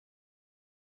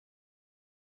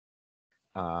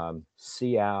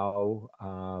SEOW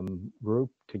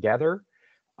group together.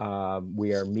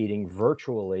 We are meeting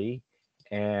virtually,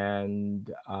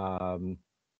 and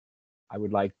I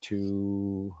would like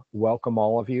to welcome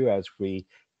all of you as we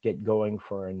get going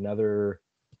for another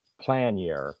plan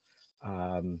year.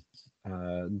 Um,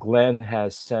 Glenn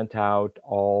has sent out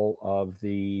all of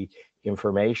the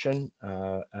information,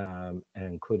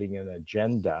 including an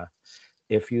agenda.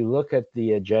 If you look at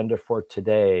the agenda for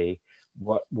today,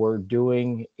 what we're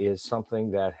doing is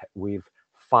something that we've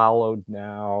followed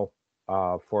now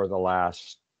for the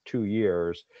last 2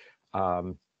 years,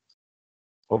 um,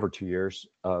 over 2 years,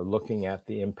 looking at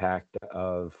the impact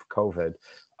of COVID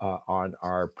on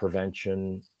our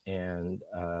prevention and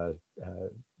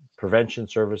prevention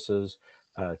services,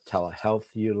 telehealth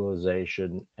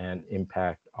utilization, and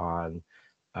impact um,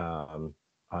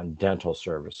 on dental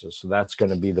services. So that's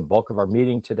going to be the bulk of our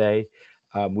meeting today.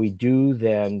 We do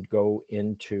then go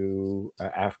into,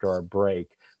 after our break,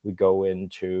 we go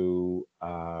into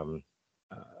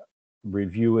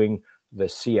reviewing the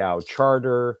SEOW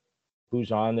charter,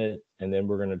 who's on it, and then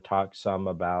we're going to talk some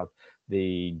about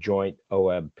the joint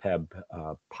OEB-PEB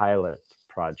pilot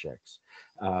projects.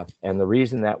 And the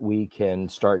reason that we can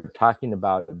start talking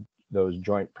about those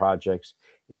joint projects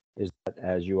is that,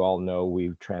 as you all know,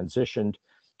 we've transitioned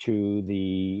to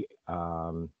the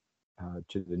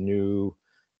new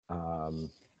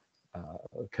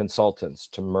consultants,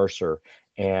 to Mercer,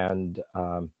 and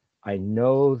I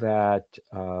know that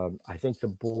I think the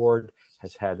board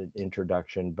has had an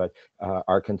introduction, but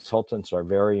our consultants are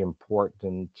very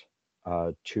important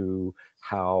to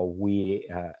how we,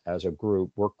 as a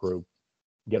work group,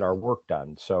 get our work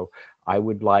done. So I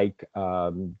would like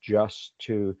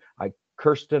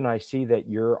Kirsten, I see that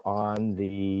you're on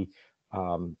the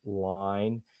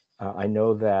line. I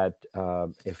know that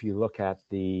if you look at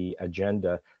the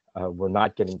agenda, we're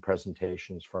not getting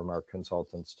presentations from our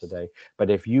consultants today, but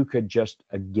if you could just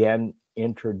again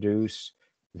introduce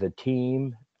the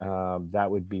team, that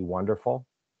would be wonderful.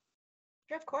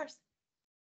 Sure, of course.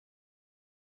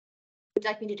 Would you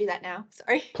like me to do that now?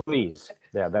 Sorry. Please.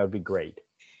 Yeah, that would be great.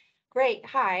 Great.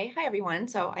 Hi, everyone.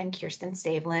 So I'm Kirsten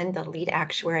Stavelin, the lead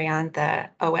actuary on the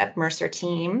OEB Mercer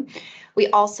team. We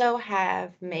also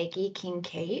have Maggie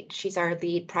King-Kate. She's our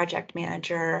lead project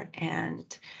manager and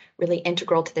really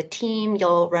integral to the team.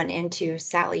 You'll run into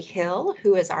Sally Hill,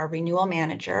 who is our renewal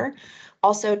manager.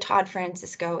 Also, Todd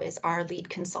Francisco is our lead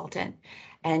consultant.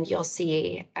 And you'll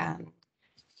see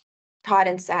Todd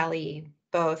and Sally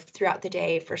both throughout the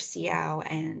day for SEOW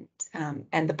and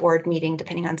the board meeting,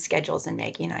 depending on schedules, and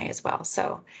Maggie and I as well.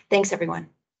 So thanks, everyone.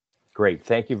 Great.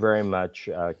 Thank you very much,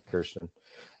 Kirsten.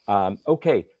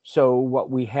 Okay, so what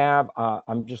we have,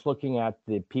 I'm just looking at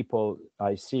the people.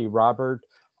 I see Robert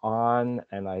on,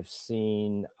 and I've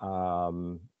seen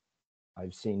Bill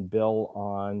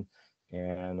on,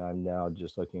 and I'm now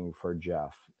just looking for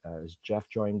Jeff. Has Jeff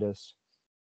joined us?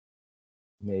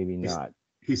 Maybe not.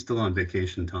 He's still on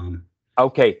vacation, Tom.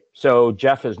 Okay, so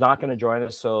Jeff is not going to join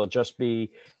us. So it'll just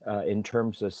be in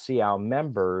terms of SEOW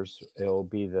members, it'll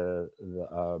be the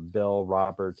Bill,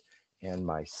 Robert, and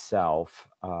myself.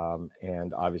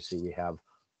 And obviously we have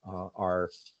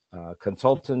our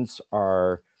consultants,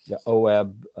 are the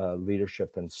OEB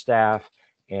leadership and staff,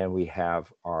 and we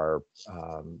have our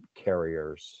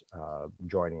carriers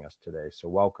joining us today. So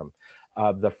welcome.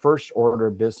 The first order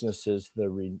of business is the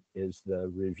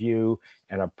review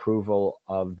and approval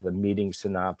of the meeting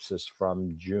synopsis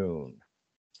from June.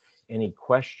 Any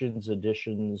questions,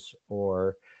 additions,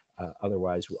 or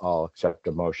otherwise, I'll accept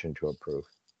a motion to approve.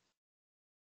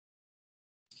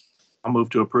 I'll move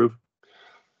to approve.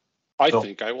 I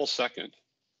think I will second.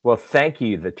 Well, thank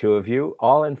you, the two of you.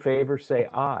 All in favor, say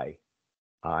aye.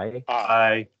 Aye.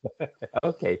 Aye.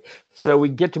 Okay, so we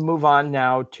get to move on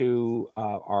now to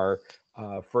our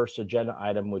first agenda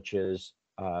item, which is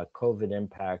COVID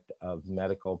impact of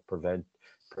medical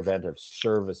preventive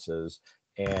services.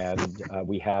 And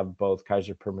we have both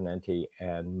Kaiser Permanente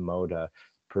and MODA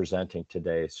presenting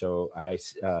today. So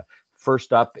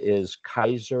first up is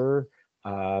Kaiser,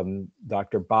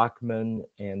 Dr. Bachman,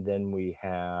 and then we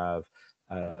have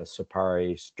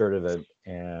Sapari Sturdivant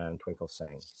and Twinkle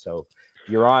Singh. So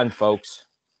you're on, folks.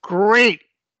 Great.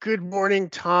 Good morning,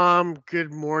 Tom.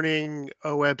 Good morning,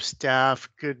 OEB staff.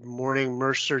 Good morning,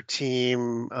 Mercer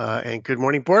team, and good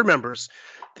morning, board members.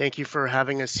 Thank you for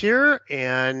having us here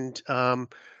and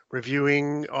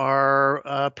reviewing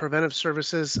our preventive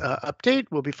services update.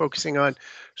 We'll be focusing on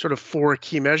sort of 4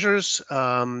 key measures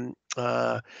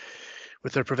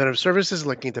with our preventive services,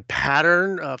 looking at the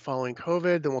pattern following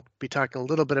COVID. Then we'll be talking a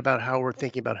little bit about how we're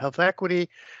thinking about health equity,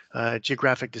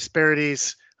 geographic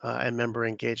disparities, and member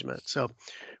engagement. So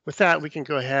with that, we can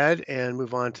go ahead and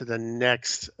move on to the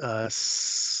next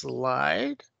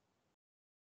slide.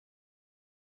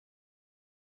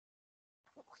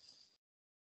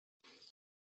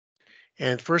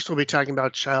 And first, we'll be talking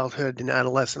about childhood and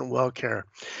adolescent well care.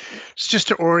 So just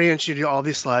to orient you to all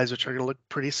these slides, which are going to look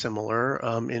pretty similar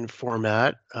in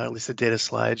format, at least the data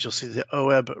slides, you'll see the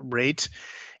OEB rate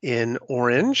in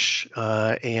orange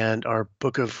and our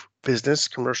book of business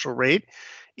commercial rate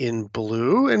in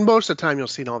blue. And most of the time you'll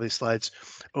see in all these slides,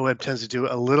 OEB tends to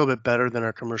do a little bit better than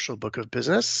our commercial book of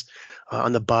business.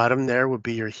 On the bottom there would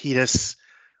be your HEDIS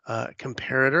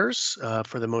comparators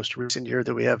for the most recent year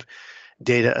that we have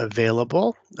data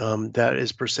available. That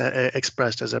is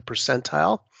expressed as a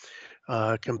percentile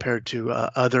compared to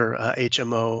other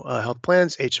HMO health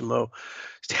plans. HMO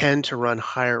tend to run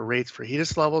higher rates for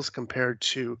HEDIS levels compared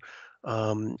to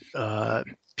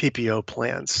PPO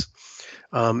plans.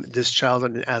 This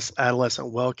childhood and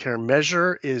adolescent well care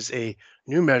measure is a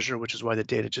new measure, which is why the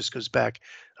data just goes back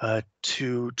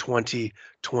to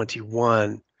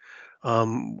 2021.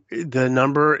 The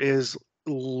number is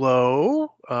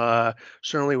low,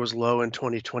 certainly was low in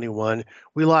 2021.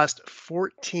 We lost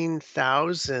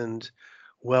 14,000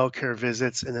 well care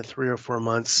visits in the 3 or 4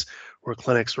 months where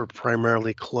clinics were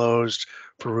primarily closed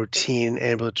for routine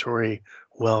ambulatory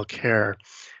well care.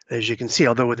 As you can see,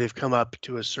 although they've come up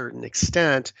to a certain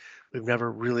extent, we've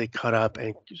never really caught up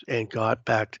and got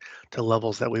back to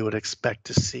levels that we would expect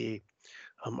to see.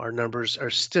 Our numbers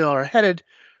are headed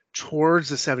towards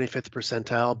the 75th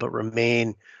percentile, but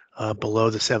remain below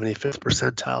the 75th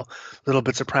percentile. A little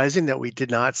bit surprising that we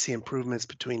did not see improvements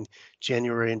between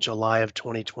January and July of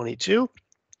 2022.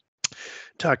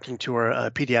 Talking to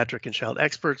our pediatric and child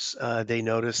experts, they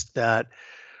noticed that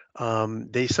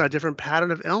they saw a different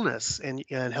pattern of illness and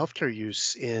healthcare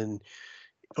use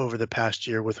over the past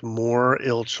year, with more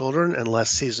ill children and less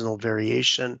seasonal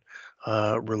variation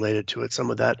related to it.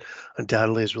 Some of that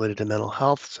undoubtedly is related to mental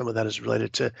health. Some of that is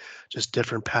related to just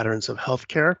different patterns of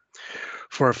healthcare.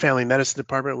 For our family medicine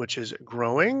department, which is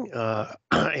growing,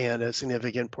 and a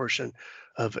significant portion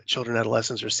of children and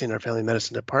adolescents are seen in our family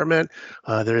medicine department,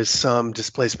 there is some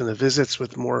displacement of visits,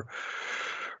 with more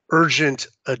urgent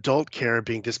adult care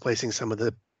displacing some of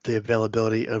the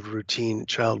availability of routine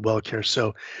child well care.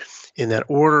 So in that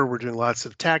order, we're doing lots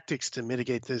of tactics to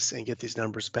mitigate this and get these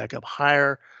numbers back up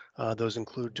higher. Those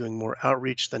include doing more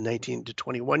outreach, the 19 to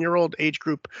 21-year-old age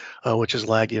group, which has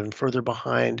lagged even further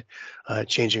behind,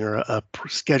 changing our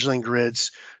scheduling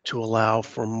grids to allow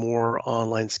for more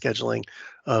online scheduling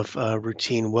of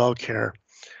routine well care.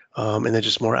 And then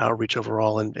just more outreach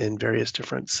overall in various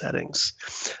different settings.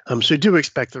 So we do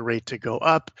expect the rate to go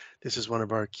up. This is one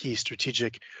of our key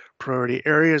strategic priority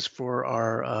areas for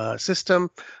our system,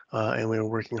 and we're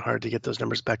working hard to get those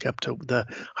numbers back up to the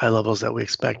high levels that we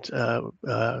expect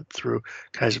through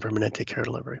Kaiser Permanente care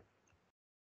delivery.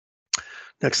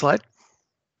 Next slide.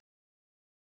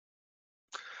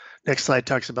 Next slide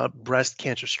talks about breast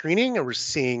cancer screening, and we're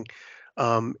seeing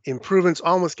improvements,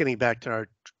 almost getting back to our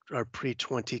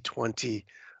pre-2020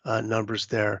 numbers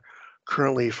there.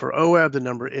 Currently for OEB, the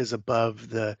number is above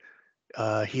the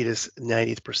HEDIS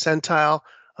 90th percentile,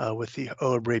 with the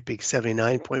OEB rate being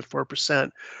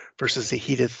 79.4% versus the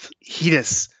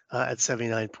HEDIS at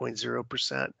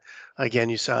 79.0%. Again,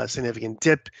 you saw a significant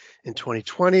dip in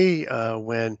 2020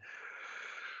 when,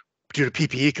 due to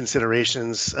PPE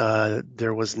considerations,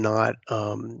 there was not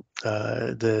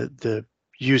the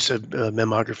use of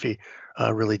mammography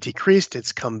really decreased.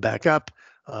 It's come back up,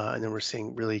 and then we're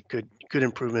seeing really good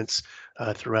improvements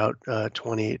throughout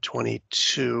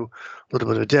 2022. A little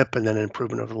bit of a dip and then an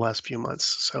improvement over the last few months.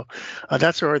 So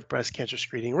that's our breast cancer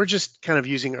screening. We're just kind of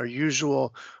using our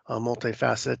usual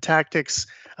multifaceted tactics,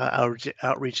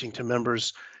 outreaching to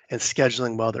members and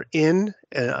scheduling while they're in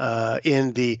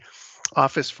the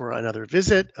office for another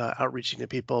visit, outreaching to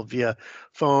people via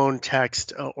phone,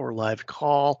 text, or live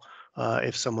call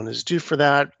if someone is due for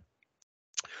that.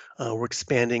 We're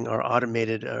expanding our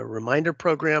automated reminder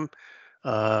program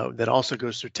that also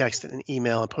goes through text and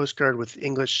email and postcard, with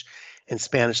English and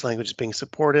Spanish languages being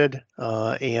supported,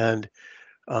 and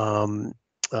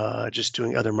just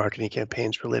doing other marketing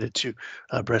campaigns related to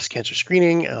breast cancer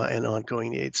screening and ongoing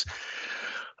needs.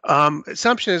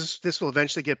 Assumption is this will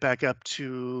eventually get back up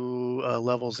to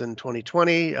levels in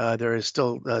 2020. There is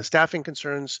still staffing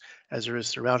concerns, as there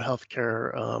is throughout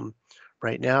healthcare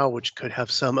right now, which could have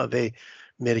some of a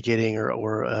mitigating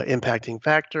or impacting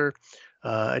factor.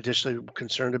 Additionally,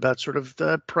 concerned about sort of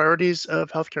the priorities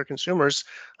of healthcare consumers.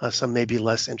 Some may be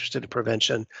less interested in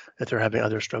prevention if they're having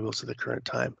other struggles at the current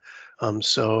time.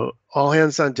 So all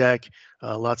hands on deck,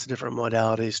 lots of different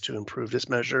modalities to improve this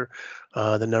measure.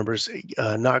 The numbers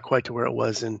not quite to where it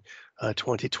was in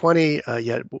 2020,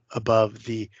 yet above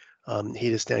the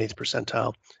HEDIS 90th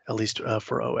percentile, at least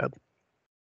for OWEB.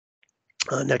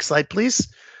 Next slide, please.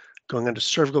 Going on to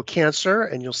cervical cancer,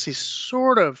 and you'll see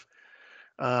sort of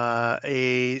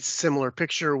a similar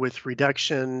picture with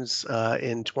reductions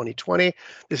in 2020.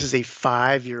 This is a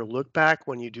 5-year look back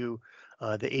when you do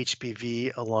the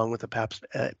HPV along with the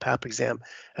PAP exam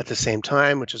at the same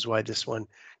time, which is why this one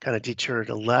kind of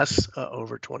deteriorated less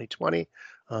over 2020,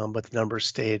 but the numbers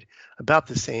stayed about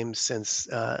the same since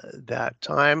that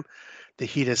time. The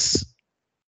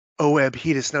OWEB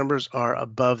HEDIS numbers are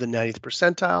above the 90th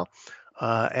percentile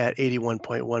at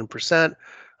 81.1%.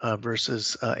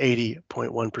 Versus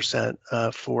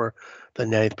 80.1% for the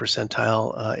 90th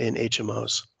percentile in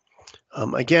HMOs.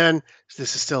 Again,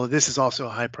 this is also a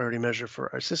high priority measure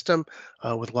for our system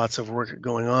with lots of work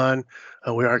going on.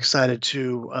 We are excited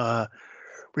to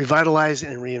revitalize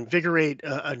and reinvigorate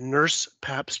a nurse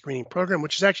PAP screening program,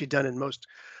 which is actually done in most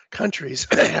countries,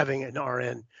 having an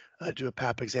RN do a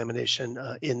PAP examination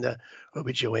in the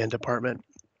OBGYN department.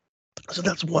 So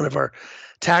that's one of our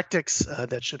tactics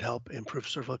that should help improve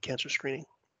cervical cancer screening.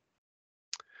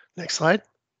 Next slide.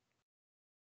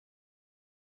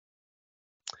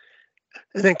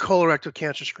 And then colorectal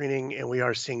cancer screening, and we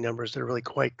are seeing numbers that are really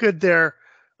quite good there.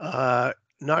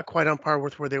 Not quite on par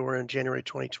with where they were in January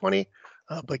 2020,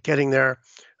 but getting there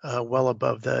well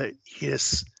above the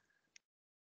HEDIS.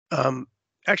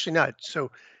 Actually not,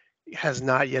 so has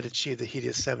not yet achieved the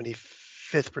HEDIS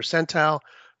 75th percentile.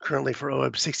 Currently for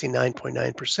OWEB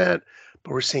 69.9%,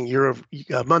 but we're seeing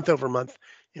month over month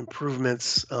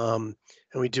improvements, and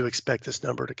we do expect this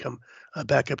number to come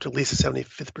back up to at least the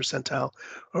 75th percentile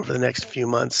over the next few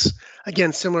months.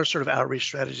 Again, similar sort of outreach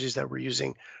strategies that we're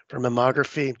using for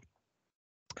mammography,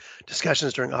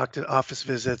 discussions during office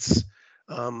visits,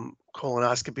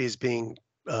 colonoscopies being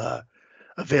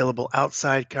available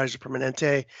outside Kaiser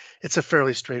Permanente. It's a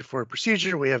fairly straightforward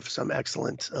procedure. We have some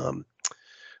excellent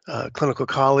clinical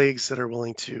colleagues that are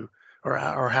willing to or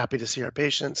are happy to see our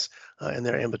patients in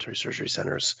their ambulatory surgery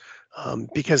centers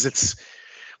because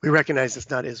we recognize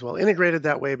it's not as well integrated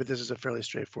that way, but this is a fairly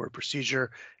straightforward procedure,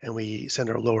 and we send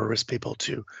our lower risk people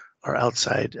to our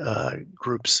outside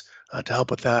groups to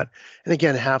help with that. And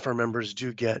again, half our members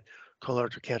do get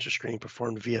colorectal cancer screening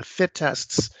performed via FIT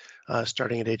tests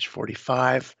starting at age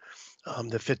 45.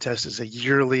 The FIT test is a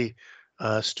yearly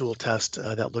stool test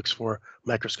that looks for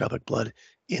microscopic blood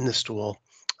in the stool,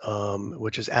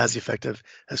 which is as effective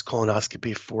as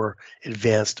colonoscopy for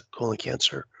advanced colon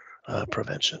cancer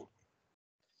prevention.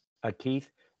 Keith,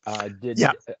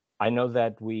 Yeah. I know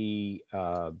that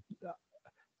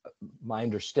my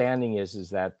understanding is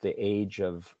that the age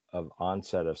of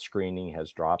onset of screening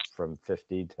has dropped from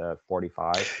 50 to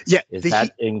 45. Yeah. Is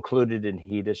that included in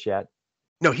HEDIS yet?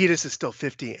 No, HEDIS is still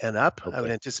 50 and up. Okay. I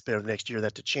would anticipate over the next year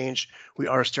that to change. We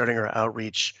are starting our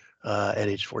outreach at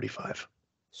age 45.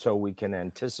 So we can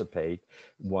anticipate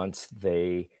once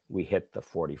we hit the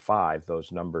 45,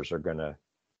 those numbers are going to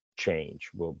change.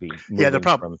 We'll be moving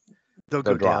they'll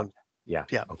go down. Yeah.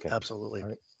 Yeah. Okay. Absolutely. All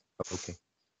right. Okay.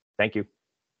 Thank you.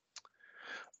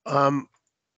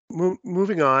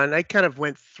 Moving on, I kind of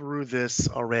went through this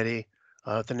already.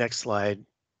 The next slide.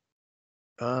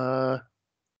 We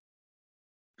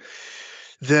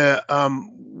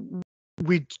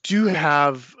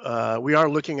are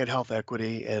looking at health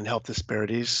equity and health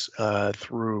disparities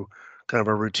through kind of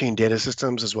our routine data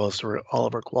systems as well as through all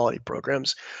of our quality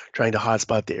programs, trying to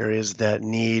hotspot the areas that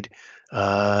need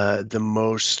the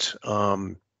most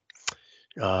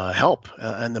help,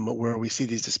 and where we see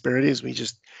these disparities,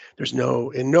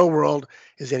 in no world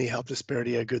is any health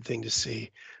disparity a good thing to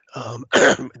see.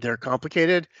 They're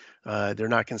complicated. They're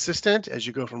not consistent as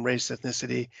you go from race,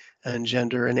 ethnicity, and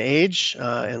gender and age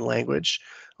and language.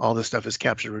 All this stuff is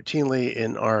captured routinely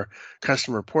in our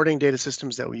customer reporting data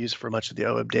systems that we use for much of the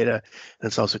OWEB data, and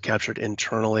it's also captured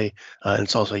internally, and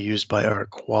it's also used by our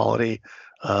quality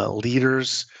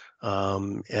leaders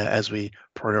as we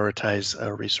prioritize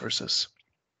resources.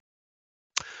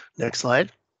 Next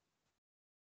slide.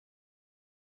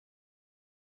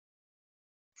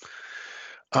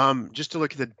 Just to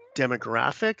look at the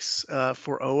demographics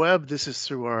for OWEB, this is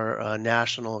through our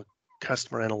national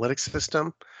customer analytics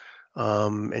system.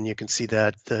 And you can see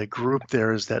that the group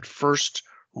there is that first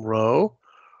row.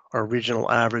 Our regional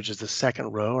average is the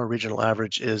second row. Our regional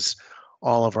average is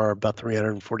all of our about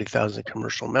 340,000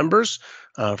 commercial members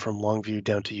from Longview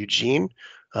down to Eugene.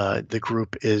 The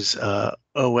group is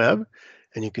OWEB,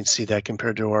 and you can see that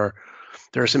compared to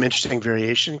there are some interesting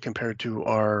variation compared to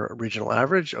our regional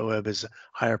average. OWEB is a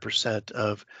higher percent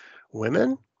of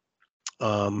women.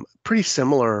 Pretty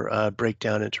similar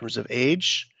breakdown in terms of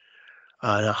age,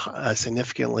 a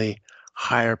significantly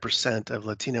higher percent of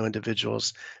Latino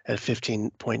individuals at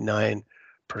 15.9%,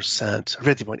 or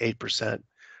 50.8%.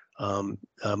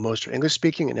 Most are English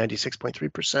speaking at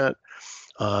 96.3%,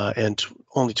 and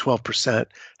only 12%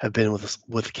 have been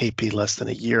with KP less than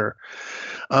a year.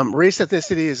 Race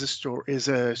ethnicity is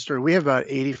a story. We have about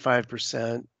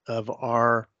 85% of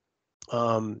our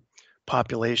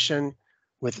population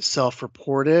with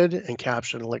self-reported and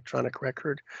captured electronic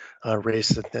record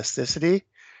race ethnicity.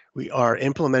 We are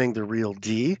implementing the Real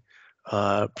D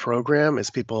program as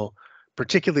people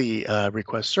particularly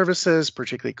request services,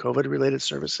 particularly COVID-related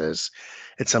services.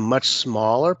 It's a much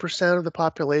smaller percent of the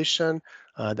population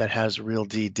that has Real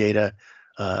D data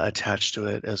attached to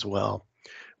it as well.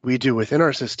 We do within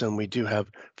our system, we do have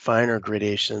finer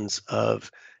gradations of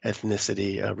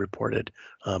ethnicity reported,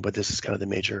 but this is kind of the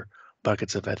major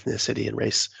buckets of ethnicity and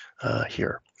race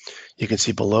here. You can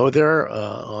see below there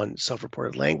on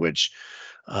self-reported language,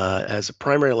 as a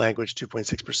primary language,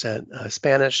 2.6%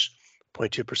 Spanish,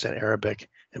 0.2% Arabic,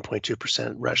 and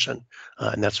 0.2% Russian,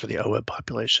 and that's for the OWEB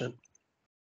population.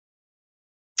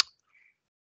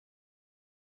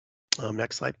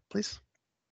 Next slide, please.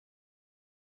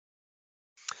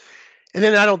 And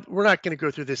then we're not going to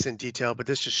go through this in detail, but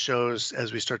this just shows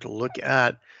as we start to look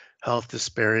at health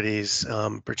disparities,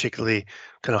 particularly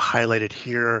kind of highlighted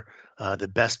here, the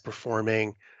best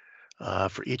performing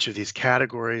for each of these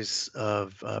categories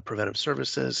of preventive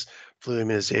services: flu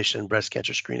immunization, breast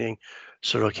cancer screening,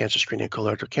 cervical cancer screening,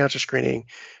 colorectal cancer screening.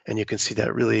 And you can see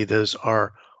that really those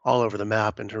are all over the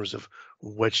map in terms of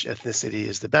which ethnicity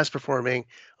is the best performing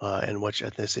and which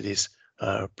ethnicities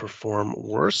perform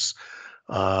worse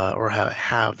or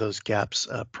have those gaps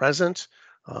present.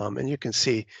 And you can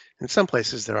see in some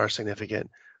places there are significant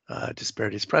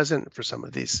disparities present. For some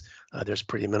of these, there's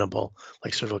pretty minimal,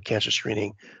 like cervical cancer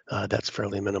screening, that's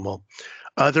fairly minimal.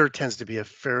 Other tends to be a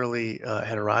fairly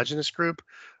heterogeneous group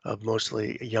of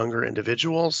mostly younger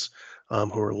individuals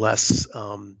who are less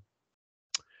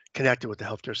connected with the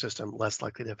healthcare system, less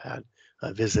likely to have had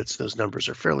visits. Those numbers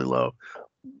are fairly low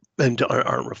and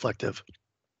aren't reflective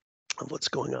of what's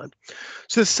going on.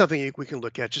 So this is something we can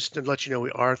look at just to let you know we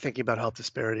are thinking about health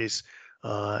disparities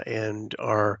and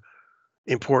our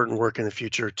important work in the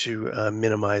future to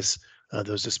minimize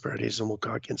those disparities. And we'll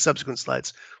talk in subsequent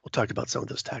slides, we'll talk about some of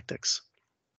those tactics.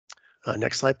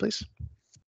 Next slide, please.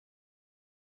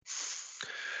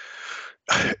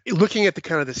 Looking at the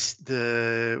kind of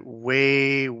the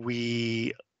way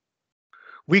we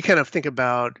kind of think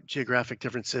about geographic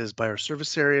differences by our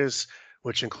service areas,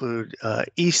 which include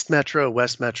East Metro,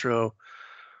 West Metro,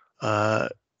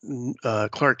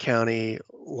 Clark County,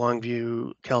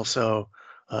 Longview, Kelso,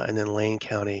 and then Lane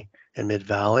County and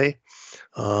Mid-Valley.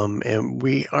 And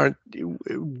we aren't,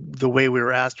 the way we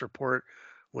were asked to report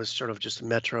was sort of just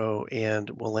Metro and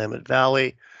Willamette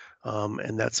Valley.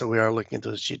 And that's so we are looking at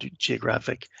those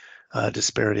geographic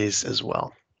disparities as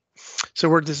well.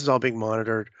 So this is all being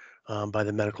monitored by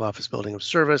the Medical Office Building of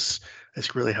Service.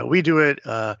 It's really how we do it.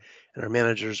 And our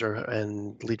managers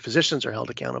and lead physicians are held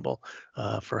accountable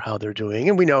for how they're doing.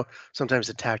 And we know sometimes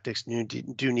the tactics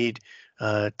do need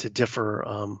to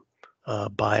differ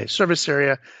by service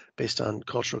area based on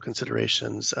cultural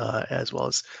considerations, as well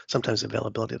as sometimes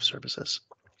availability of services.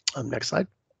 Next slide.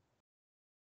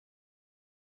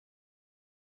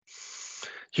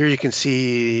 Here you can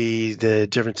see the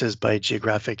differences by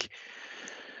geographic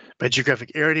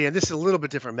area, and this is a little bit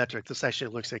different metric. This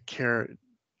actually looks at care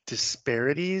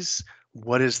disparities.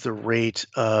 What is the rate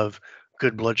of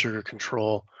good blood sugar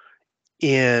control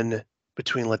in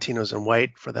between Latinos and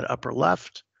white for that upper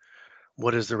left?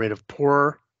 What is the rate of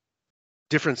poor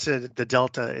difference in the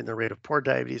delta in the rate of poor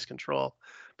diabetes control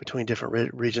between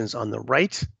different regions on the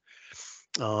right?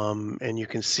 And you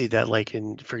can see that, like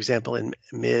for example, in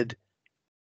Mid-Valley,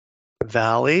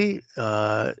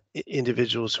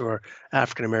 individuals who are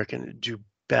African American do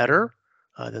better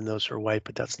than those who are white,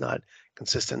 but that's not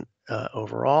consistent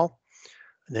overall.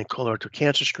 And then colorectal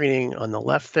cancer screening on the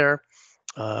left there.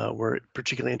 We're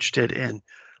particularly interested in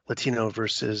Latino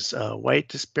versus white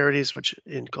disparities, which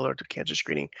in colorectal cancer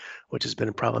screening, which has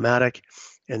been problematic.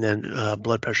 And then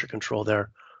blood pressure control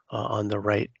there on the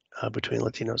right between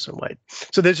Latinos and white.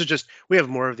 So these are just, we have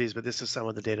more of these, but this is some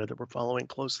of the data that we're following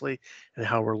closely and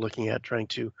how we're looking at trying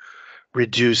to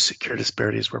reduce care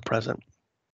disparities where present.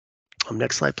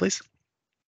 Next slide, please.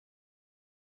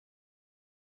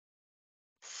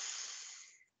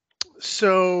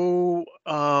 So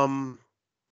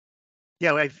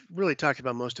Yeah, I've really talked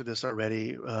about most of this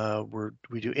already.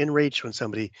 We do in-reach when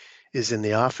somebody is in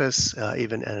the office,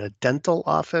 even in a dental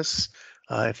office.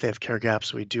 If they have care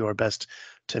gaps, we do our best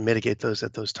to mitigate those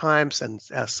at those times and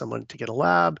ask someone to get a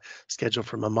lab, schedule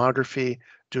for mammography,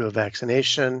 do a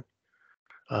vaccination.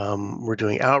 We're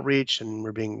doing outreach and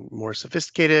we're being more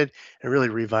sophisticated and really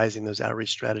revising those outreach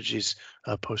strategies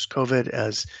post-COVID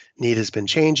as need has been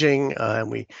changing and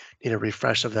we need a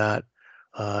refresh of that.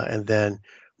 And then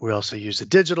we also use the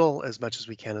digital as much as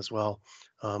we can as well.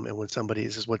 And when somebody,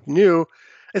 this is what's new,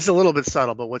 it's a little bit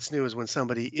subtle, but what's new is when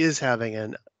somebody is having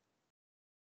an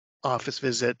office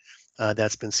visit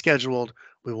that's been scheduled,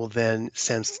 we will then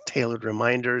send tailored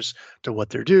reminders to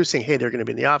what they're due, saying, hey, they're going to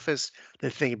be in the office,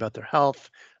 they're thinking about their health,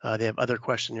 they have other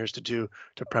questionnaires to do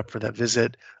to prep for that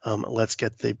visit. Let's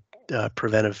get the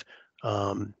preventive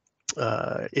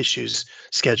issues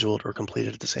scheduled or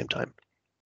completed at the same time.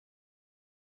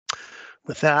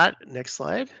 With that, next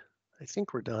slide. I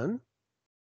think we're done.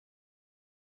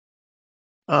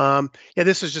 Yeah,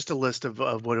 this is just a list of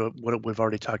what we've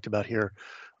already talked about here.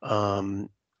 In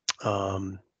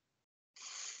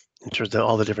terms of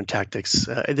all the different tactics.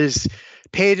 There's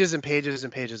pages and pages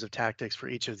and pages of tactics for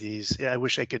each of these. I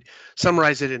wish I could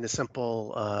summarize it in a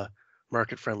simple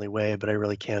market-friendly way, but I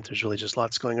really can't. There's really just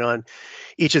lots going on.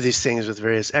 Each of these things with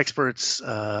various experts,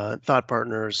 thought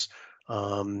partners,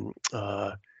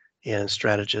 and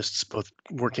strategists, both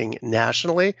working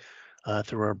nationally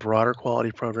through our broader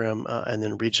quality program and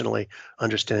then regionally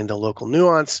understanding the local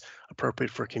nuance appropriate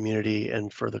for community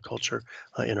and for the culture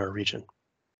in our region.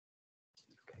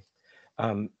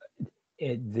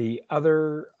 The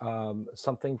other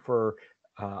something for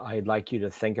I'd like you to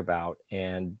think about,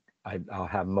 and I'll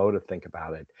have Mo to think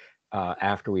about it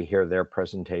after we hear their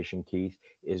presentation, Keith,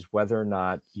 is whether or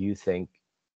not you think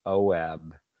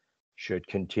OWEB should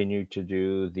continue to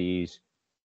do these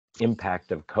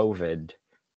impact of COVID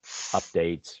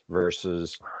updates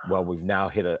versus, well, we've now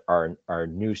hit our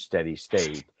new steady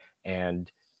state,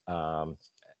 and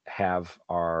have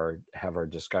our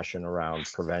discussion around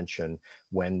prevention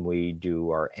when we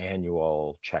do our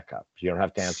annual checkup. You don't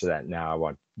have to answer that now. I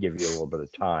want to give you a little bit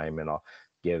of time, and I'll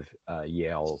give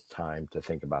Yale time to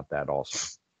think about that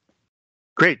also.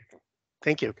 Great,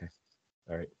 thank you. Okay,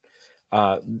 all right.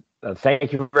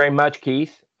 Thank you very much,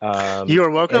 Keith. You are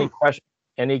welcome.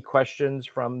 Any questions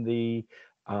from the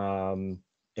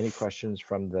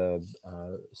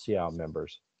SEOW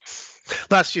members?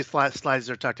 Last few slides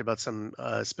are talked about some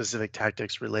specific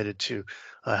tactics related to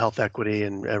health equity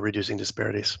and reducing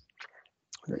disparities.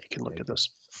 You can look at those.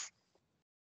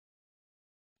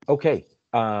 Okay,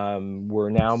 we're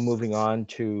now moving on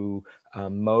to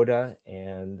MODA,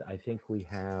 and I think we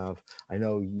have, I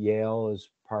know Yale is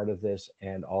part of this,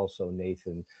 and also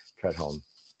Nathan Treadholm.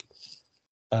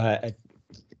 I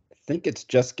think it's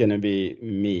just going to be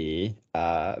me.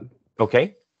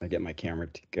 Okay. I get my camera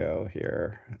to go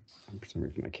here. For some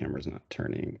reason, my camera's not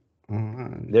turning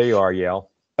on. There you are, Yale.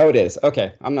 Oh, it is.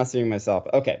 Okay, I'm not seeing myself.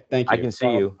 Okay, thank you. I can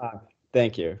see you.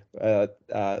 Thank you.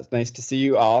 It's nice to see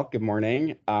you all. Good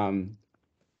morning.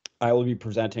 I will be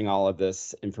presenting all of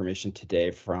this information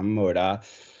today from MODA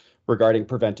regarding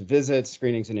preventive visits,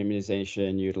 screenings, and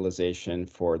immunization utilization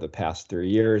for the past 3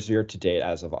 years, year to date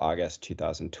as of August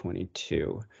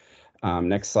 2022.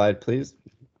 Next slide, please.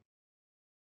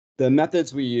 The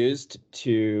methods we used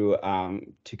to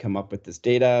come up with this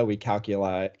data, we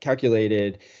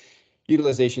calculated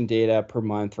utilization data per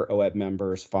month for OWEB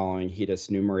members following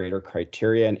HEDIS numerator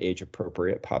criteria and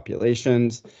age-appropriate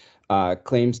populations,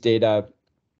 claims data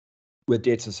with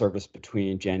dates of service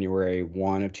between January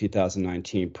 1 of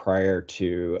 2019 prior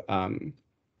to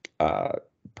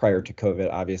COVID,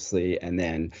 obviously, and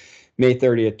then May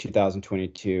 30th,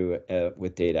 2022,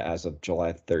 with data as of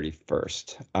July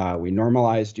 31st. We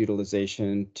normalized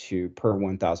utilization to per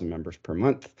 1,000 members per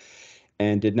month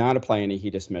and did not apply any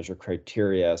HEDIS measure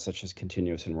criteria such as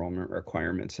continuous enrollment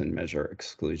requirements and measure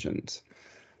exclusions.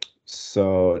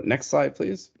 So next slide,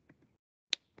 please.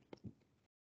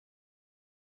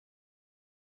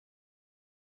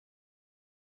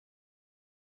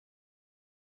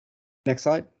 Next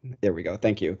slide. There we go.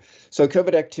 Thank you. So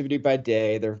COVID activity by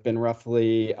day, there have been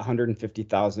roughly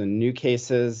 150,000 new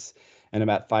cases and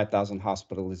about 5,000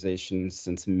 hospitalizations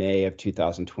since May of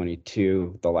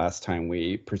 2022, the last time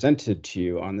we presented to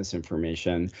you on this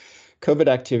information. COVID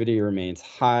activity remains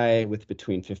high with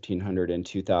between 1,500 and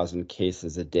 2,000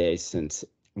 cases a day since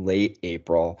late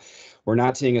April. We're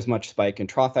not seeing as much spike in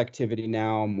trough activity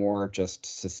now, more just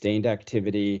sustained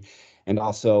activity. And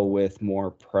also with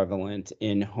more prevalent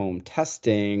in-home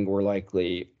testing, we're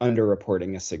likely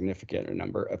underreporting a significant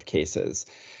number of cases.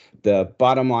 The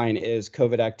bottom line is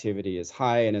COVID activity is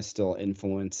high and is still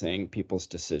influencing people's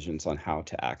decisions on how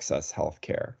to access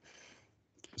healthcare.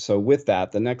 So with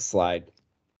that, the next slide,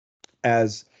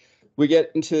 as we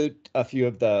get into a few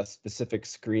of the specific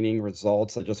screening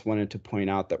results, I just wanted to point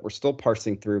out that we're still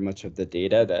parsing through much of the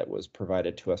data that was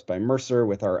provided to us by Mercer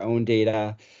with our own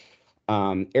data.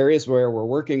 Areas where we're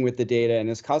working with the data and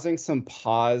is causing some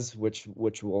pause, which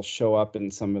will show up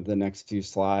in some of the next few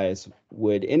slides,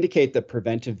 would indicate that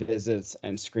preventive visits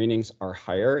and screenings are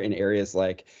higher in areas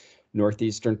like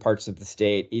northeastern parts of the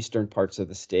state, eastern parts of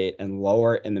the state, and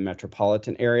lower in the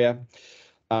metropolitan area.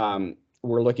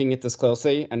 We're looking at this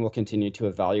closely and we'll continue to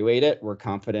evaluate it. We're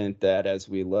confident that as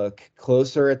we look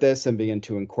closer at this and begin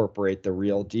to incorporate the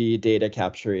real D data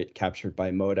captured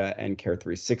by MODA and Care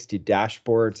 360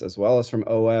 dashboards, as well as from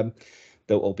OWEB,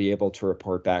 that we'll be able to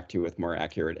report back to you with more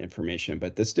accurate information.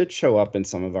 But this did show up in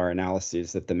some of our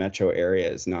analyses that the metro area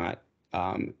is not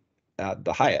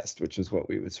the highest, which is what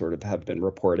we would sort of have been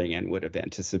reporting and would have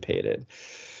anticipated.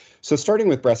 So starting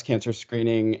with breast cancer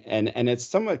screening, and it's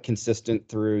somewhat consistent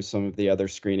through some of the other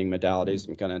screening modalities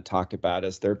I'm going to talk about,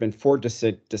 is there have been 4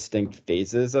 distinct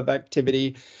phases of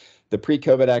activity. The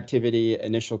pre-COVID activity,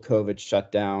 initial COVID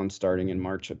shutdown starting in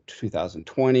March of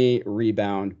 2020,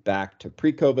 rebound back to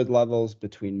pre-COVID levels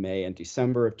between May and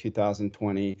December of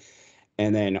 2020,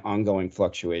 and then ongoing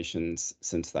fluctuations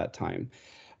since that time.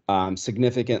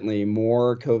 Significantly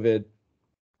more COVID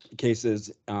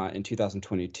cases in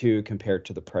 2022 compared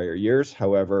to the prior years.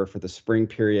 However, for the spring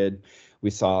period, we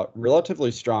saw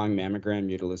relatively strong mammogram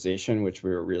utilization, which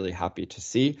we were really happy to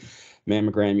see.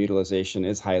 Mammogram utilization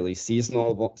is highly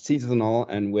seasonal,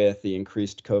 and with the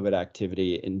increased COVID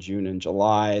activity in June and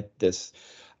July, this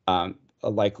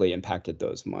likely impacted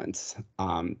those months.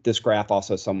 This graph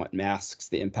also somewhat masks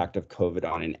the impact of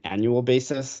COVID on an annual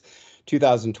basis.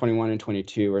 2021 and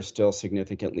 22 are still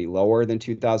significantly lower than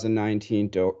 2019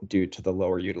 due to the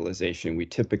lower utilization we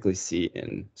typically see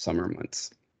in summer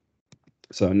months.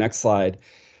 So next slide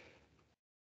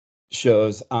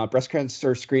shows breast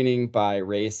cancer screening by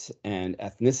race and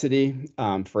ethnicity.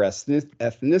 For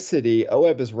ethnicity,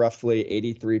 OWEB is roughly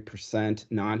 83%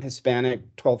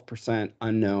 non-Hispanic, 12%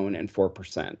 unknown, and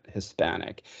 4%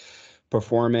 Hispanic.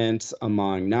 Performance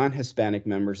among non-Hispanic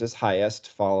members is highest,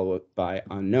 followed by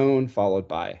unknown, followed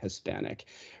by Hispanic.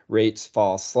 Rates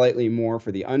fall slightly more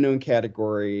for the unknown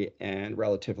category and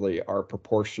relatively are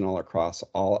proportional across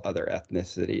all other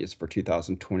ethnicities for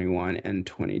 2021 and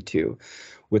 22.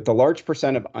 With the large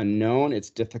percent of unknown, it's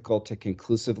difficult to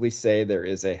conclusively say there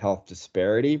is a health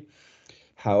disparity.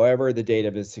 However, the data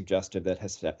is suggestive that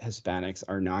Hispanics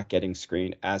are not getting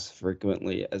screened as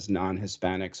frequently as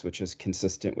non-Hispanics, which is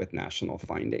consistent with national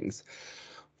findings.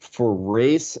 For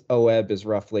race, OWEB is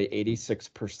roughly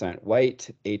 86% white,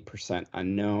 8%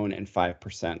 unknown, and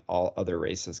 5% all other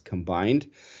races combined.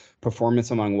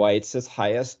 Performance among whites is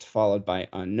highest, followed by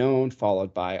unknown,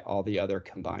 followed by all the other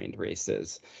combined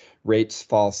races. Rates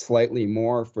fall slightly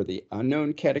more for the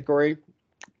unknown category,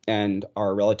 and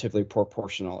are relatively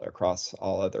proportional across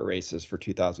all other races for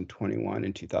 2021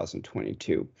 and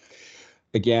 2022.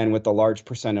 Again, with the large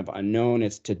percent of unknown,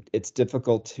 it's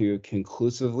difficult to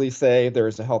conclusively say there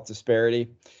is a health disparity.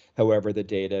 However, the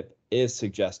data is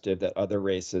suggestive that other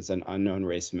races and unknown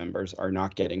race members are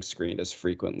not getting screened as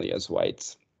frequently as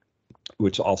whites,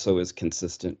 which also is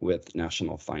consistent with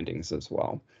national findings as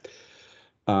well.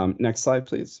 Next slide,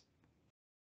 please.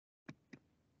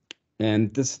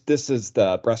 And this is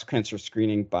the breast cancer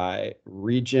screening by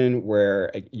region,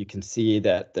 where you can see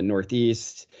that the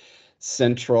Northeast,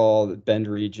 Central, Bend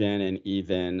region, and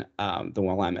even the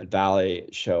Willamette Valley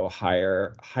show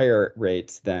higher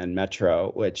rates than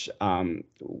Metro, which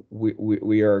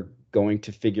we are going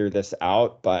to figure this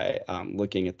out by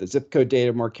looking at the zip code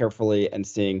data more carefully and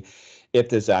seeing if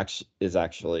this is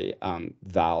actually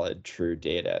valid, true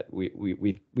data.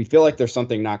 We feel like there's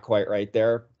something not quite right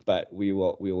there, but we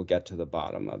will get to the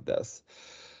bottom of this.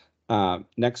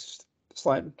 Next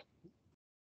slide.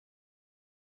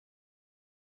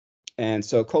 And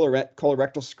so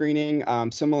colorectal screening,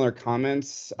 similar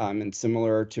comments and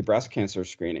similar to breast cancer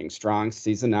screening, strong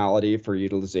seasonality for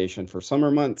utilization for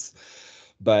summer months,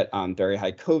 but very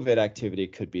high COVID activity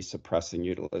could be suppressing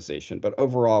utilization. But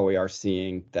overall, we are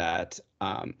seeing that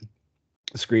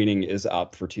screening is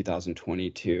up for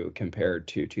 2022 compared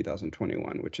to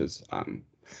 2021, which is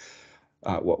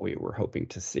what we were hoping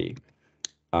to see.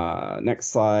 Next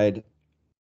slide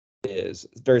is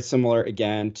very similar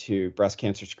again to breast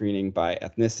cancer screening by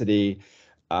ethnicity.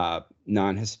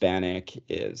 non-Hispanic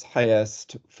is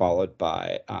highest, followed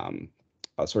by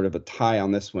a sort of a tie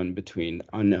on this one between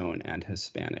unknown and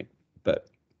Hispanic, but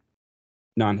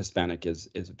non-Hispanic is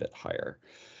a bit higher.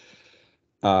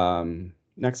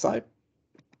 Next slide.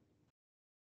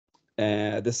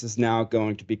 This is now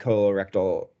going to be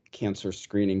colorectal cancer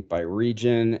screening by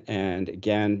region. And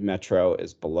again, Metro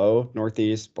is below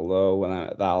Northeast, below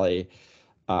Willamette Valley.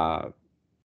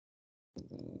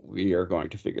 We are going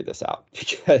to figure this out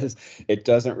because it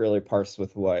doesn't really parse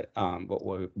with what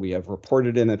we have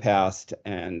reported in the past,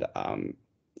 and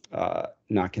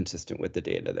not consistent with the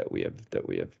data that we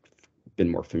have been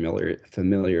more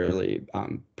familiarly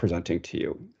presenting to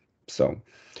you. So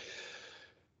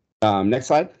next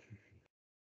slide.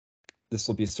 This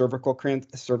will be cervical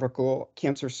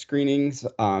cancer screenings.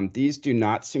 These do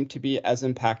not seem to be as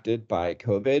impacted by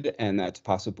COVID, and that's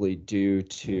possibly due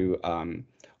to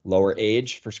lower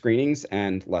age for screenings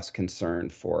and less concern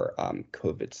for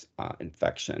COVID's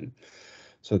infection.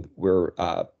 So we're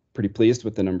pretty pleased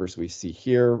with the numbers we see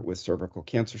here with cervical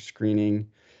cancer screening.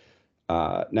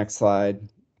 Next slide.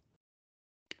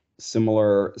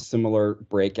 Similar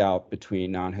breakout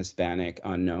between non-Hispanic,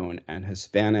 unknown, and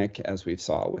Hispanic, as we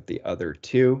saw with the other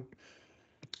two.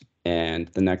 And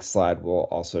the next slide will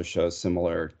also show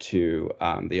similar to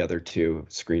the other two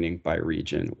screening by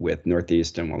region, with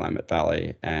Northeast and Willamette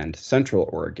Valley and Central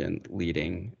Oregon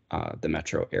leading the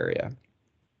metro area.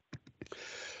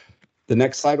 The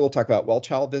next slide, we'll talk about well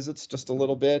child visits just a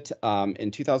little bit.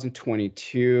 In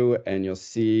 2022, and you'll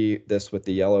see this with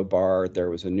the yellow bar, there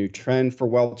was a new trend for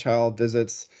well child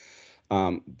visits.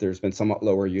 There's been somewhat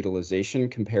lower utilization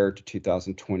compared to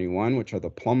 2021, which are the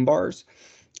plum bars.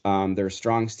 There's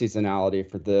strong seasonality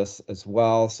for this as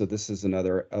well. So this is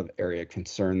another area of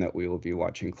concern that we will be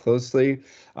watching closely,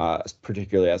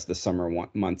 particularly as the summer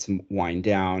months wind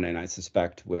down. And I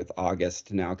suspect with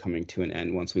August now coming to an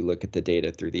end, once we look at the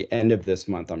data through the end of this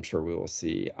month, I'm sure we will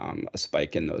see a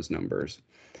spike in those numbers.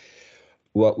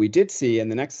 What we did see in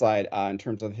the next slide in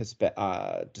terms of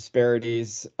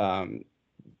disparities,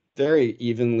 very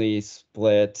evenly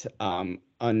split,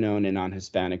 unknown and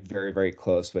non-Hispanic, very, very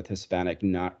close, with Hispanic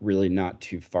not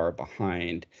too far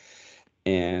behind,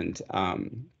 and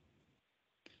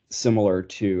similar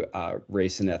to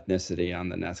race and ethnicity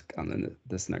on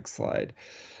this next slide.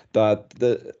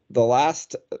 The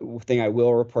last thing I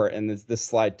will report, and this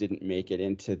slide didn't make it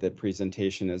into the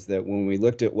presentation, is that when we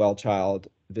looked at well child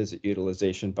visit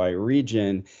utilization by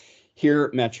region,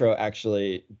 here Metro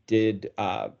actually did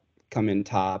come in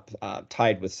top,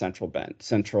 tied with Central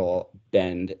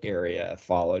Bend area,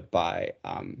 followed by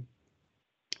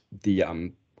the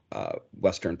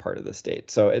western part of the state.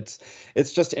 So it's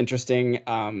just interesting.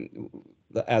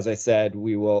 As I said,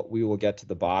 we will get to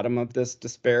the bottom of this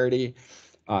disparity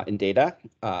in data.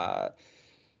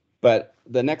 But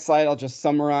the next slide, I'll just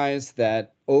summarize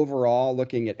that overall,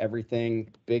 looking at everything,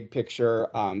 big picture,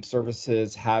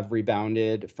 services have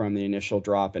rebounded from the initial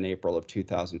drop in April of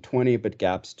 2020, but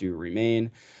gaps do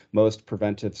remain. Most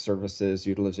preventive services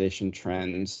utilization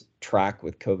trends track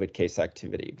with COVID case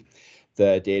activity.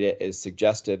 The data is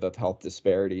suggestive of health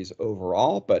disparities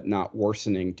overall, but not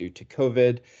worsening due to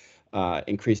COVID.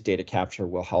 Increased data capture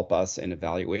will help us in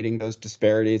evaluating those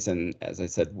disparities. And as I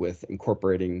said, with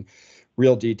incorporating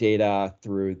RealD data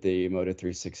through the Moda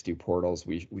 360 portals,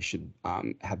 we should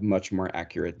have much more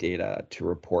accurate data to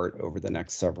report over the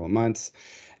next several months.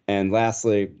 And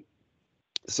lastly,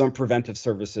 some preventive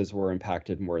services were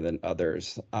impacted more than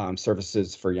others.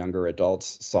 Services for younger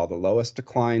adults saw the lowest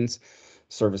declines.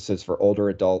 Services for older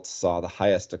adults saw the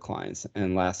highest declines.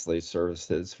 And lastly,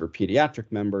 services for pediatric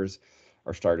members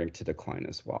are starting to decline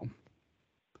as well.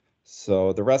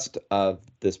 So the rest of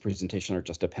this presentation are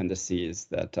just appendices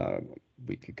that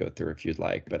we could go through if you'd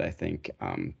like, but I think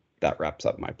that wraps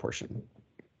up my portion.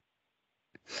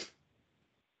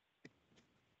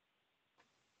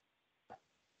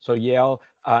 So Yael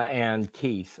and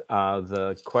Keith,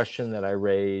 the question that I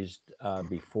raised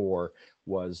before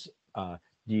was,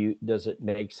 does it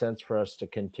make sense for us to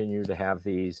continue to have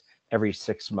these every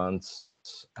 6 months,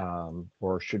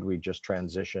 or should we just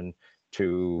transition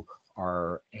to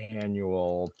our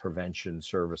annual prevention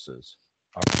services?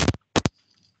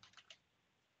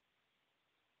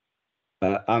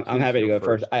 I'm happy to go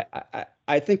first.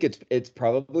 I think it's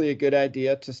probably a good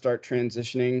idea to start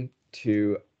transitioning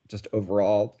to just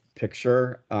overall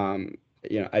picture.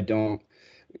 I don't,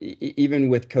 even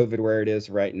with COVID where it is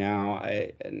right now,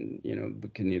 we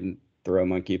can even throw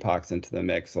monkeypox into the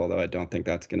mix, although I don't think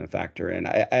that's going to factor in.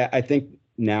 I think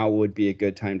now would be a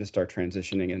good time to start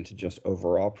transitioning into just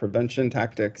overall prevention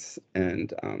tactics,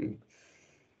 and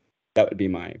that would be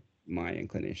my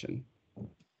inclination.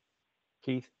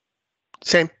 Keith?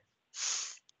 Same.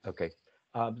 Okay.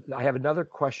 I have another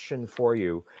question for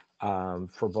you,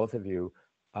 for both of you.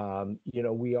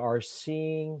 We are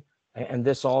seeing, and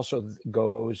this also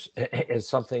goes is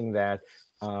something that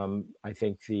I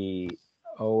think the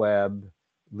OEB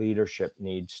leadership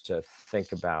needs to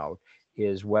think about,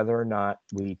 is whether or not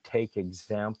we take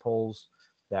examples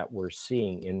that we're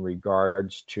seeing in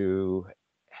regards to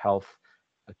health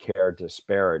care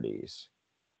disparities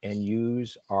and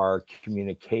use our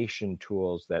communication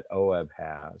tools that OEB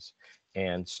has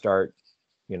and start,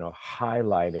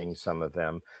 highlighting some of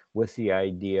them with the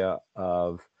idea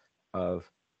of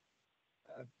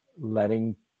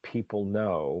letting people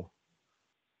know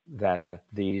that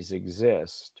these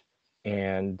exist,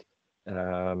 and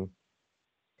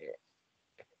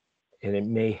it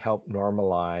may help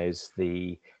normalize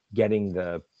the getting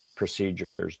the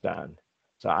procedures done.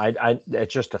 So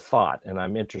it's just a thought, and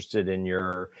I'm interested in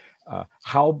your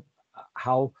how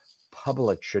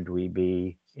public should we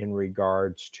be in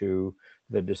regards to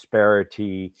the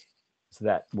disparity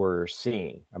that we're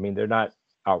seeing. I mean, they're not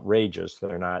outrageous,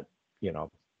 they're not,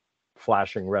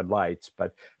 flashing red lights,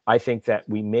 but I think that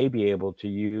we may be able to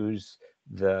use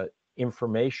the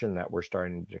information that we're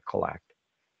starting to collect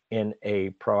in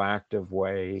a proactive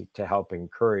way to help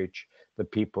encourage the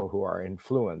people who are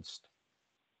influenced,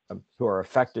 who are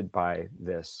affected by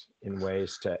this, in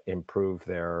ways to improve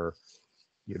their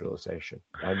utilization.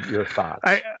 Your thoughts?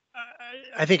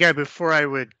 I think before I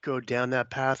would go down that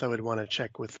path, I would want to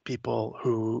check with people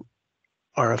who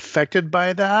are affected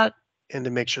by that, and to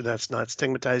make sure that's not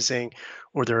stigmatizing,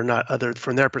 or there are not other,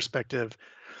 from their perspective,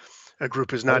 a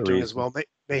group is not Other doing as well, reasons.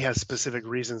 may have specific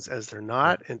reasons as they're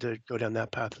not, and to go down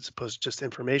that path as opposed to just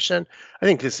information. I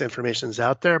think this information is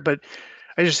out there, but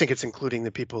I just think it's including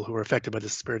the people who are affected by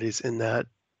disparities in that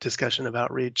discussion of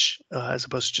outreach, as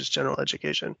opposed to just general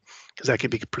education, because that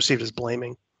could be perceived as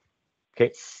blaming.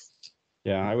 Okay.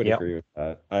 Yeah, I would Yep. agree with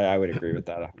that. I would agree with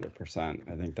that 100%.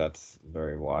 I think that's a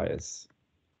very wise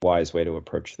way to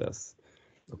approach this.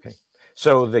 Okay.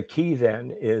 So the key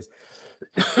then is,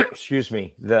 excuse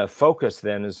me, the focus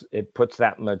then is it puts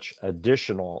that much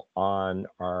additional on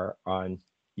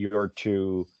your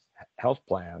two health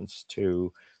plans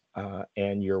to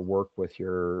and your work with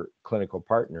your clinical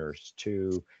partners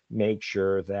to make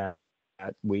sure that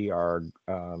we are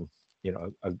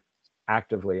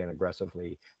actively and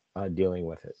aggressively dealing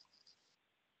with it.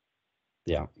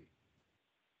 Yeah.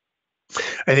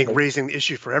 I think raising the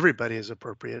issue for everybody is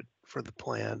appropriate for the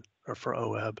plan or for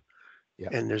OEB. Yeah.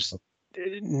 And there's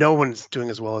no one's doing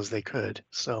as well as they could.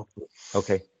 So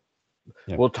okay.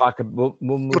 Yeah. We'll talk. We'll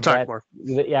move we'll talk that. more.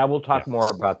 Yeah, we'll talk more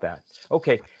about that.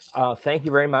 Okay. Thank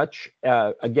you very much.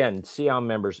 Again, SEOW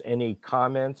members, any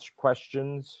comments,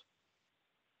 questions?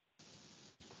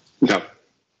 No.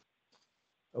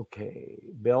 Okay,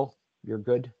 Bill, you're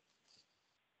good.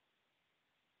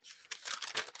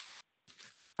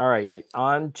 All right,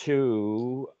 on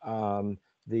to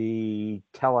the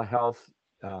telehealth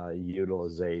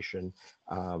utilization.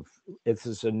 This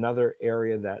is another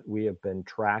area that we have been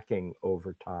tracking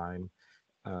over time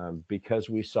because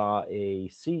we saw a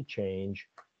sea change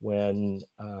when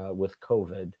with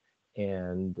COVID,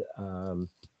 and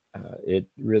it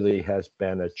really has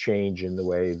been a change in the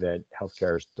way that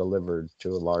healthcare is delivered to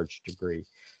a large degree.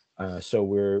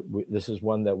 So this is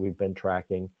one that we've been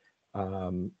tracking.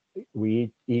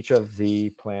 Each of the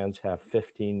plans have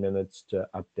 15 minutes to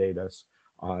update us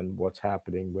on what's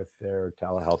happening with their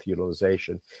telehealth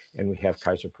utilization, and we have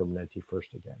Kaiser Permanente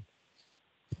first again.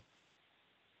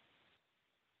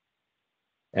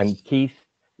 And Keith,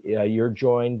 you're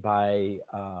joined by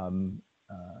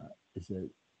is it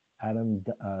Adam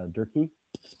Durkee?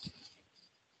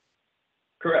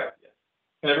 Correct.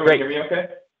 Can everyone Great. hear me okay?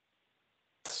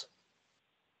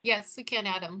 Yes, we can,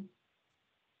 Adam.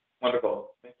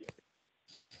 Wonderful. Thank you.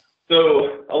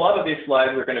 So a lot of these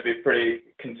slides are going to be pretty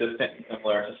consistent and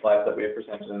similar to slides that we have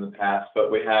presented in the past,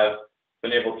 but we have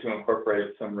been able to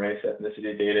incorporate some race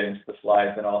ethnicity data into the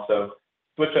slides and also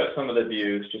switch up some of the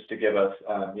views just to give us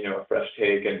a fresh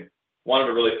take, and wanted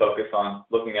to really focus on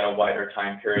looking at a wider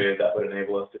time period that would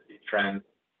enable us to see trends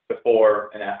before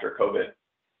and after COVID.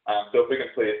 So if we can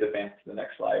please advance to the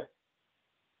next slide.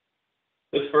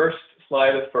 This first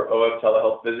slide is for OEB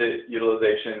telehealth visit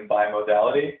utilization by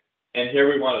modality. And here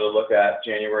we wanted to look at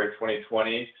January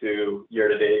 2020 to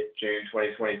year-to-date June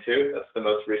 2022. That's the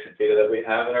most recent data that we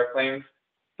have in our claims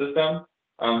system.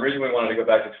 The reason we wanted to go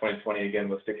back to 2020 again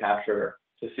was to capture,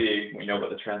 to see, what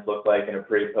the trends look like in a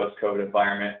pre-post-COVID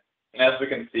environment. And as we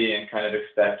can see and kind of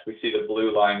expect, we see the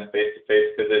blue line, the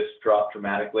face-to-face visits drop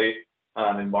dramatically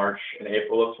in March and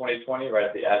April of 2020, right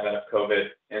at the advent of COVID.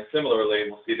 And similarly,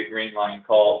 we'll see the green line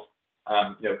calls,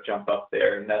 jump up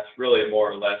there. And that's really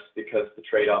more or less because the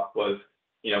trade-off was,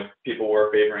 people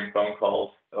were favoring phone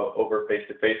calls over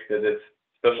face-to-face visits,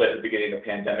 especially at the beginning of the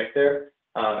pandemic there.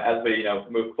 As we,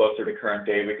 move closer to current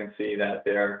day, we can see that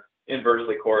they're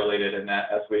inversely correlated in that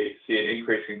as we see an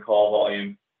increase in call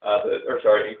volume,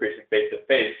 increase in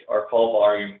face-to-face, our call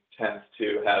volume tends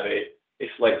to have a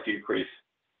slight decrease.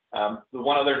 The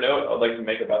one other note I'd like to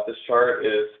make about this chart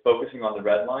is focusing on the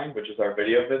red line, which is our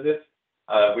video visits.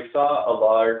 We saw a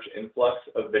large influx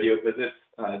of video visits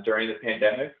during the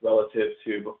pandemic relative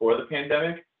to before the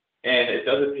pandemic, and it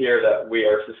does appear that we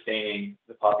are sustaining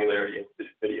the popularity of the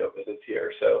video visits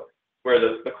here. So where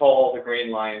the calls, the green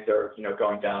lines are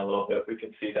going down a little bit, we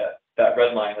can see that that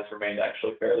red line has remained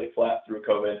actually fairly flat through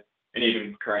COVID and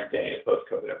even current day in a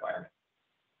post-COVID environment.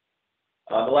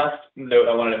 The last note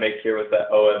I wanted to make here was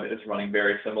that OEB is running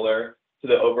very similar to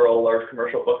the overall large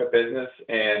commercial book of business,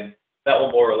 and that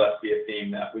will more or less be a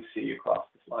theme that we see across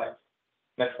the slides.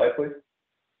 Next slide, please.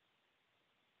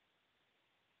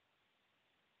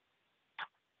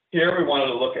 Here we wanted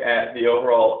to look at the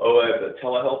overall OEB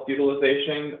telehealth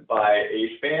utilization by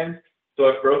age band. So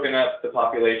I've broken up the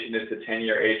population into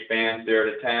 10-year age bands,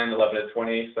 0 to 10, 11 to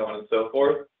 20, so on and so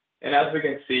forth. And as we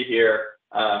can see here,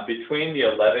 between the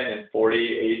 11 and 40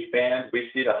 age bands, we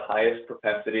see the highest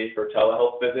propensity for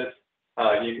telehealth visits.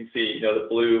 You can see, the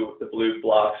blue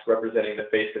blocks representing the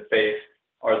face-to-face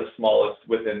are the smallest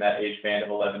within that age band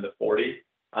of 11 to 40.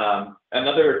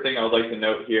 Another thing I would like to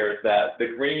note here is that the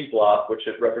green block, which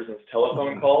represents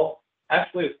telephone calls,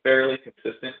 actually is fairly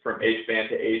consistent from age band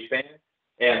to age band,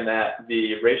 and that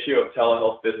the ratio of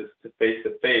telehealth visits to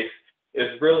face-to-face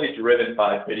is really driven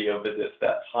by video visits,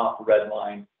 that top red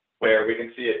line, where we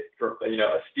can see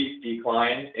a steep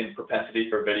decline in propensity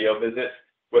for video visits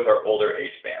with our older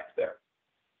age bands there.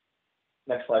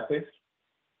 Next slide, please.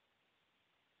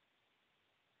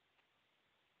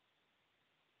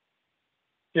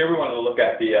 Here we wanted to look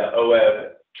at the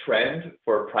OEB trend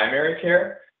for primary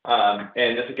care.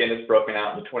 And this again is broken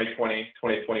out into 2020,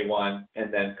 2021,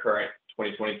 and then current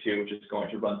 2022, which is going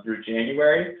to run through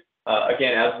January.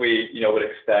 Again, as we would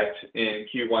expect in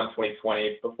Q1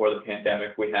 2020, before the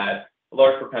pandemic, we had a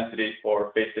large propensity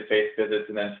for face-to-face visits,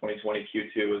 and then 2020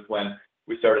 Q2 is when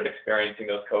we started experiencing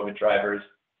those COVID drivers.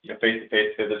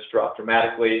 Face-to-face visits drop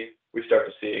dramatically. We start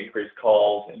to see increased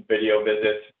calls and video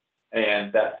visits,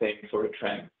 and that same sort of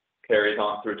trend carries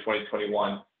on through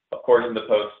 2021. Of course, in the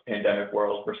post-pandemic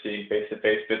world, we're seeing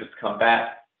face-to-face visits come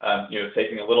back,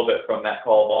 taking a little bit from that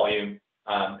call volume,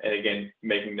 and again,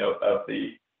 making note of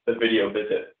the video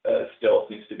visit still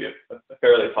seems to be a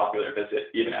fairly popular visit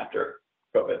even after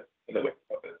COVID, in the wake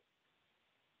of COVID.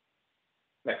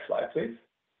 Next slide, please.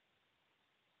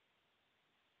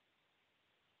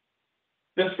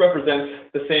 This represents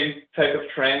the same type of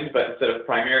trend, but instead of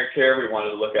primary care, we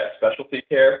wanted to look at specialty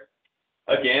care.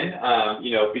 Again,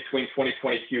 between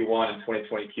 2020 Q1 and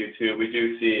 2020 Q2, we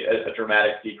do see a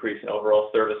dramatic decrease in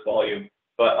overall service volume.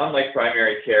 But unlike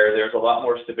primary care, there's a lot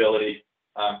more stability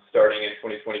starting in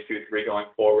 2022-3 going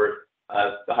forward.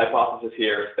 The hypothesis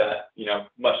here is that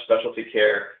much specialty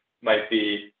care might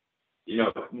be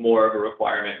more of a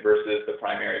requirement versus the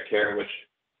primary care, which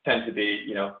tend to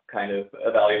be kind of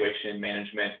evaluation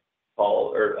management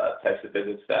call or types of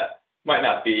visits that might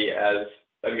not be as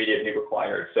immediately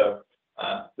required. So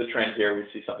the trend here, we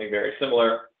see something very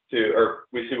similar to, or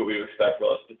we see what we would expect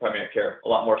relative to primary care, a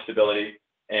lot more stability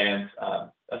and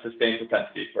a sustained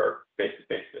propensity for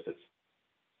face-to-face visits.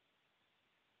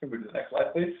 Move to the next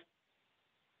slide, please.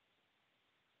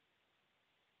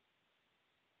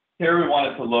 Here we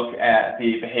wanted to look at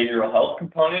the behavioral health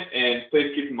component, and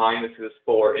please keep in mind this is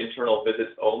for internal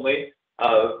visits only.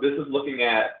 This is looking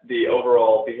at the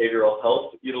overall behavioral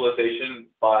health utilization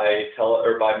by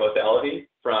modality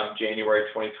from January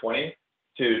 2020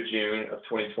 to June of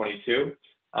 2022.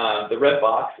 The red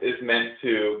box is meant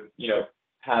to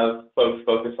have folks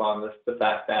focus on the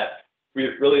fact that we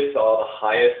really saw the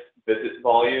highest visit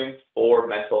volume for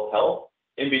mental health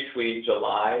in between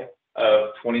July of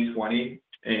 2020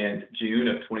 and June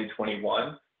of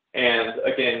 2021. And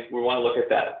again, we want to look at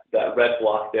that red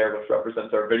block there, which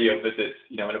represents our video visits.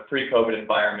 In a pre-COVID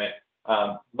environment,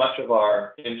 much of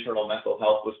our internal mental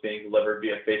health was being delivered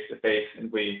via face-to-face,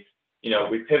 and we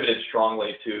pivoted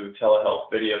strongly to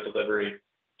telehealth video delivery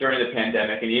during the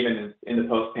pandemic, and even in the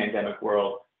post-pandemic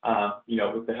world.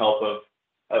 With the help of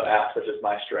apps such as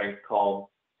My Strength, Calm,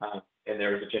 and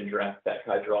there was a Ginger app that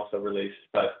Kaiser also released.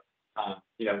 But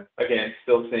again,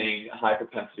 still seeing a high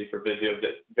propensity for video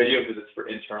visits for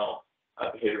internal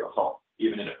behavioral health,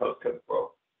 even in a post-COVID world.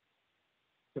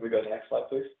 Can we go to the next slide,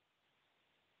 please?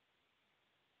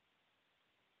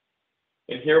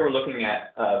 And here we're looking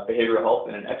at behavioral health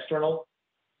in an external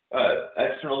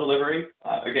delivery.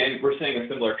 Again, we're seeing a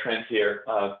similar trend here,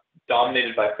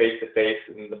 dominated by face-to-face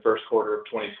in the first quarter of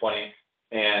 2020,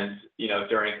 and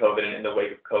during COVID and in the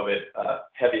wake of COVID,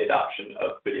 heavy adoption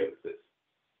of video visits.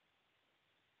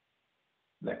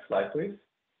 Next slide, please.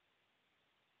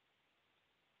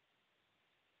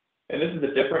 And this is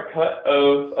a different cut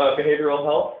of behavioral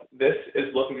health. This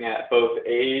is looking at both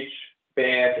age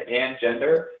band and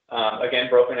gender, again,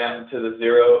 broken out into the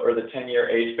 0 or the 10-year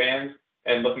age bands,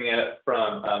 and looking at it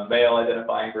from male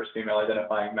identifying versus female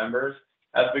identifying members.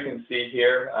 As we can see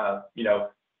here,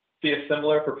 see a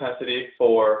similar propensity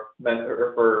for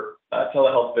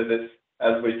telehealth visits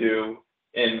as we do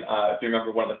in, if you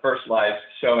remember one of the first slides,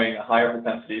 showing a higher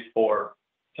propensity for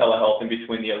telehealth in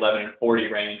between the 11 and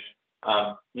 40 range.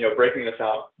 Breaking this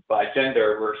out by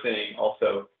gender, we're seeing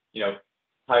also,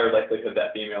 higher likelihood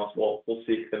that females will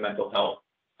seek the mental health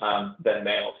than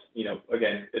males.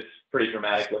 Again, it's pretty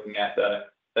dramatic looking at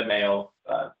the male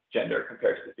gender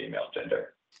compared to the female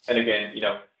gender. And again,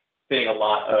 seeing a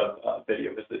lot of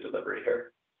video visit delivery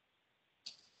here.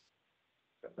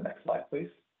 Go to the next slide, please.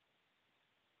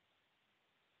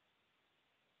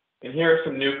 And here are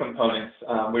some new components.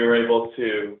 We were able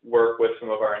to work with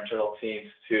some of our internal teams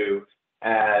to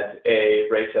add a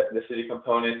race ethnicity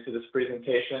component to this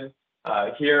presentation.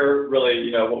 Here,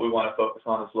 really, what we want to focus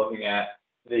on is looking at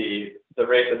the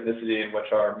race ethnicity in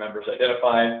which our members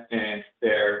identify and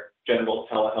their general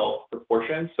telehealth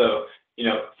proportion. So,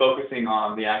 focusing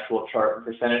on the actual chart and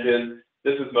percentages,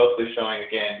 this is mostly showing,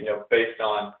 again, based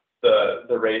on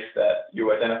the race that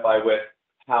you identify with,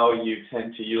 how you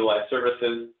tend to utilize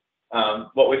services.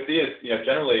 What we see is,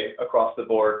 generally across the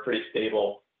board, pretty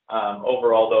stable.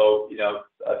 Overall, though,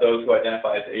 those who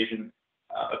identify as Asian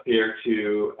appear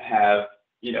to have,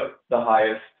 the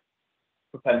highest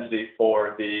propensity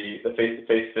for the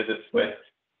face-to-face visits, with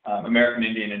American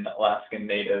Indian and Alaskan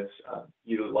Natives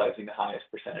utilizing the highest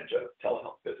percentage of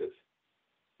telehealth visits.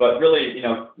 But really,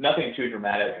 nothing too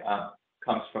dramatic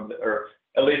comes from or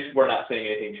at least we're not seeing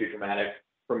anything too dramatic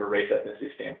from a race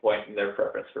ethnicity standpoint in their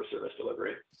preference for service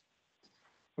delivery.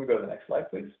 Can we go to the next slide,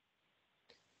 please?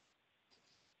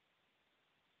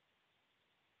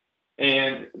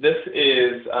 And this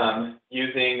is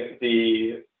using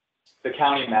the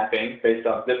county mapping based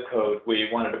on zip code. We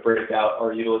wanted to break out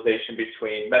our utilization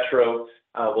between Metro,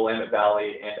 Willamette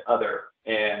Valley, and other.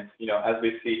 And as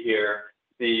we see here,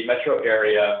 the metro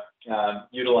area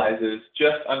utilizes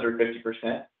just under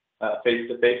 50%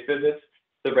 face-to-face visits.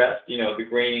 The rest, the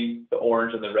green, the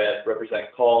orange, and the red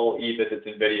represent call, e-visits,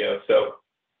 and video. So,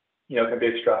 it can be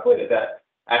extrapolated that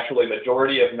actually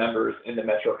majority of members in the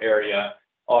metro area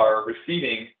are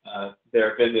receiving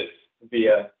their visits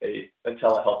via a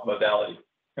telehealth modality.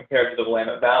 Compared to the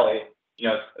Willamette Valley,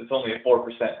 it's only a 4%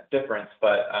 difference,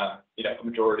 but a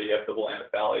majority of the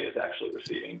Willamette Valley is actually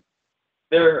receiving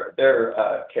their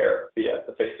care via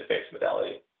the face-to-face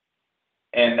modality.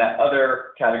 And that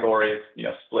other category is,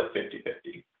 split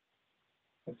 50-50.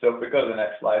 And so if we go to the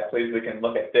next slide, please, we can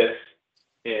look at this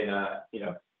in,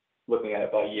 looking at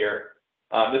it by year.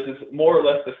 This is more or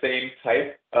less the same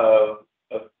type of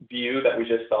view that we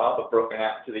just saw, but broken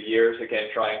out into the years, again,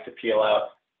 trying to peel out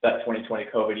that 2020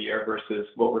 COVID year versus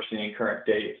what we're seeing current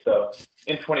date. So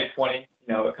in 2020,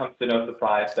 it comes to no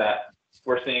surprise that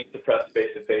we're seeing suppressed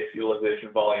face-to-face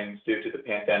utilization volumes due to the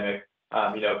pandemic,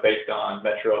 based on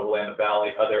Metro, Willamette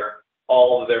Valley,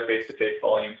 all of their face-to-face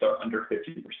volumes are under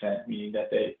 50%, meaning that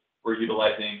they were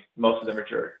utilizing most of their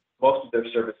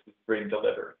services being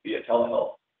delivered via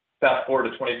telehealth. Fast forward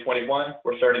to 2021,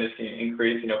 we're starting to see an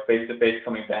increase, face-to-face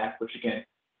coming back, which again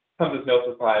comes as no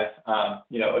surprise.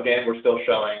 Again, we're still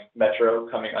showing Metro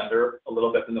coming under a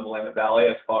little bit in the Willamette Valley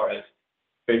as far as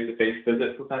face-to-face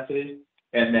visit propensity.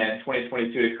 And then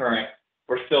 2022 to current,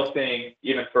 we're still seeing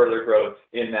even further growth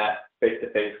in that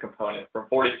face-to-face component from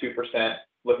 42%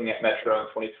 looking at Metro in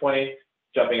 2020,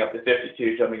 jumping up to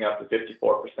 52, jumping up to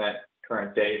 54%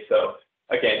 current day. So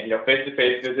again,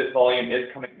 face-to-face visit volume is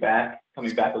coming back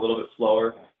a little bit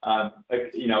slower.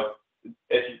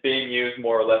 It's being used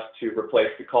more or less to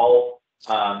replace the calls.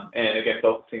 And again,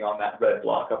 focusing on that red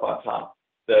block up on top.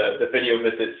 The video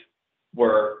visits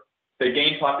they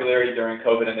gained popularity during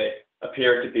COVID, and they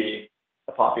appear to be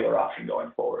a popular option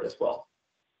going forward as well.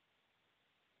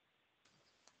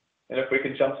 And if we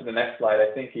can jump to the next slide,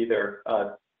 I think either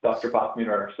Dr. Bachman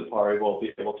or Sapari will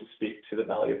be able to speak to the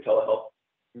value of telehealth.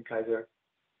 Kaiser.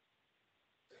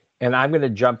 And I'm going to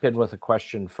jump in with a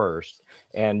question first.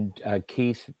 And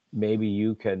Keith, maybe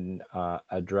you can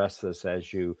address this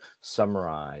as you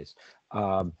summarize.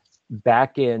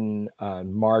 Back in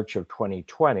March of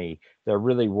 2020, there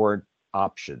really weren't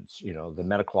options. You know, the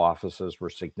medical offices were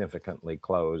significantly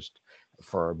closed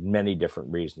for many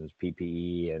different reasons,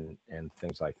 PPE and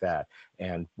things like that.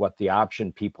 And what the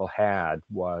option people had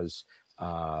was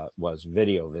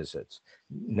video visits.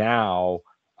 Now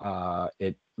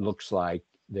it looks like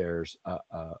there's a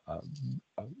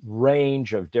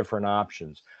range of different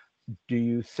options. Do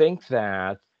you think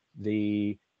that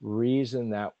the reason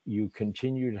that you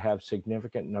continue to have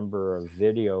significant number of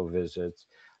video visits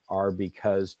are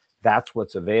because that's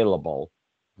what's available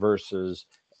versus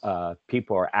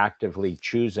people are actively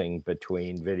choosing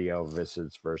between video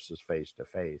visits versus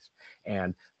face-to-face?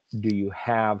 And do you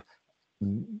have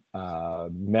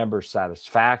member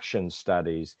satisfaction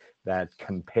studies that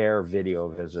compare video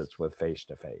visits with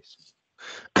face-to-face?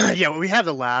 Yeah, well, we have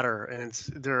the latter, and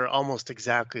they're almost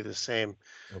exactly the same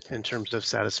Okay. in terms of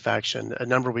satisfaction. A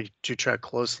number we do track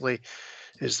closely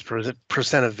is the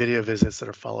percent of video visits that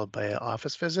are followed by an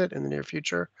office visit in the near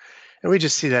future. And we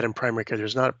just see that in primary care.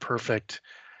 There's not a perfect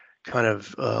kind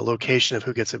of location of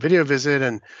who gets a video visit.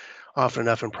 And often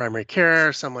enough in primary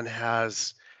care, someone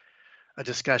has a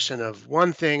discussion of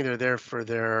one thing, they're there for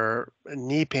their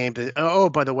knee pain, but oh,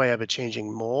 by the way, I have a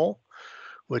changing mole,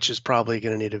 which is probably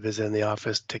going to need a visit in the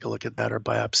office, take a look at that or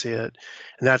biopsy it.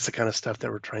 And that's the kind of stuff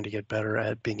that we're trying to get better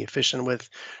at being efficient with,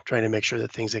 trying to make sure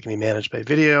that things that can be managed by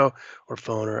video or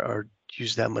phone or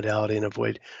use that modality and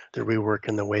avoid the rework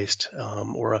in the waist,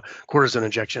 or a cortisone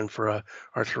injection for a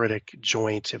arthritic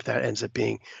joint. If that ends up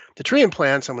being the treatment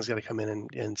plan, someone's got to come in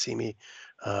and see me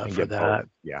for that.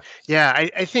 Yeah. Yeah,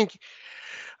 I think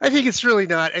it's really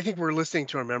not. I think we're listening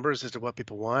to our members as to what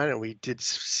people want, and we did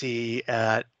see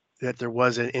that there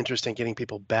was an interest in getting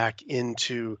people back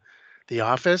into the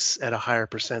office at a higher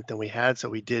percent than we had. So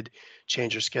we did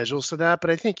change our schedules to that.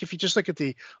 But I think if you just look at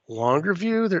the longer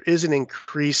view, there is an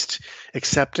increased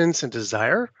acceptance and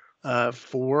desire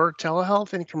for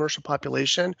telehealth in commercial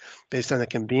population based on the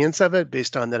convenience of it,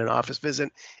 based on that an office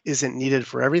visit isn't needed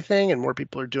for everything, and more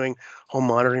people are doing home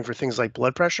monitoring for things like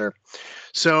blood pressure.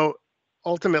 So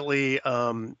ultimately,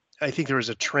 I think there is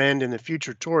a trend in the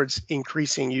future towards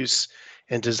increasing use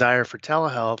and desire for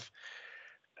telehealth.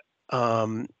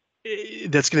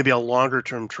 That's going to be a longer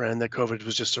term trend. That COVID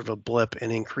was just sort of a blip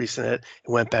and increasing it. It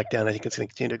went back down. I think it's going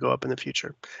to continue to go up in the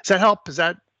future. Does that help? Does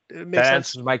that make That sense?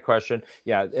 answers my question.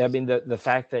 Yeah, I mean the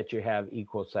fact that you have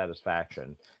equal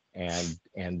satisfaction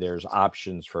and there's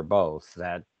options for both,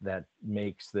 that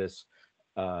makes this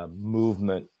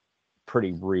movement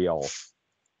pretty real.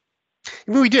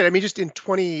 I mean, we did. I mean, just in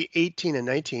 2018 and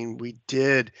 19, we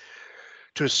did,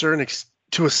 to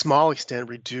a small extent,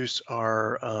 reduce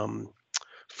our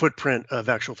footprint of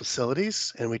actual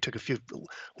facilities, and we took a few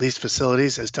leased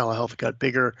facilities as telehealth got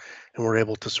bigger, and we're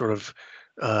able to sort of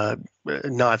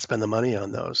not spend the money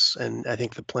on those. And I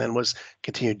think the plan was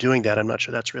continue doing that. I'm not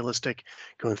sure that's realistic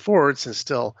going forward, since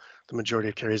still the majority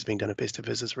of care is being done at face-to-face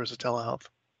visits versus telehealth.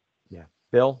 Yeah,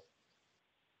 Bill.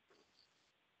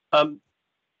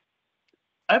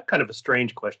 I have kind of a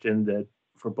strange question that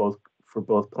for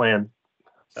both plan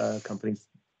companies,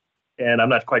 and I'm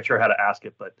not quite sure how to ask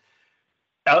it, but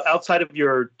outside of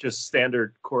your just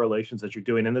standard correlations that you're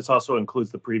doing, and this also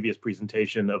includes the previous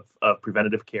presentation of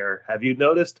preventative care, have you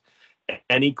noticed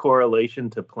any correlation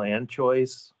to plan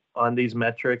choice on these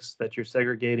metrics that you're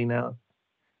segregating out?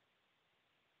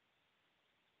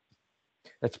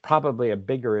 That's probably a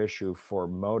bigger issue for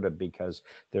MODA because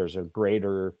there's a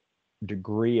greater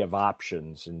degree of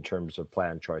options in terms of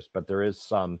plan choice, but there is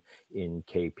some in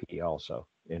KP also.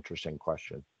 Interesting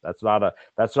question. That's not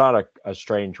a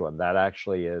strange one. That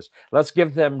actually is. Let's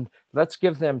give them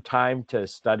time to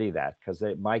study that, because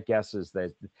my guess is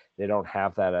that they don't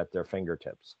have that at their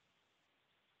fingertips.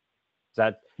 Is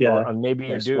that, yeah? Or maybe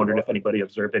you I just do. wondered if anybody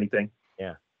observed anything.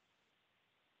 Yeah.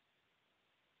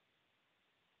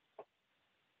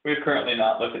 We've currently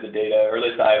not looked at the data, or at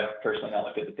least I've personally not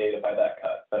looked at the data by that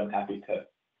cut, but I'm happy to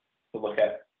look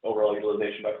at overall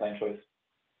utilization by plan choice.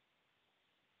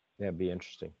 That'd be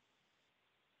interesting.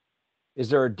 Is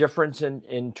there a difference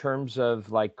in terms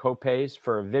of like copays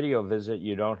for a video visit?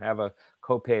 You don't have a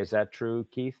copay. Is that true,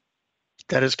 Keith?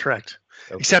 That is correct,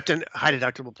 Okay. except in high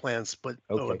deductible plans, but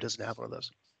Okay. OEB doesn't have one of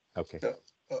those. Okay.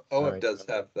 OEB right. does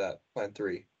have that, plan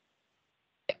 3.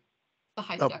 The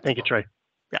high Oh, thank you, deductible. Troy.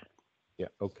 Yeah.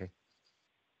 Okay.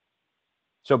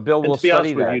 So Bill, we'll to be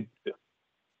study honest that. with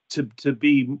you, to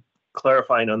be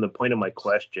clarifying on the point of my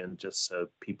question, just so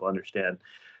people understand,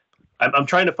 I'm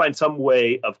trying to find some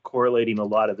way of correlating a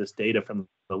lot of this data from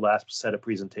the last set of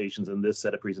presentations and this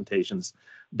set of presentations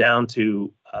down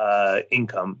to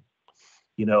income,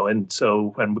 and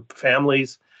so when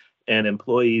families and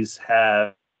employees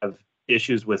have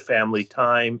issues with family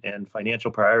time and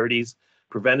financial priorities,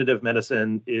 preventative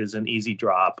medicine is an easy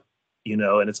drop,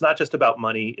 and it's not just about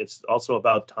money, it's also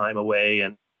about time away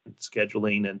and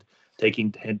scheduling and taking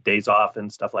days off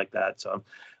and stuff like that. So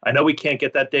I know we can't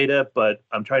get that data, but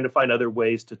I'm trying to find other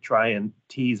ways to try and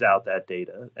tease out that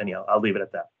data. Anyhow, I'll leave it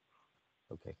at that.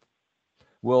 Okay.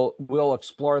 We'll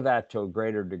explore that to a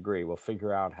greater degree. We'll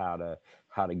figure out how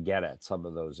to get at some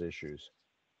of those issues.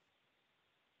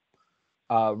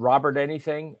 Robert,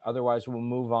 anything? Otherwise, we'll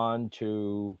move on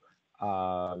to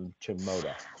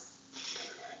MODA.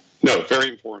 No, very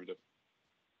informative.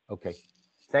 Okay.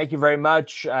 Thank you very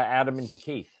much, Adam and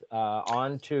Keith.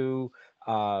 On to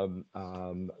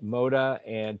MODA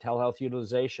and telehealth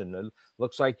utilization. It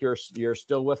looks like you're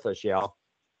still with us, Yal.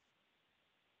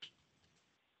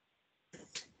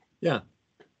 Yeah.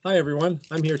 Hi, everyone.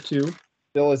 I'm here too.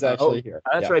 Bill is actually here.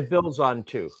 That's right. Bill's on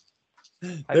too.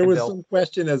 There was Bill. some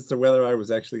question as to whether I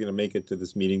was actually going to make it to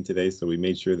this meeting today, so we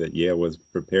made sure that Yale was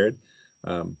prepared.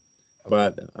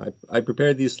 But I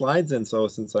prepared these slides, and so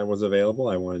since I was available,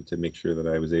 I wanted to make sure that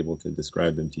I was able to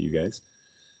describe them to you guys.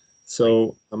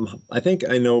 So I think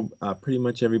I know pretty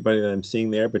much everybody that I'm seeing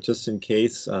there, but just in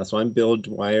case, so I'm Bill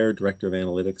Dwyer, Director of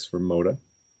Analytics for MODA.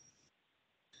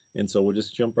 And so we'll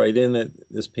just jump right in.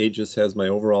 This page just has my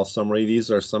overall summary.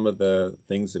 These are some of the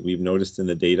things that we've noticed in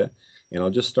the data. And I'll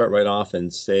just start right off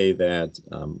and say that,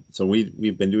 so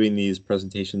we've been doing these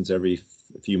presentations every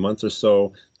few months or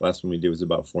so. The last one we did was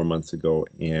about 4 months ago,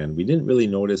 and we didn't really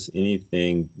notice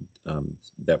anything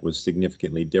that was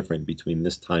significantly different between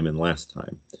this time and last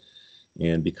time.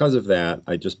 And because of that,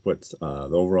 I just put the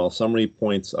overall summary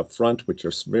points up front, which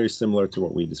are very similar to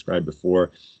what we described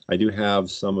before. I do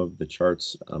have some of the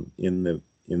charts in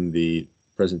the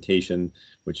presentation,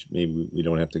 which maybe we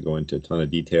don't have to go into a ton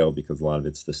of detail because a lot of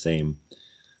it's the same.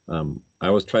 I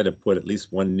always try to put at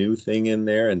least one new thing in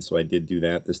there, and so I did do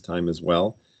that this time as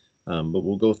well. But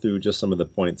we'll go through just some of the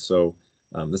points. So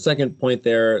the second point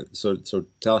there, so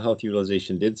telehealth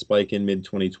utilization did spike in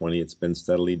mid-2020. It's been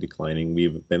steadily declining.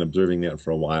 We've been observing that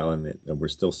for a while, and we're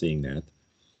still seeing that.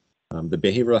 The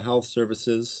behavioral health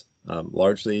services,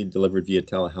 largely delivered via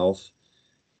telehealth.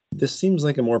 This seems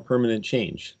like a more permanent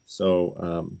change.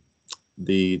 So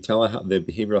the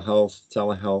behavioral health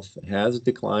telehealth has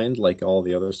declined like all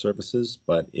the other services,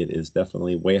 but it is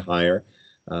definitely way higher.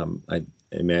 I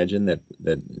imagine that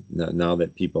now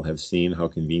that people have seen how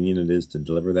convenient it is to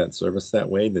deliver that service that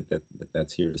way,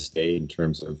 that's here to stay in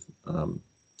terms of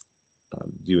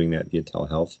doing that via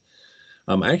telehealth.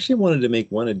 I actually wanted to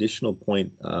make one additional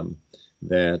point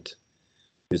that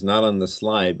is not on the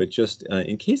slide, but just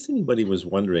in case anybody was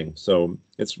wondering. So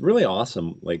it's really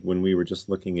awesome, like when we were just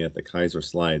looking at the Kaiser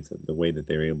slides, the way that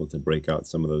they were able to break out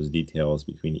some of those details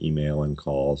between email and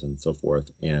calls and so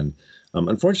forth. And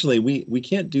unfortunately, we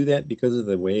can't do that because of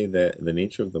the way that the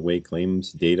nature of the way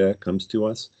claims data comes to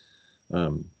us.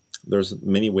 There's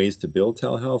many ways to bill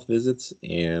telehealth visits,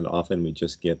 and often we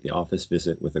just get the office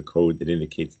visit with a code that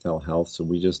indicates telehealth. So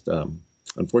we just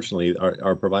unfortunately,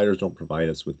 our providers don't provide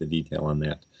us with the detail on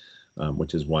that,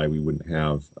 which is why we wouldn't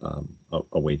have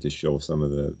a way to show some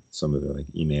of the like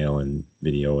email and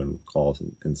video and calls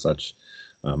and such.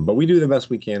 But we do the best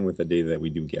we can with the data that we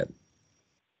do get.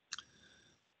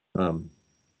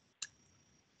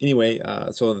 Anyway,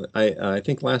 so I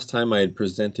think last time I had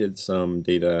presented some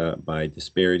data by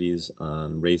disparities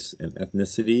on race and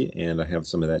ethnicity, and I have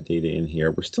some of that data in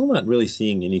here. We're still not really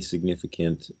seeing any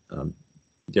significant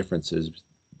differences.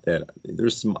 That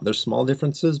there's small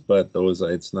differences, but those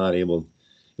it's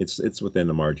within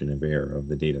the margin of error of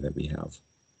the data that we have.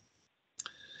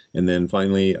 And then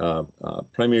finally,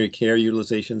 primary care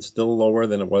utilization still lower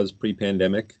than it was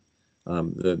pre-pandemic.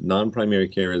 The non-primary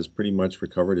care is pretty much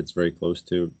recovered. It's very close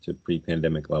to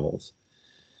pre-pandemic levels.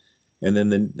 And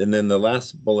then the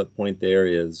last bullet point there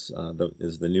is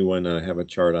the new one. I have a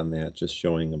chart on that just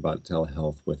showing about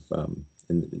telehealth with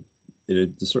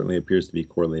it certainly appears to be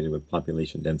correlated with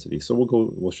population density. So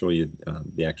we'll show you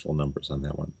the actual numbers on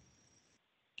that one.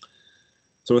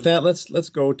 So with that, let's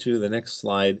go to the next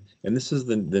slide. And this is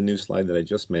the new slide that I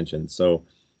just mentioned. So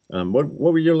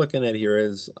what you're looking at here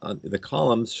is the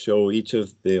columns show each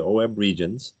of the OEB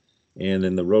regions, and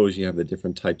in the rows you have the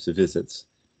different types of visits.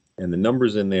 And the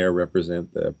numbers in there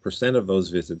represent the percent of those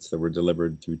visits that were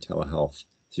delivered through telehealth.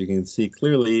 So you can see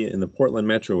clearly in the Portland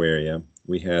metro area,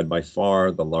 we had by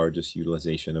far the largest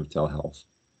utilization of telehealth.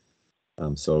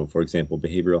 So for example,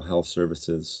 behavioral health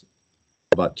services,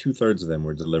 about 2/3 of them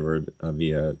were delivered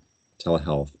via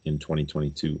telehealth in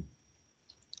 2022.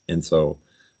 And so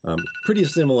pretty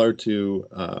similar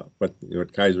to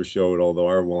what Kaiser showed, although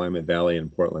our Willamette Valley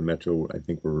and Portland Metro, I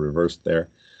think, were reversed there.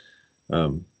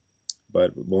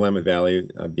 But Willamette Valley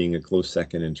being a close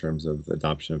second in terms of the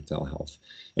adoption of telehealth.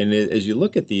 And as you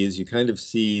look at these, you kind of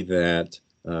see that,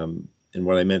 and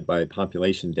what I meant by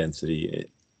population density,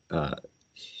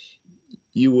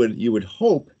 you would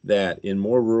hope that in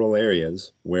more rural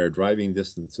areas where driving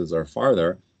distances are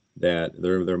farther, that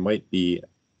there might be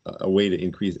a way to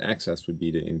increase access would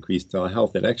be to increase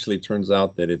telehealth. It actually turns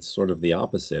out that it's sort of the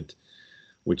opposite,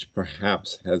 which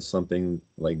perhaps has something,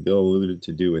 like Bill alluded,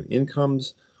 to do with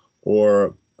incomes,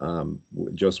 or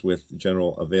just with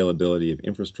general availability of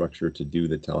infrastructure to do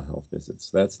the telehealth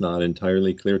visits. That's not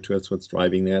entirely clear to us what's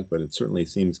driving that, but it certainly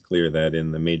seems clear that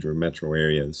in the major metro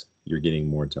areas, you're getting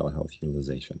more telehealth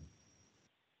utilization.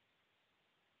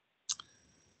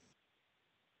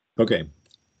 Okay.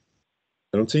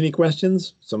 I don't see any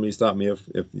questions. Somebody stop me if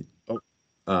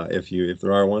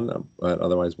there are one, but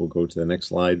otherwise we'll go to the next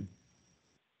slide.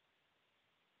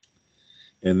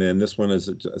 And then this one is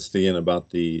just again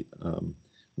about the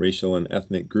racial and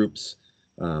ethnic groups.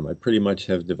 I pretty much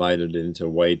have divided it into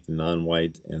white,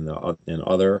 non-white, and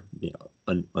other,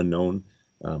 unknown.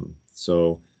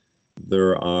 So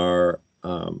there are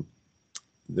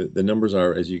the numbers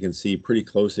are, as you can see, pretty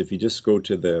close. If you just go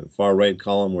to the far right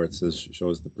column where it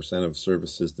shows the percent of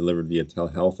services delivered via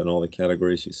telehealth and all the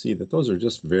categories, you see that those are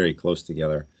just very close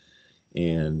together.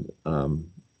 And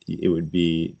it would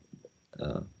be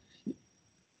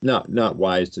not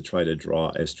wise to try to draw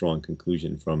a strong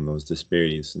conclusion from those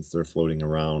disparities since they're floating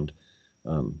around.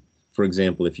 For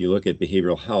example, if you look at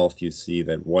behavioral health, you see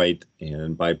that white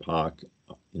and BIPOC,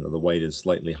 the white is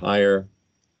slightly higher.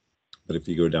 But if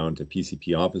you go down to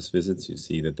PCP office visits, you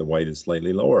see that the white is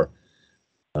slightly lower.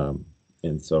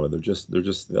 And so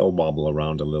they'll wobble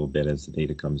around a little bit as the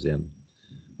data comes in.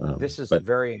 This is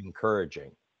very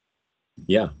encouraging.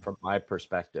 Yeah, from my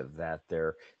perspective, that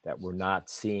we're not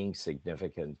seeing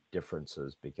significant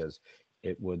differences, because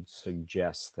it would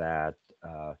suggest that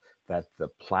that the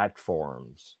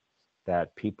platforms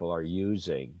that people are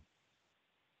using,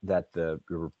 that the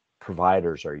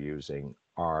providers are using,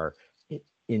 are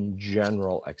in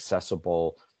general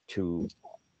accessible to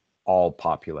all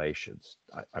populations.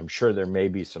 I'm sure there may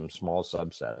be some small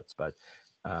subsets, but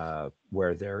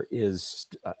where there is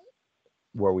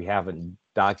where we haven't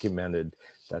documented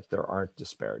that there aren't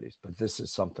disparities, but this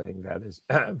is something that is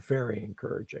very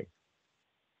encouraging.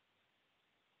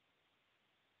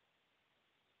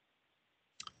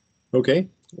 Okay,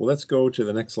 well, let's go to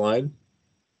the next slide.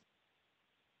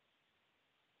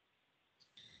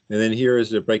 And then here is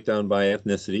the breakdown by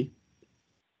ethnicity.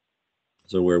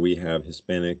 So where we have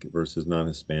Hispanic versus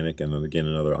non-Hispanic, and then again,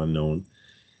 another unknown.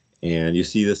 And you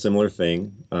see the similar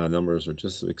thing. Numbers are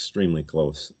just extremely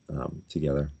close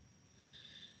together.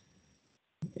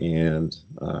 And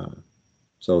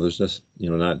so there's just,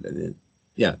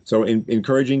 so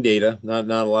encouraging data, not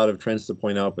a lot of trends to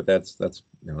point out, but that's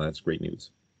great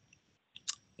news.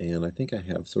 And I think I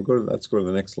have, so let's go to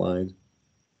the next slide.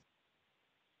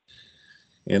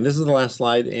 And this is the last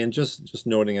slide, and just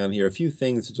noting on here a few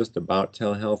things just about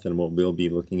telehealth and what we'll be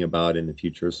looking about in the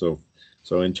future. So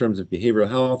in terms of behavioral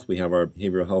health, we have our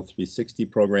Behavioral Health 360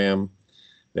 program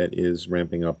that is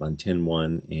ramping up on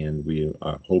 10/1, and we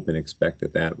hope and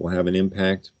expect that will have an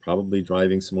impact, probably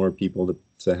driving some more people to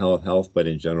telehealth, but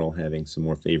in general having some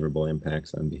more favorable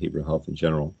impacts on behavioral health in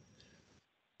general.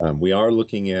 We are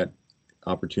looking at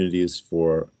opportunities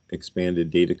for expanded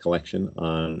data collection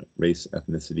on race,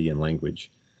 ethnicity, and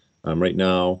language. Right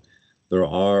now, there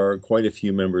are quite a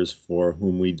few members for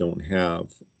whom we don't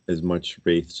have as much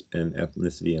race and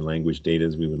ethnicity and language data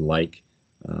as we would like.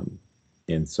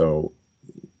 And so,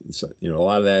 a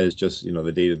lot of that is just,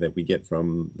 the data that we get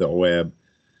from the OEB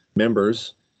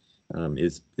members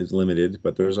is limited,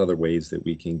 but there's other ways that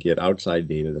we can get outside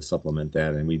data to supplement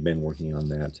that, and we've been working on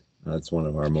that. That's one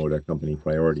of our MODA company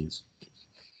priorities.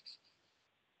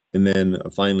 And then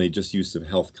finally, just use of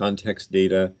health context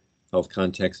data. Health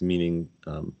context meaning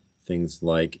things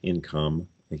like income,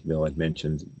 like Bill had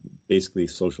mentioned, basically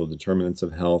social determinants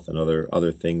of health and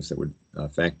other things that would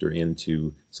factor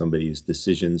into somebody's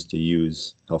decisions to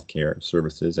use healthcare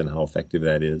services and how effective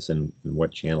that is and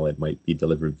what channel it might be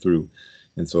delivered through.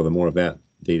 And so the more of that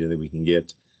data that we can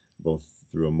get, both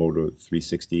through a MODA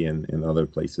 360 and other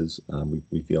places,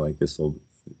 we feel like that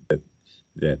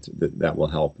will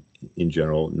help in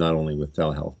general, not only with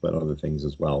telehealth, but other things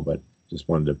as well. But just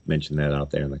wanted to mention that out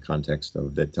there in the context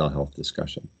of the telehealth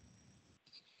discussion.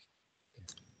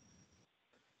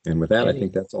 And with that, I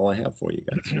think that's all I have for you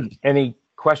guys. Any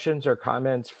questions or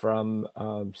comments from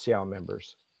SEOW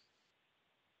members?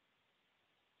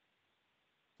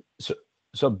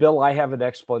 So Bill, I have an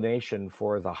explanation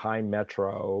for the high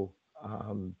metro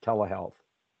telehealth.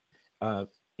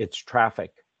 It's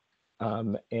traffic,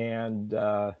 and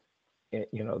the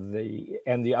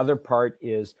other part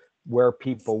is where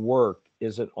people work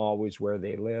isn't always where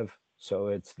they live. So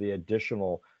it's the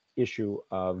additional issue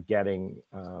of getting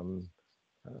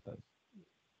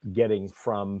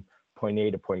from point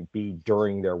A to point B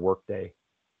during their workday.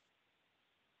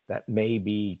 That may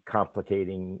be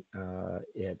complicating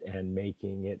it and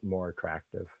making it more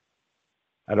attractive.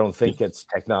 I don't think it's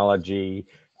technology,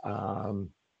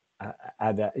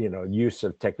 use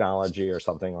of technology or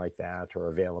something like that,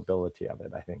 or availability of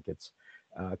it. I think it's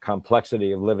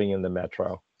complexity of living in the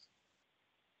metro.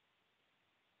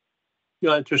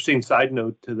 Interesting side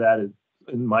note to that,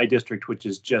 in my district, which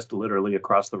is just literally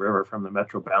across the river from the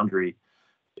metro boundary,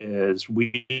 is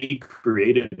we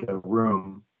created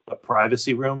a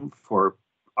privacy room for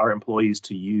our employees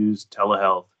to use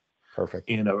telehealth. Perfect.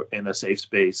 In a safe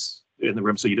space in the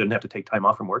room, so you didn't have to take time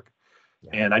off from work.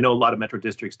 Yeah. And I know a lot of metro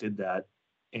districts did that,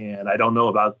 and I don't know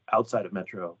about outside of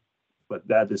metro, but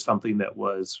that is something that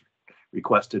was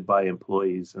requested by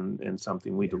employees and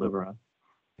something we deliver on.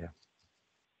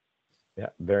 Yeah,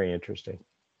 very interesting.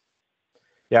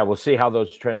 Yeah, we'll see how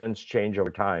those trends change over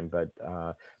time, but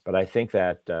I think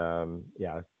that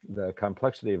the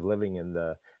complexity of living in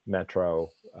the metro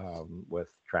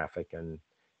with traffic and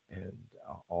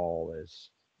all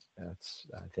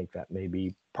I think that may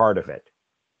be part of it.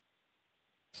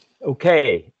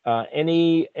 Okay,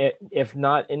 if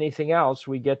not anything else,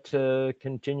 we get to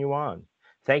continue on.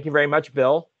 Thank you very much,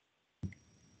 Bill.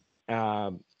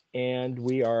 And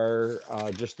we are,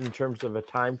 just in terms of a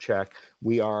time check,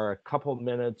 we are a couple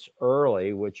minutes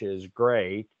early, which is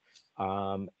great.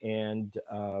 And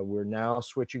we're now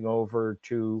switching over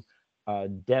to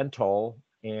dental.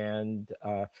 And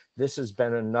this has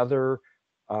been another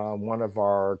one of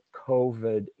our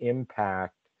COVID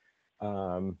impact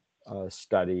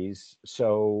studies.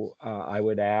 So I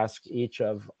would ask each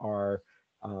of our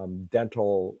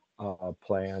dental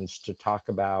plans to talk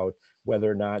about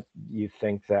whether or not you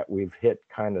think that we've hit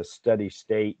kind of steady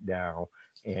state now,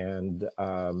 and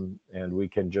we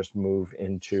can just move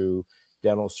into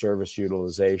dental service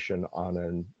utilization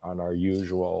on our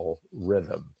usual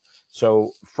rhythm.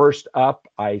 So first up,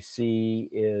 I see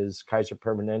is Kaiser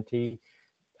Permanente,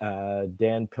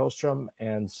 Dan Pilstrom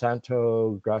and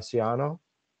Santo Graciano.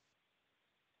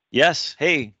 Yes.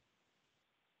 Hey.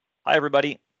 Hi,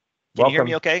 everybody. Can you hear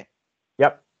me okay?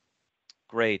 Yep.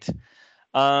 Great.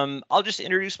 I'll just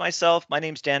introduce myself. My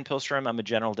name's Dan Pilstrom. I'm a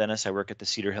general dentist. I work at the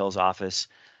Cedar Hills office,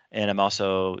 and I'm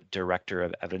also director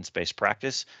of evidence-based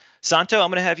practice. Santo, I'm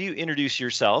going to have you introduce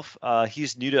yourself.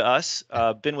 He's new to us,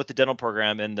 been with the dental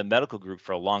program and the medical group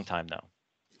for a long time now.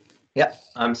 Yeah,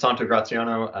 I'm Santo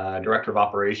Graziano, director of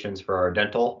operations for our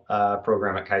dental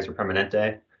program at Kaiser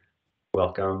Permanente.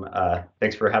 Welcome.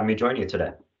 Thanks for having me join you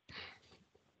today.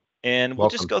 And we'll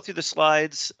just go through the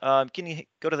slides. Can you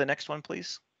go to the next one,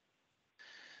 please?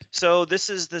 So this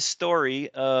is the story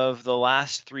of the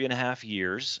last 3.5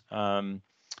 years.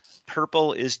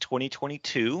 Purple is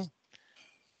 2022.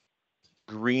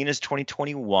 Green is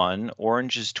 2021.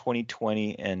 Orange is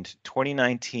 2020. And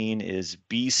 2019 is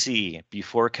BC,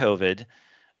 before COVID.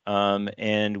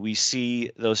 And we see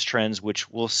those trends,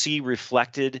 which we'll see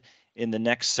reflected in the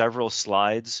next several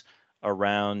slides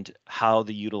around how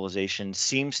the utilization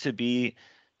seems to be,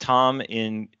 Tom,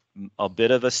 in a bit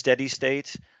of a steady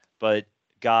state, but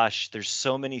gosh, there's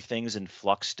so many things in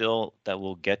flux still that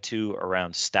we'll get to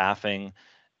around staffing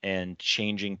and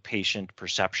changing patient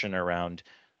perception around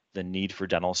the need for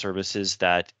dental services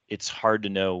that it's hard to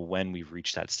know when we've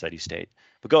reached that steady state.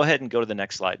 But go ahead and go to the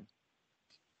next slide.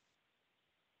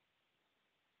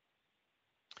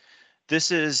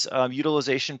 This is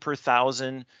utilization per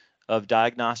thousand of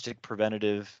diagnostic,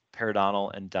 preventative,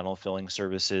 periodontal, and dental filling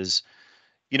services.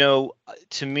 You know,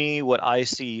 to me, what I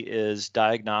see is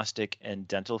diagnostic and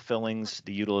dental fillings,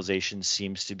 the utilization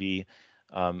seems to be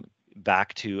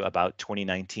back to about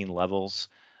 2019 levels.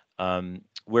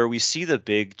 Where we see the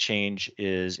big change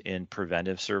is in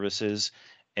preventive services.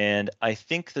 And I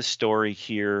think the story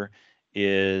here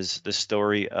is the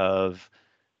story of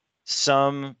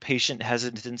some patient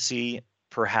hesitancy.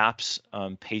 Perhaps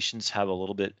patients have a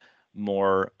little bit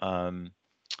more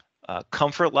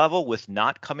comfort level with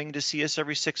not coming to see us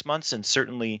every 6 months. And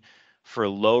certainly for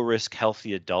low risk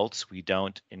healthy adults, we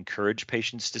don't encourage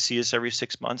patients to see us every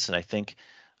 6 months. And I think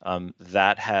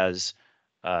that has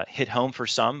hit home for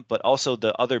some, but also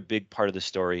the other big part of the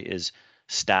story is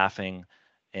staffing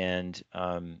and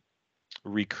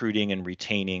recruiting and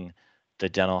retaining the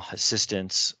dental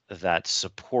assistants that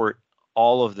support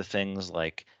all of the things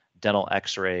like dental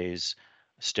x-rays,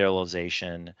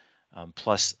 sterilization,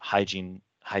 plus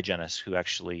hygienists who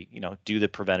actually, do the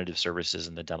preventative services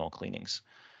and the dental cleanings.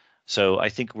 So I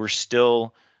think we're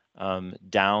still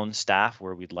down staff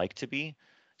where we'd like to be.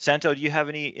 Santo, do you have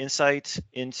any insight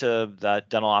into that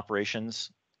dental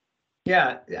operations?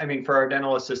 Yeah, I mean, for our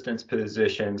dental assistance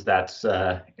positions, that's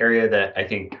an area that I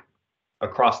think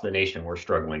across the nation we're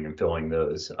struggling in filling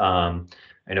those.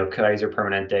 I know Kaiser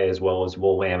Permanente as well as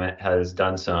Willamette has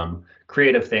done some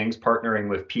creative things, partnering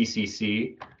with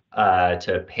PCC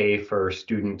to pay for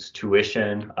students'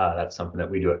 tuition. That's something that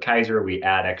we do at Kaiser. We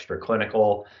add extra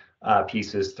clinical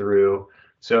pieces through.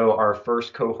 So our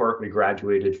first cohort we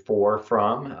graduated 4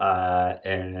 from,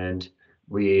 and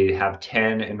we have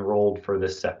 10 enrolled for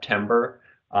this September.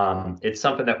 It's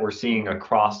something that we're seeing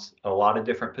across a lot of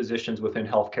different positions within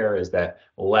healthcare, is that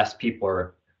less people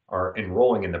are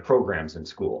enrolling in the programs in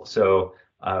school. So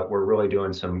we're really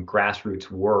doing some grassroots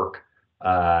work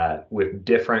with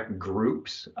different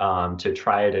groups to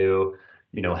try to,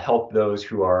 help those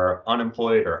who are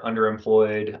unemployed or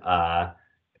underemployed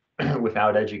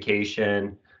without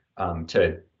education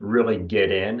to really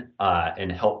get in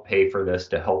and help pay for this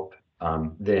to help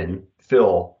then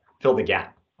fill the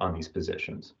gap on these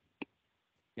positions.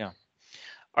 Yeah.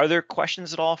 Are there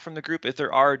questions at all from the group? If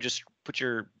there are, just put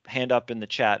your hand up in the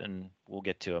chat and we'll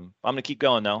get to them. I'm going to keep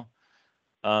going though.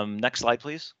 Next slide,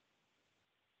 please.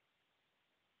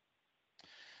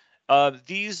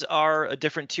 These are a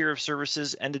different tier of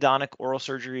services: endodontic, oral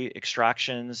surgery,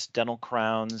 extractions, dental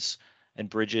crowns and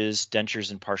bridges,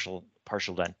 dentures and partial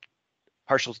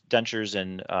dentures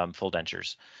and full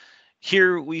dentures.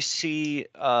 Here we see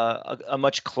a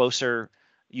much closer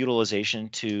utilization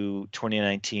to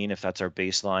 2019, if that's our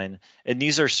baseline. And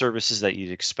these are services that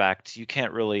you'd expect. You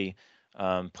can't really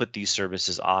put these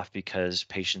services off because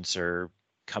patients are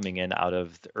coming in out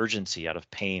of the urgency, out of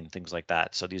pain, things like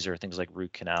that. So these are things like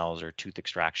root canals or tooth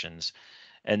extractions.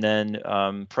 And then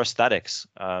prosthetics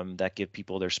that give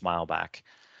people their smile back.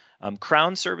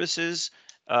 Crown services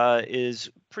is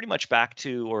pretty much back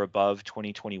to or above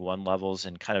 2021 levels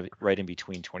and kind of right in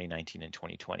between 2019 and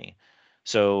 2020.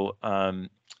 So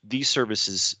these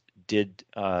services did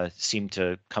seem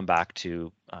to come back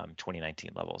to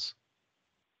 2019 levels.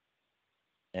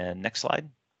 And next slide.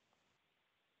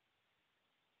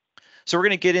 So we're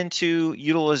going to get into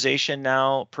utilization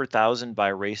now per thousand by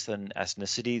race and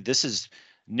ethnicity. This is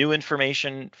new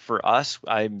information for us.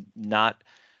 I'm not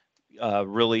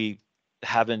really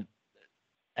haven't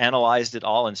analyzed it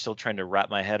all and still trying to wrap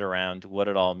my head around what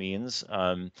it all means.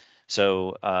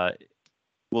 So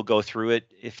we'll go through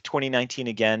it. If 2019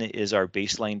 again is our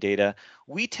baseline data,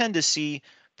 we tend to see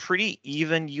pretty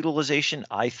even utilization,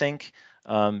 I think,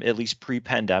 at least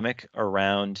pre-pandemic,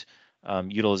 around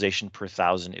utilization per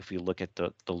thousand if we look at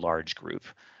the large group.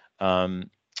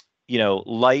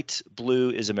 Light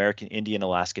blue is American Indian,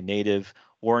 Alaska Native,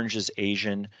 orange is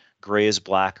Asian, gray is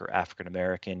Black or African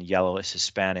American, yellow is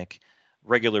Hispanic,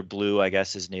 regular blue, I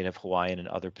guess, is Native Hawaiian and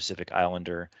other Pacific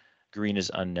Islander, green is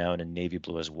unknown, and navy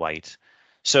blue is white.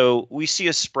 So we see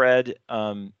a spread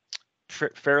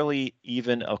fairly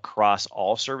even across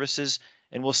all services,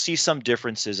 and we'll see some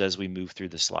differences as we move through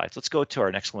the slides. Let's go to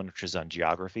our next one, which is on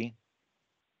geography.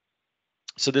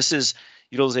 So this is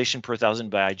utilization per thousand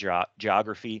by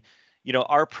geography.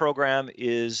 Our program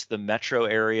is the metro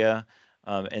area,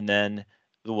 and then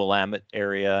the Willamette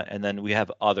area, and then we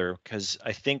have other, because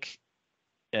I think,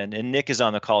 and Nick is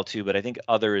on the call too, but I think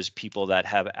other is people that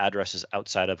have addresses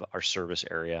outside of our service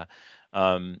area.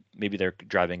 Maybe they're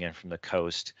driving in from the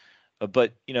coast,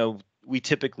 but we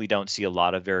typically don't see a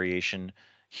lot of variation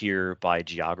here by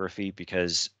geography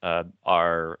because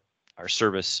our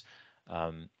service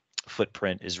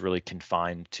footprint is really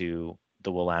confined to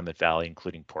the Willamette Valley,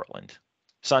 including Portland.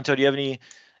 Santo, do you have any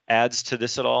adds to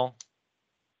this at all?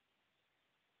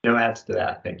 No adds to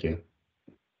that, thank you.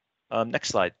 Next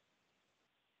slide.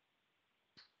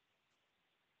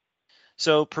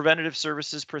 So preventative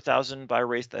services per thousand by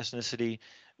race, ethnicity.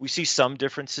 We see some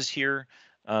differences here,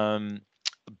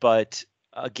 but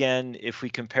again, if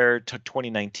we compare to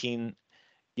 2019,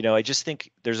 I just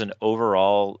think there's an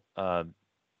overall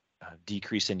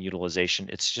decrease in utilization.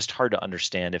 It's just hard to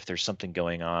understand if there's something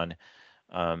going on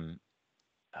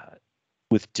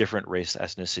with different race,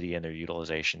 ethnicity, and their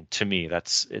utilization. To me,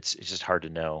 it's just hard to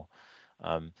know.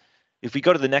 If we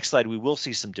go to the next slide, we will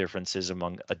see some differences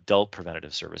among adult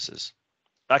preventative services.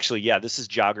 Actually, yeah, this is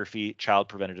geography, child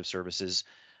preventative services.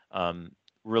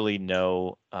 Really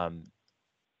no,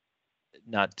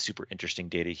 not super interesting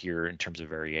data here in terms of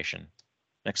variation.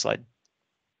 Next slide.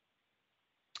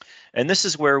 And this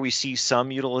is where we see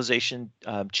some utilization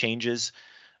changes.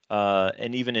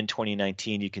 And even in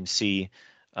 2019, you can see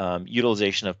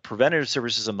utilization of preventative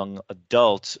services among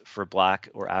adults for Black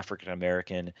or African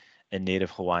American and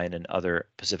Native Hawaiian and other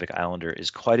Pacific Islander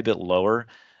is quite a bit lower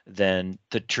than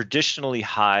the traditionally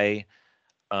high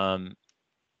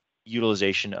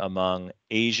utilization among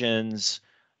Asians,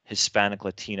 Hispanic,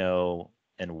 Latino,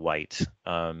 and white.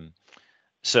 And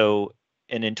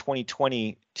in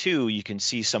 2022, you can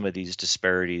see some of these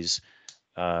disparities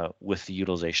with the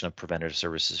utilization of preventative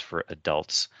services for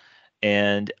adults.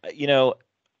 And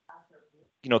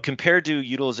compared to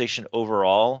utilization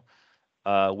overall,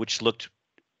 which looked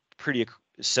pretty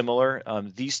similar,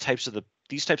 these types of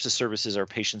services are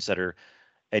patients that are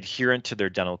adherent to their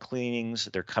dental cleanings.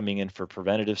 They're coming in for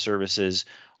preventative services,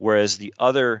 whereas the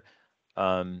other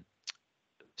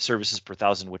services per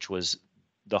thousand, which was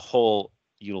the whole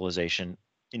utilization,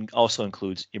 also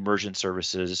includes emergent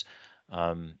services,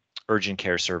 urgent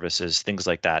care services, things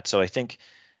like that. So I think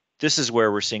this is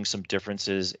where we're seeing some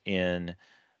differences in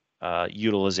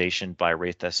utilization by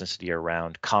race ethnicity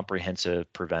around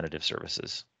comprehensive preventative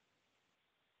services.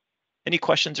 Any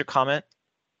questions or comment?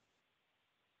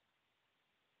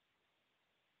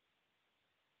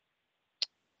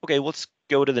 Okay, let's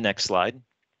go to the next slide.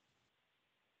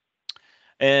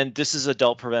 And this is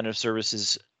adult preventative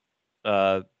services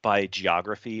by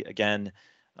geography. Again,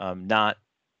 not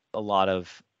a lot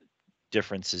of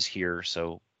differences here,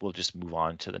 so we'll just move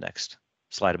on to the next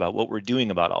slide about what we're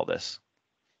doing about all this.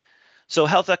 So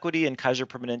health equity and Kaiser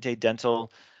Permanente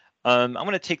Dental. I'm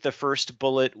going to take the first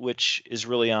bullet, which is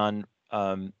really on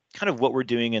kind of what we're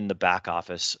doing in the back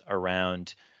office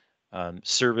around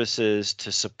services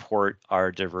to support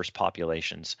our diverse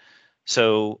populations.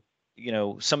 So,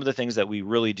 some of the things that we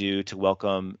really do to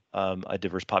welcome a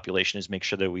diverse population is make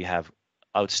sure that we have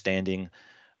outstanding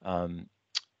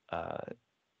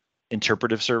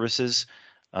interpretive services.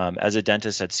 As a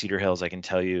dentist at Cedar Hills, I can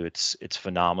tell you it's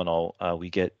phenomenal. We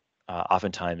get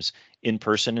oftentimes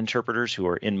in-person interpreters who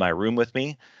are in my room with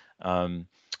me.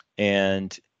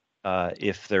 And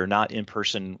if they're not in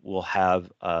person, we'll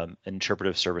have an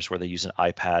interpretive service where they use an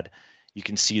iPad. You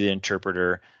can see the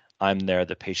interpreter. I'm there,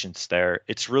 the patient's there.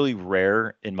 It's really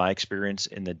rare, in my experience,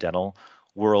 in the dental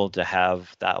world to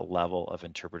have that level of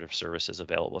interpretive services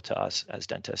available to us as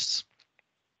dentists,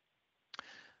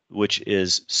 which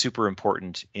is super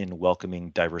important in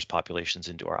welcoming diverse populations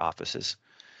into our offices.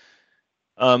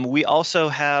 We also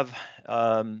have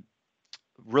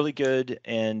really good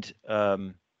and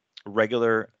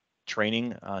regular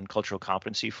training on cultural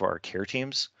competency for our care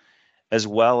teams, as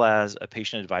well as a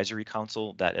patient advisory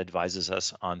council that advises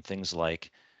us on things like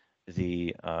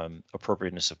the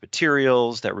appropriateness of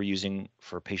materials that we're using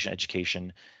for patient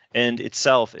education, and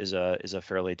itself is a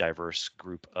fairly diverse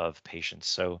group of patients.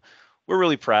 So we're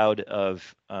really proud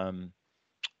of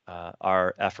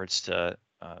our efforts to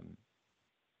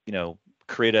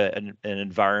create an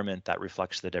environment that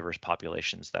reflects the diverse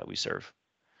populations that we serve.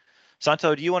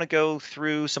 Santo, do you want to go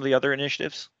through some of the other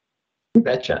initiatives? You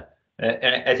betcha.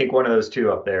 And I think one of those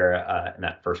two up there in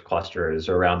that first cluster is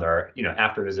around our,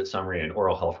 after visit summary and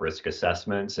oral health risk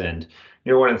assessments. And,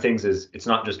 one of the things is it's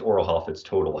not just oral health, it's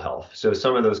total health. So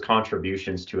some of those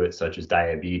contributions to it, such as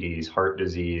diabetes, heart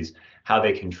disease, how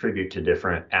they contribute to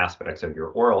different aspects of your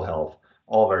oral health,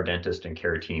 all of our dentist and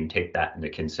care team take that into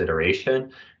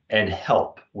consideration and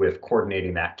help with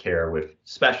coordinating that care with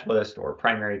specialists or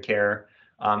primary care.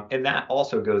 And that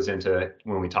also goes into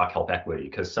when we talk health equity,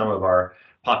 because some of our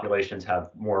populations have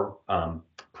more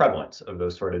prevalence of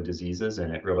those sort of diseases,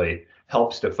 and it really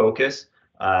helps to focus.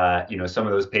 Some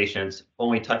of those patients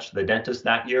only touched the dentist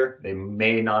that year. They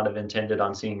may not have intended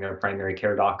on seeing their primary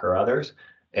care doc or others,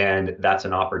 and that's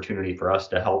an opportunity for us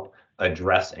to help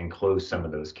address and close some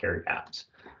of those care gaps.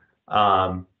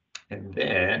 And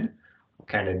then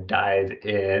kind of dive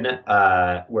in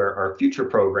where our future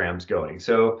program's going.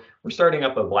 So we're starting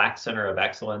up a Black Center of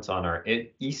Excellence on our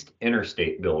East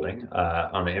Interstate building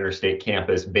on the Interstate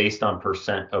campus based on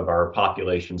percent of our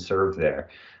population served there.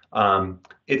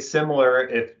 It's similar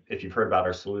if you've heard about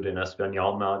our Salud en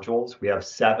Español modules. We have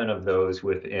 7 of those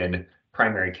within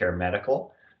primary care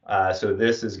medical. So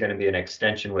this is going to be an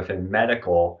extension within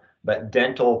medical, but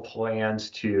dental plans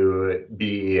to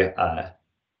be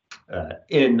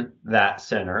in that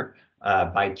center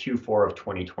by Q4 of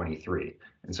 2023.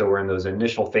 And so we're in those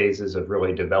initial phases of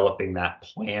really developing that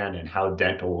plan and how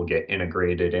dental will get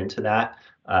integrated into that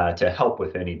to help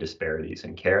with any disparities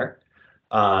in care.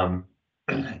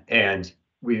 And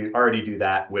we already do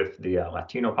that with the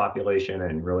Latino population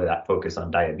and really that focus on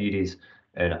diabetes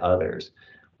and others.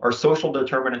 Our social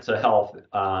determinants of health,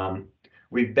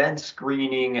 We've been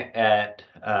screening at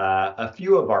a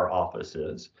few of our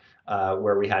offices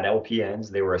where we had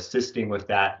LPNs. They were assisting with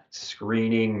that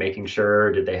screening, making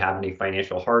sure, did they have any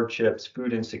financial hardships,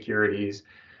 food insecurities,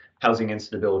 housing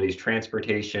instabilities,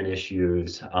 transportation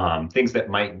issues, things that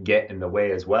might get in the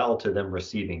way as well to them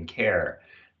receiving care.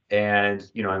 And,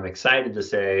 you know, I'm excited to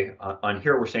say on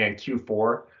here, we're saying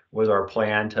Q4 was our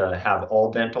plan to have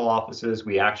all dental offices.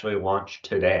 We actually launched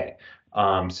today.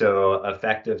 So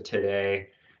effective today,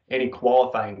 any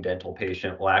qualifying dental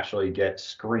patient will actually get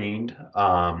screened.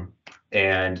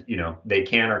 And, you know, they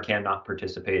can or cannot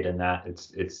participate in that.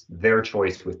 It's their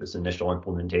choice with this initial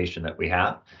implementation that we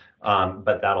have.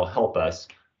 But that'll help us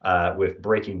with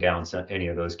breaking down any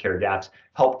of those care gaps,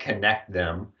 help connect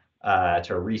them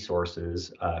to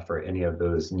resources for any of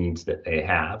those needs that they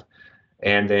have.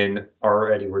 And then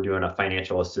already we're doing a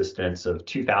financial assistance of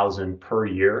 $2,000 per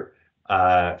year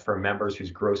for members whose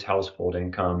gross household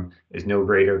income is no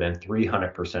greater than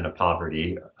 300% of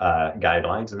poverty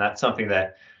guidelines. And that's something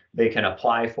that they can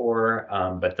apply for,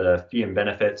 but the fee and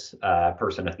benefits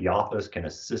person at the office can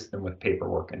assist them with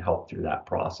paperwork and help through that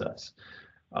process.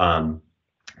 One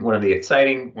of the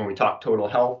exciting, when we talk total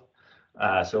health,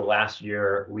 so last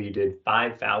year we did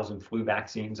 5,000 flu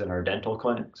vaccines in our dental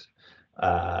clinics.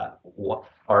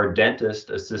 Our dentist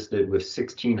assisted with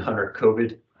 1,600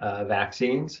 COVID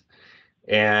vaccines,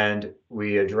 and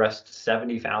we addressed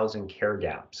 70,000 care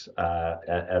gaps at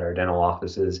our dental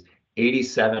offices.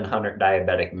 8,700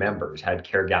 diabetic members had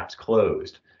care gaps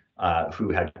closed who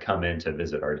had come in to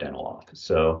visit our dental office.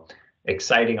 So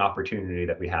exciting opportunity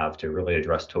that we have to really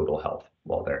address total health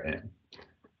while they're in.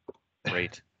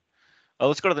 Great. Oh,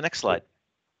 let's go to the next slide.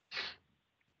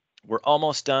 We're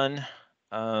almost done.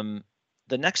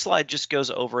 The next slide just goes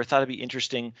over, I thought it'd be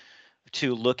interesting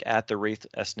to look at the race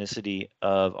ethnicity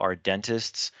of our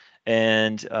dentists,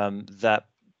 and that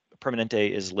Permanente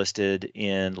is listed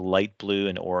in light blue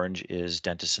and orange is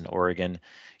dentists in Oregon.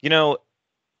 You know,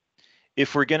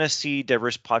 if we're going to see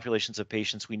diverse populations of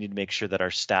patients, we need to make sure that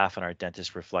our staff and our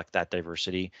dentists reflect that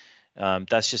diversity.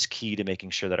 That's just key to making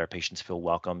sure that our patients feel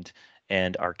welcomed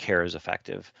and our care is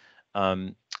effective.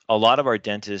 A lot of our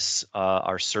dentists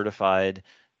are certified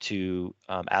to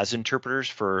as interpreters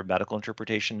for medical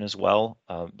interpretation as well,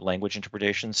 language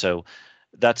interpretation. So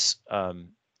that's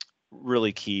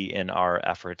really key in our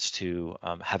efforts to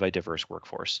have a diverse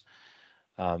workforce.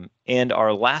 And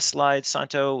our last slide,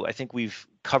 Santo, I think we've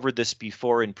covered this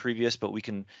before in previous, but we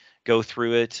can go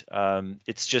through it.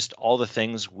 It's just all the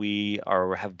things we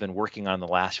have been working on the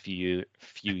last few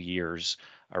years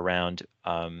around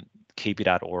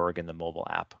kp.org and the mobile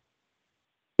app.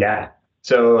 Yeah.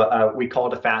 So we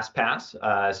call it a fast pass.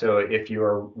 So if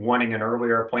you're wanting an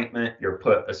earlier appointment, you're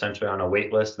put essentially on a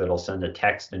wait list that'll send a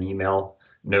text and email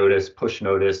notice, push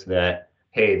notice that,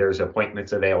 hey, there's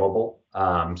appointments available,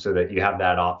 so that you have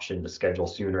that option to schedule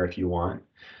sooner if you want.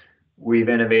 We've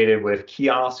innovated with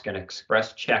kiosk and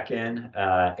express check-in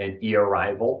and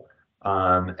e-arrival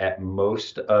at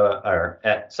most or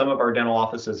at some of our dental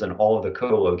offices and all of the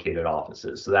co-located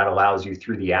offices. So that allows you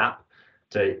through the app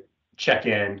to check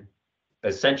in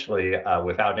essentially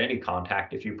without any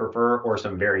contact if you prefer, or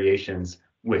some variations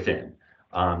within.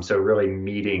 So really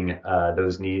meeting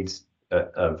those needs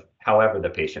of however the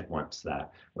patient wants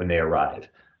that when they arrive.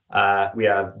 We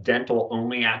have dental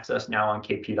only access now on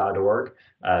kp.org.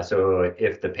 So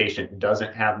if the patient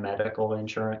doesn't have medical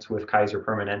insurance with Kaiser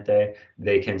Permanente,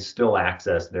 they can still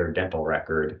access their dental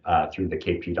record through the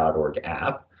kp.org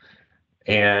app.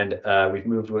 And we've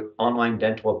moved with online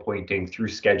dental appointing through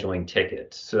scheduling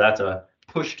tickets. So that's a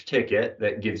pushed ticket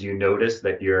that gives you notice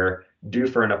that you're due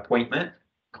for an appointment.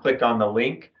 Click on the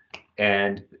link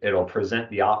and it'll present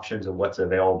the options of what's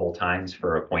available times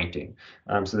for appointing.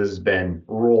 So this has been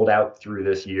rolled out through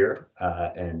this year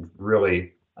and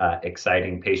really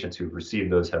exciting. Patients who've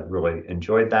received those have really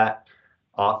enjoyed that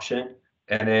option.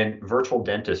 And then virtual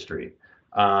dentistry.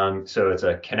 So it's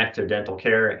a connect to dental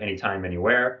care anytime,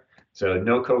 anywhere. So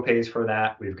no copays for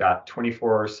that. We've got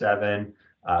 24/7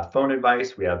 phone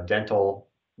advice. We have dental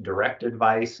direct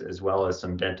advice, as well as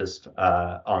some dentists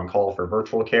on call for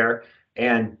virtual care,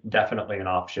 and definitely an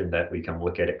option that we can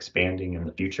look at expanding in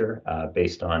the future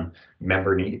based on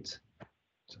member needs.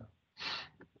 So.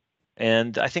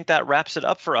 And I think that wraps it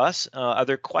up for us. Are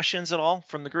there questions at all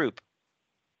from the group?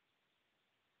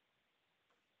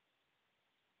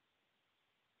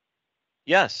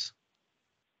 Yes.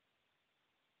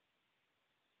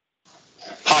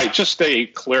 Hi, just a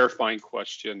clarifying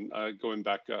question, going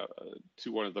back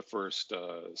to one of the first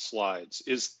slides.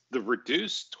 Is the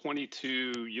reduced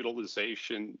 22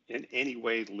 utilization in any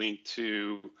way linked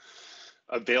to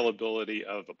availability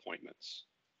of appointments?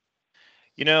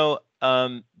 You know,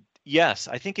 yes,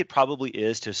 I think it probably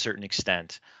is to a certain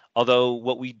extent. Although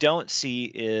what we don't see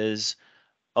is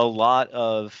a lot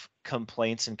of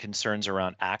complaints and concerns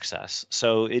around access.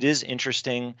 So it is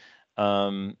interesting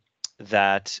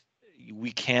that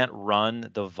we can't run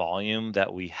the volume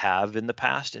that we have in the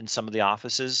past in some of the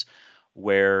offices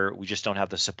where we just don't have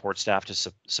the support staff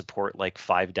to support like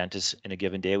 5 dentists in a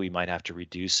given day. We might have to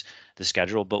reduce the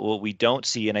schedule. But what we don't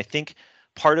see, and I think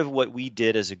part of what we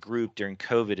did as a group during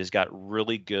COVID is got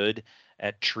really good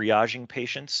at triaging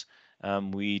patients.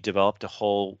 We developed a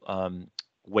whole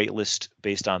wait list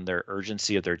based on their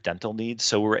urgency of their dental needs.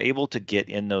 So we're able to get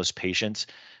in those patients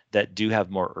that do have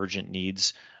more urgent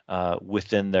needs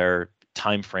within their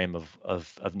time frame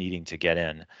of needing to get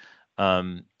in.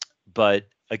 But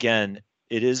again,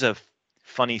 it is a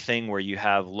funny thing where you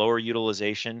have lower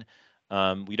utilization.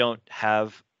 We don't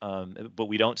have, but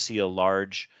we don't see a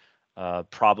large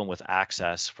problem with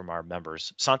access from our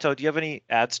members. Santo, do you have any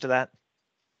adds to that?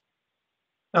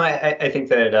 No, I think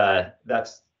that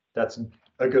that's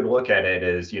a good look at it.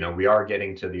 Is, you know, we are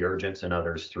getting to the urgents and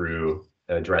others through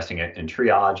addressing it in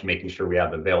triage, making sure we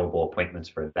have available appointments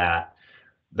for that.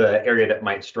 The area that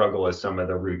might struggle is some of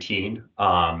the routine,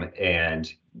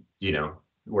 and you know,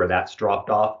 where that's dropped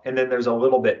off. And then there's a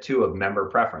little bit too of member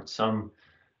preference. Some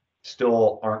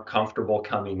still aren't comfortable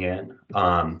coming in,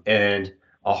 and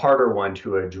a harder one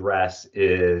to address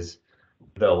is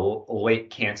the late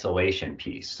cancellation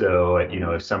piece. So, you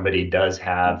know, if somebody does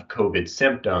have COVID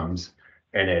symptoms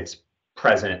and it's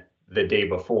present the day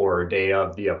before, day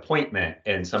of the appointment,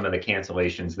 and some of the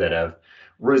cancellations that have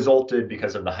resulted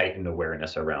because of the heightened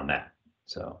awareness around that.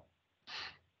 So.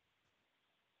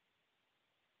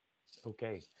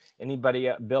 Okay.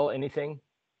 Anybody, Bill, anything?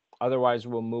 Otherwise,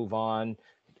 we'll move on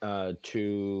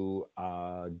to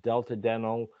Delta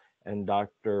Dental and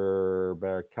Dr.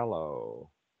 Barrichello.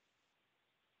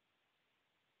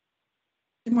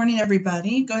 Good morning,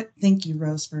 everybody. Good. Thank you,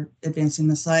 Rose, for advancing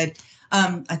the slide.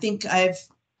 I think I've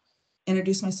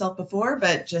introduced myself before,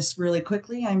 but just really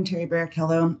quickly, I'm Terry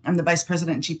Barrichello. I'm the Vice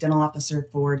President and Chief Dental Officer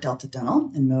for Delta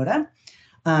Dental in MODA.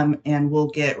 And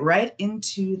we'll get right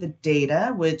into the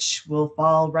data, which will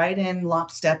fall right in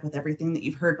lockstep with everything that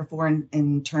you've heard before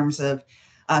in terms of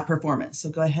performance.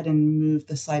 So go ahead and move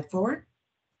the slide forward.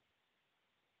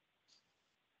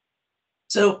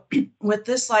 So with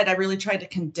this slide, I really tried to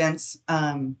condense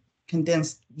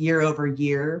year over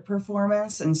year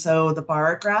performance. And so the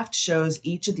bar graph shows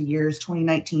each of the years,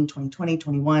 2019, 2020,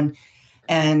 21,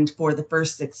 and for the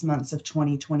first 6 months of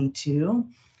 2022.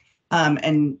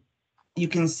 And you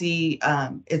can see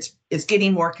it's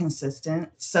getting more consistent.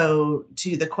 So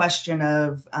to the question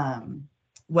of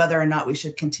whether or not we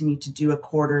should continue to do a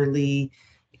quarterly,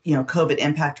 COVID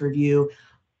impact review,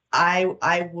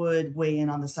 I would weigh in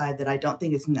on the side that I don't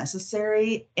think it's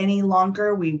necessary any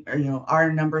longer.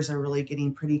 Our numbers are really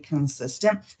getting pretty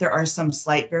consistent. There are some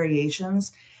slight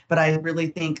variations, but I really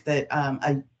think that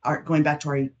going back to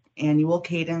our annual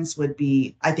cadence would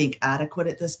be, I think, adequate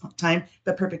at this time,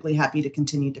 but perfectly happy to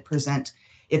continue to present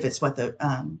if it's what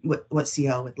what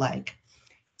SEOW would like.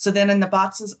 So then in the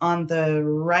boxes on the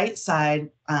right side,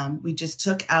 we just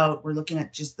we're looking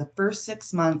at just the first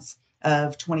 6 months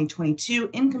of 2022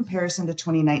 in comparison to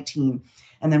 2019,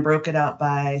 and then broke it out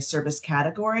by service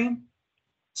category.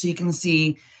 So you can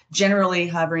see generally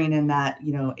hovering in that,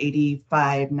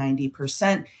 85,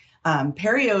 90%.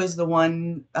 Perio is the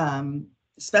one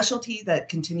specialty that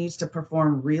continues to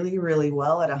perform really, really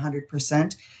well at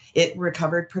 100%. It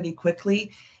recovered pretty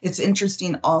quickly. It's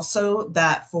interesting also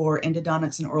that for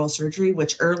endodontics and oral surgery,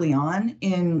 which early on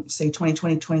in, say,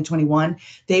 2020, 2021,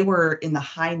 they were in the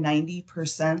high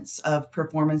 90% of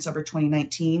performance over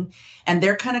 2019. And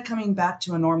they're kind of coming back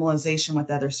to a normalization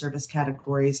with other service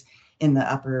categories in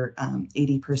the upper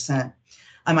 80%.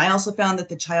 I also found that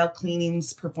the child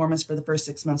cleaning's performance for the first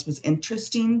 6 months was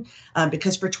interesting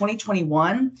because for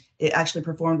 2021, it actually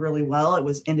performed really well. It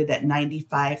was ended at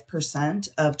 95%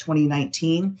 of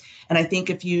 2019. And I think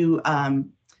if you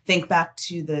think back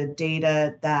to the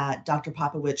data that Dr.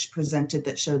 Popovich presented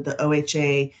that showed the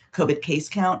OHA COVID case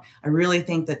count, I really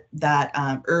think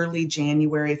that early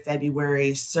January,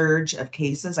 February surge of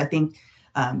cases, I think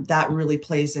that really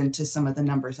plays into some of the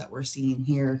numbers that we're seeing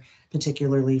here,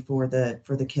 particularly for the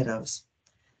kiddos.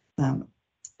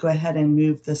 Go ahead and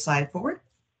move the slide forward.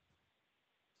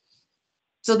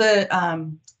 So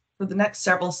for the next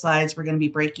several slides, we're going to be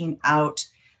breaking out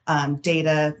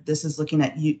data. This is looking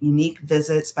at unique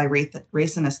visits by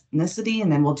race and ethnicity,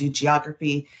 and then we'll do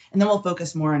geography, and then we'll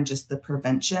focus more on just the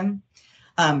prevention.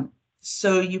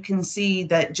 So you can see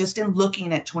that just in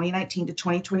looking at 2019 to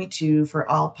 2022 for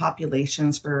all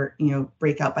populations for,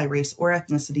 breakout by race or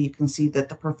ethnicity, you can see that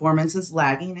the performance is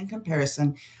lagging in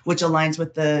comparison, which aligns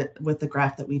with the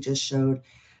graph that we just showed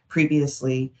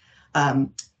previously.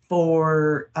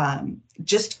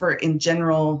 Just for in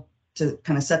general, to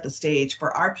kind of set the stage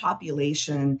for our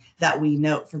population that we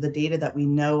know, for the data that we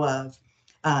know of,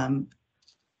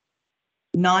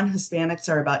 non-Hispanics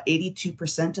are about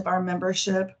 82% of our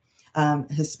membership.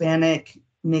 Hispanic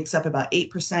makes up about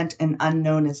 8% and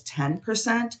unknown is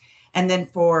 10%. And then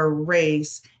for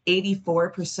race,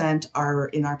 84% are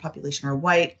in our population are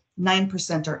white,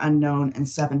 9% are unknown, and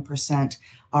 7%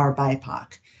 are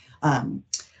BIPOC.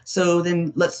 So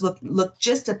then let's look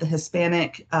just at the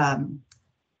Hispanic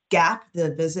gap,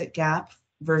 the visit gap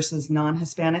versus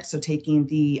non-Hispanic, so taking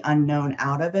the unknown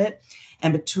out of it.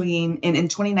 And in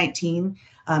 2019,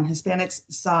 Hispanics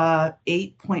saw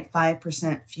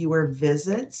 8.5% fewer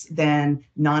visits than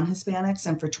non-Hispanics,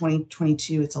 and for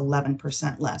 2022, it's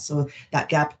 11% less. So that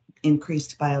gap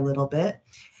increased by a little bit.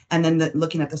 And then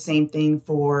looking at the same thing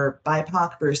for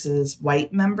BIPOC versus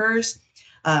white members,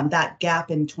 that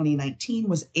gap in 2019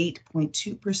 was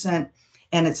 8.2%,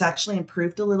 and it's actually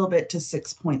improved a little bit to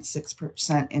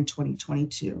 6.6% in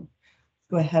 2022.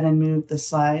 Go ahead and move the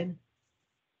slide.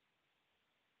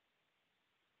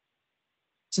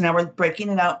 So now we're breaking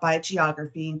it out by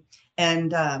geography.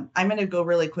 And I'm going to go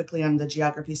really quickly on the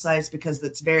geography slides because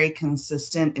it's very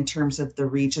consistent in terms of the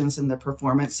regions and the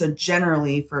performance. So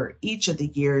generally for each of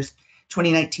the years,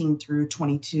 2019 through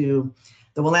 22,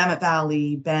 the Willamette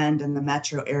Valley, Bend, and the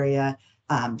metro area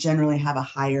generally have a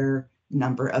higher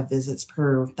number of visits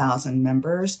per 1,000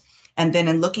 members. And then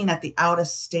in looking at the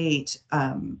out-of-state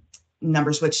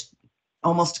numbers, which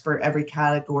almost for every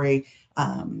category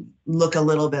look a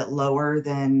little bit lower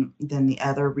than the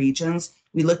other regions,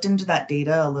 we looked into that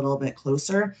data a little bit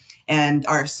closer, and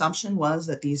our assumption was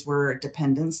that these were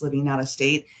dependents living out of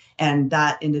state, and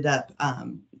that ended up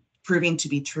proving to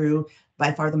be true.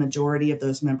 By far the majority of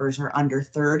those members are under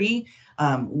 30,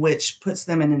 which puts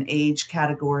them in an age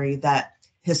category that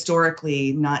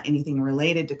historically, not anything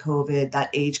related to COVID, that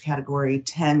age category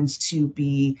tends to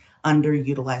be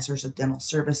underutilizers of dental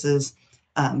services.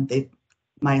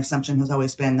 My assumption has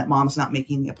always been that mom's not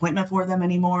making the appointment for them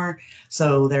anymore,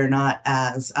 so they're not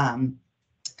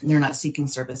seeking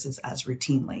services as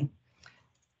routinely.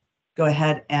 Go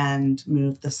ahead and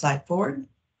move the slide forward.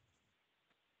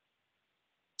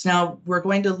 So now we're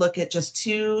going to look at just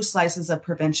two slices of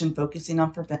prevention, focusing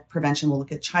on prevention. We'll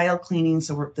look at child cleaning.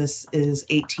 So this is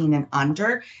 18 and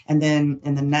under. And then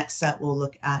in the next set, we'll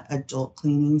look at adult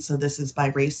cleaning. So this is by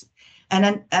race and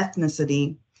an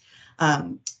ethnicity.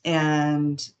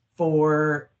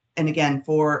 And again,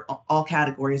 for all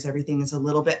categories, everything is a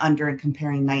little bit under and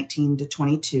comparing 19 to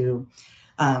 22.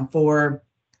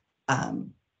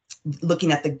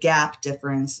 Looking at the gap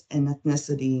difference in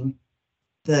ethnicity,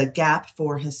 the gap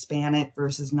for Hispanic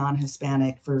versus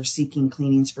non-Hispanic for seeking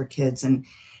cleanings for kids. And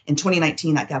in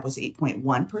 2019, that gap was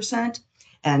 8.1%.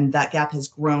 And that gap has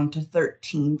grown to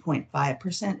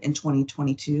 13.5% in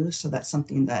 2022. So that's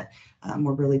something that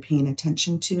we're really paying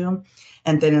attention to.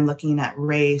 And then in looking at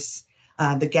race,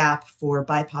 the gap for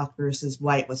BIPOC versus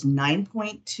white was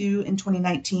 9.2 in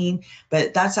 2019,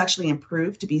 but that's actually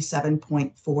improved to be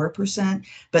 7.4%,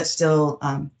 but still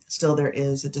there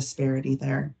is a disparity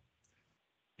there.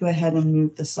 Go ahead and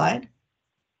move the slide.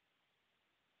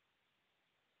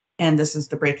 And this is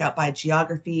the breakout by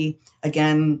geography.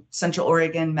 Again, Central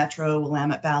Oregon, Metro,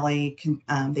 Willamette Valley,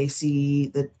 they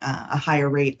see a higher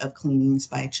rate of cleanings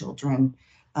by children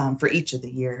for each of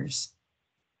the years.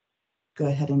 Go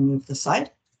ahead and move the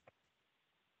slide.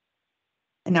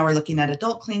 And now we're looking at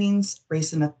adult cleanings,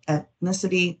 race and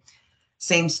ethnicity.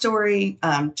 Same story,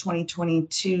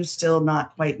 2022 still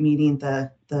not quite meeting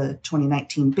the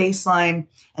 2019 baseline.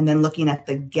 And then looking at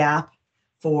the gap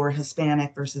for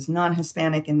Hispanic versus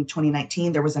non-Hispanic in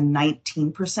 2019, there was a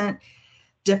 19%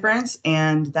 difference,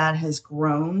 and that has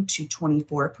grown to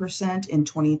 24% in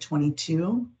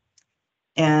 2022.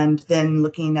 And then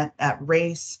looking at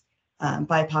race,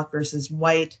 BIPOC versus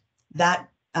white, that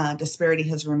disparity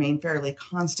has remained fairly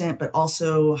constant, but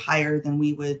also higher than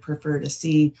we would prefer to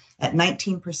see at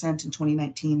 19% in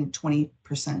 2019 and 20%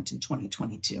 in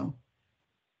 2022.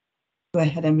 Go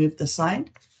ahead and move the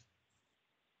slide.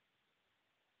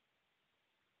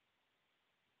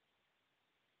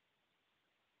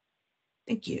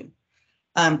 Thank you.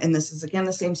 And this is again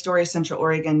the same story, Central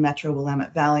Oregon, Metro,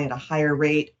 Willamette Valley at a higher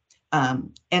rate.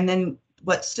 And then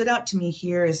what stood out to me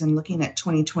here is in looking at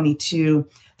 2022,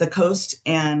 the coast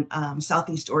and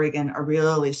Southeast Oregon are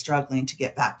really struggling to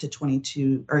get back to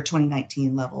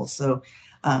 2019 levels. So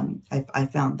I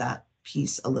found that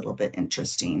piece a little bit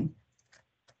interesting.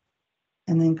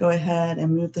 And then go ahead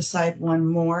and move the slide one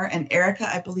more. And Erica,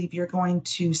 I believe you're going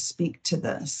to speak to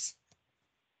this.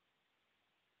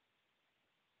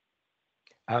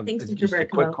 Thanks, just a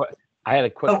quick I had a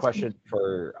quick question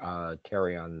for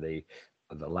Terry on the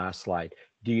last slide.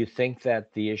 Do you think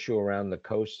that the issue around the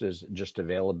coast is just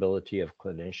availability of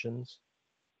clinicians,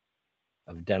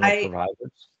 of dental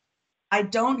providers? I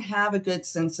don't have a good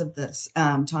sense of this,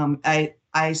 Tom.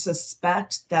 I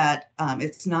suspect that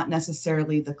it's not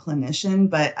necessarily the clinician,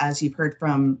 but as you've heard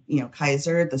from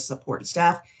Kaiser, the support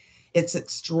staff, it's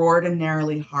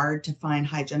extraordinarily hard to find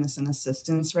hygienists and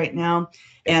assistants right now.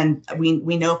 And we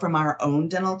know from our own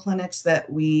dental clinics that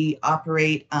we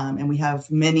operate, and we have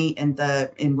many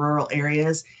in rural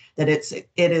areas, that it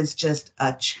is just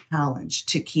a challenge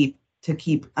to keep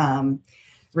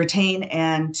retain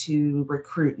and to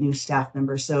recruit new staff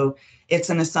members. So it's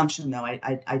an assumption, though.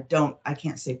 I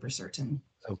can't say for certain.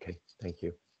 Okay, thank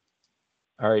you.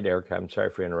 All right, Erica, I'm sorry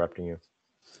for interrupting you.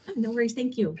 No worries,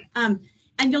 thank you.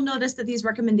 And you'll notice that these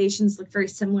recommendations look very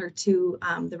similar to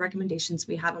the recommendations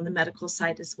we had on the medical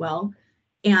side as well.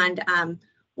 And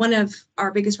one of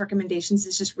our biggest recommendations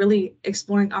is just really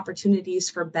exploring opportunities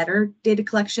for better data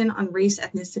collection on race,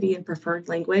 ethnicity, and preferred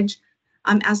language.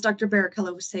 As Dr.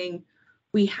 Barrichello was saying,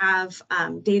 we have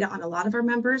data on a lot of our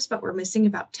members, but we're missing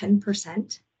about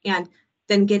 10%. And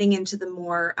then getting into the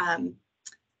more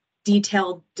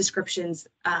detailed descriptions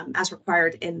as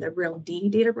required in the Real D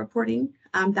data reporting.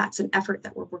 That's an effort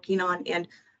that we're working on, and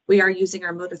we are using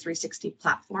our Moda 360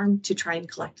 platform to try and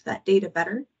collect that data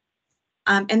better.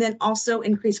 And then also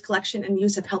increase collection and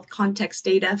use of health context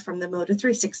data from the Moda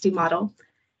 360 model.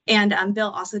 And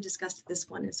Bill also discussed this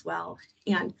one as well.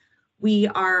 And we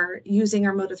are using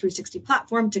our Moda 360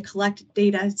 platform to collect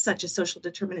data such as social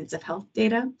determinants of health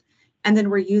data. And then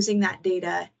we're using that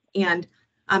data and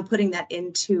putting that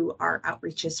into our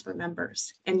outreaches for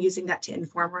members and using that to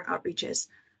inform our outreaches.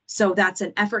 So that's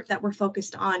an effort that we're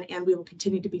focused on, and we will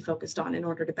continue to be focused on in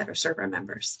order to better serve our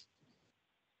members.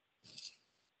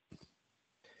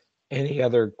 Any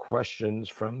other questions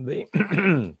from the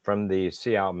from the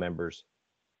SEOW members?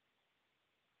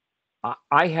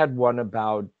 I had one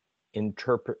about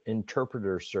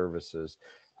interpreter services.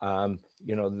 And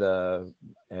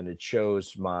it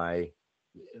shows my,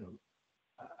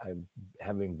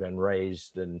 having been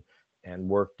raised and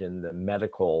worked in the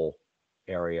medical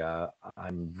area,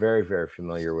 I'm very, very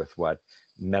familiar with what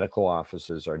medical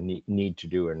offices are need to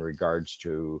do in regards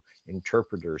to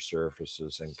interpreter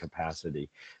services and capacity.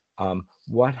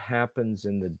 What happens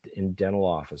in dental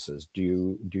offices?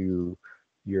 Do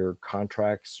your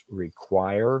contracts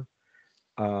require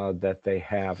that they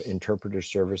have interpreter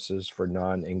services for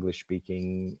non-English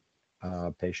speaking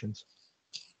patients?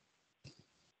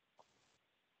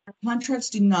 Contracts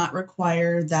do not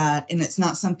require that, and it's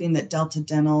not something that Delta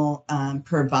Dental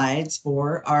provides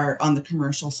for on the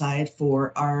commercial side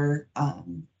for our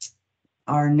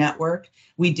network.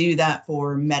 We do that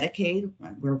for Medicaid.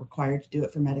 We're required to do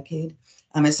it for Medicaid.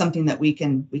 It's something that we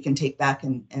can take back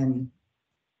and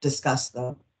discuss,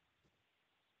 though.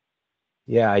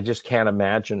 Yeah, I just can't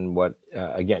imagine what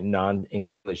again,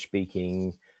 non-English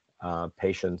speaking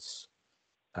patients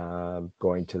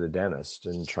going to the dentist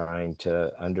and trying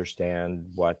to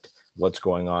understand what's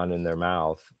going on in their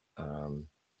mouth.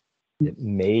 It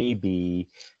may be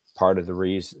part of the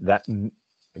reason that,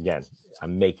 again,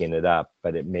 I'm making it up,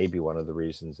 but it may be one of the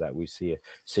reasons that we see a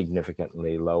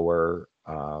significantly lower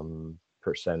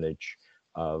percentage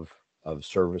of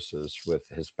services with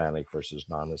Hispanic versus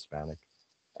non-Hispanic.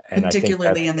 And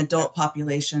particularly in the adult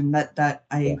population, that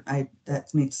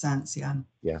makes sense.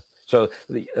 Yeah. So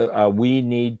we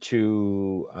need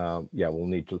to, we'll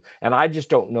need to, and I just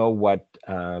don't know what,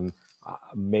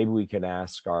 maybe we can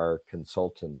ask our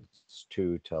consultants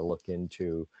to look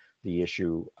into the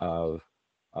issue of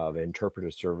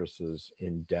interpreter services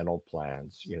in dental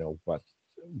plans. What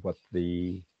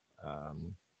the,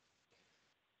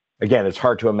 again, it's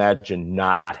hard to imagine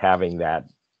not having that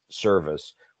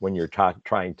service when you're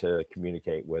trying to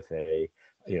communicate with a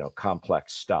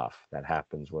complex stuff that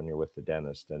happens when you're with the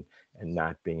dentist, and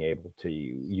not being able to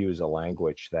use a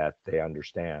language that they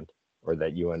understand or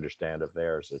that you understand of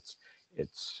theirs.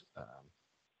 It's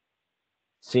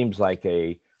seems like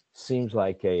a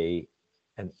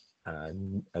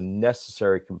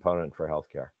necessary component for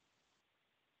healthcare.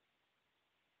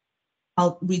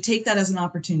 We take that as an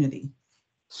opportunity.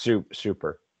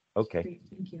 Super. Okay. Great,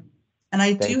 thank you. And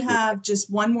I Thank do you. have just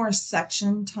one more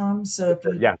section, Tom. So if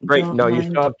you Yeah, great. don't No, you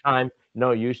mind. still have time.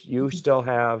 No, you still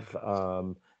have,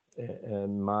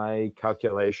 in my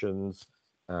calculations,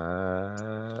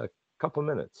 a couple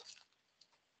minutes.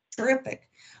 Terrific.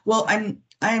 Well, I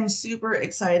am super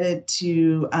excited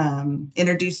to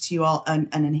introduce to you all an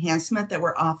enhancement that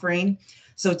we're offering.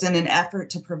 So it's in an effort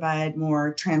to provide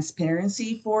more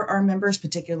transparency for our members,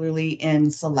 particularly in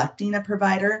selecting a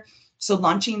provider. So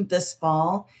launching this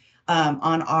fall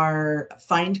on our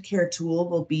Find Care tool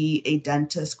will be a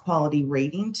dentist quality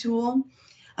rating tool.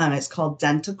 It's called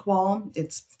DentaQual.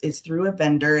 It's through a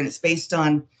vendor, and it's based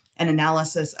on an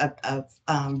analysis of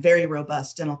very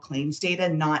robust dental claims data,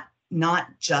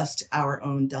 not just our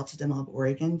own Delta Dental of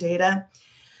Oregon data.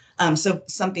 So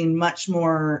something much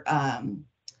more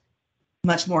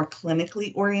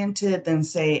clinically oriented than,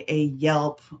 say, a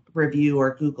Yelp review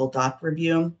or Google Doc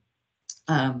review.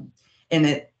 And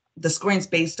the scoring is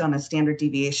based on a standard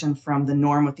deviation from the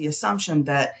norm, with the assumption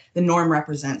that the norm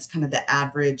represents kind of the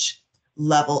average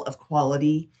level of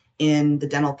quality in the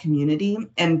dental community.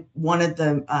 And one of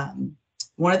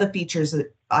the features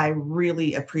that I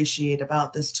really appreciate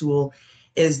about this tool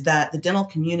is that the dental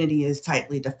community is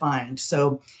tightly defined.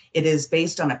 So it is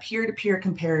based on a peer-to-peer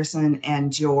comparison,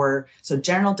 and so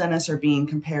general dentists are being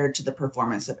compared to the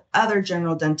performance of other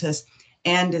general dentists,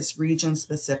 and it's region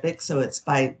specific. So it's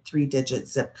by 3-digit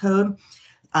zip code.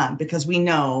 Because we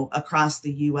know across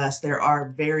the US, there are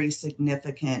very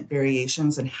significant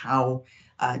variations in how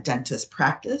dentists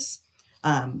practice.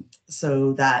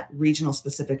 So that regional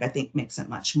specific, I think, makes it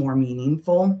much more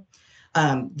meaningful.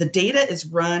 The data is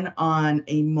run on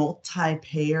a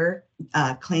multi-payer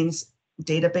claims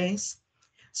database.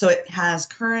 So it has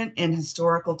current and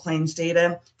historical claims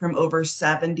data from over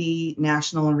 70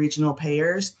 national and regional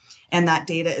payers. And that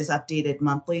data is updated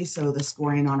monthly. So the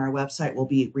scoring on our website will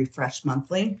be refreshed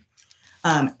monthly.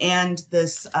 And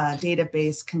this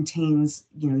database contains,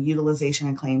 utilization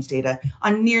and claims data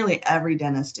on nearly every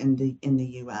dentist in the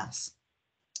US.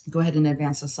 Go ahead and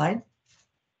advance the slide.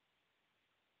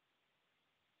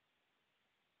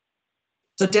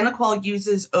 So DentaQual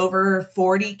uses over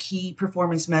 40 key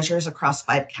performance measures across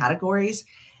 5 categories.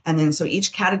 And then so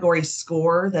each category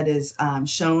score that is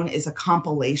shown is a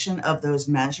compilation of those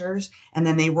measures. And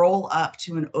then they roll up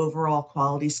to an overall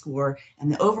quality score.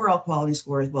 And the overall quality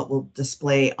score is what we'll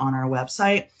display on our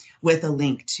website, with a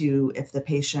link to, if the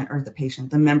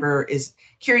member is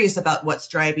curious about what's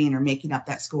driving or making up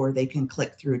that score, they can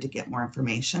click through to get more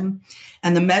information.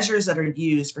 And the measures that are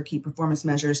used for key performance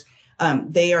measures,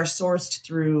 they are sourced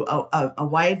through a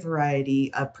wide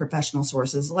variety of professional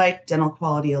sources like Dental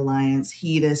Quality Alliance,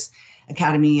 HEDIS,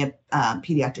 Academy of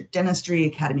Pediatric Dentistry,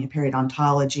 Academy of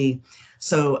Periodontology.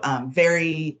 So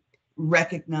very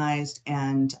recognized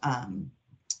and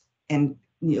a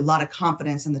lot of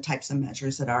confidence in the types of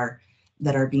measures that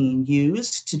are being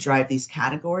used to drive these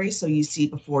categories. So you see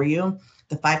before you,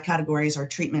 the 5 categories are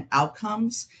treatment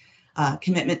outcomes,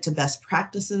 commitment to best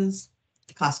practices,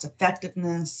 cost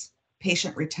effectiveness,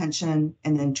 patient retention,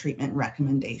 and then treatment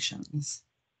recommendations.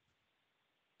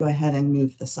 Go ahead and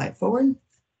move the slide forward.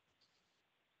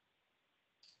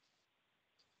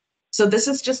 So this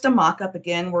is just a mock-up.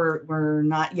 Again, we're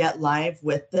not yet live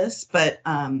with this, but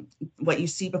what you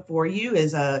see before you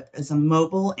is a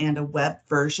mobile and a web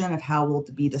version of how we'll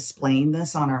be displaying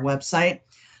this on our website.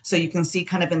 So you can see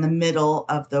kind of in the middle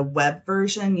of the web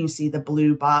version, you see the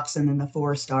blue box and then the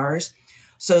 4 stars.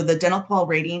 So the DentaQual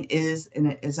rating is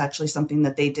actually something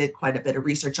that they did quite a bit of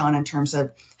research on in terms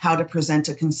of how to present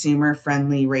a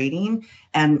consumer-friendly rating.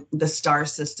 And the star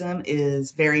system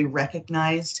is very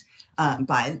recognized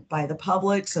by the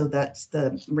public. So that's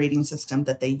the rating system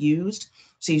that they used.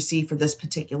 So you see for this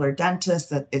particular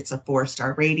dentist that it's a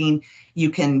 4-star rating.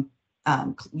 You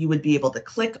would be able to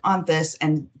click on this,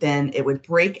 and then it would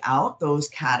break out those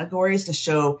categories to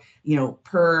show,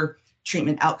 per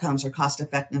treatment outcomes or cost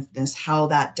effectiveness, how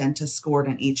that dentist scored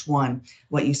on each one.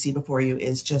 What you see before you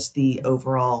is just the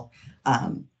overall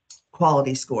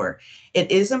quality score. It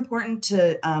is important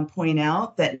to point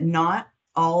out that not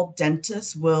all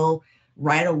dentists will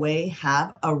right away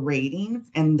have a rating,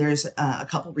 and there's a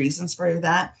couple reasons for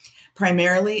that.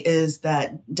 Primarily is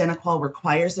that DentaQual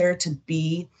requires there to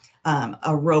be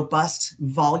a robust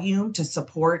volume to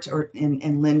support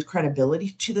and lend credibility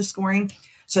to the scoring.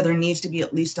 So there needs to be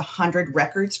at least 100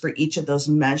 records for each of those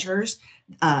measures.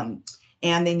 And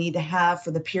they need to have,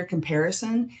 for the peer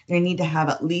comparison, they need to have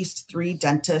at least 3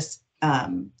 dentists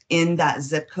in that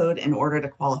zip code in order to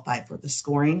qualify for the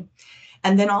scoring.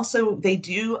 And then also they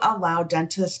do allow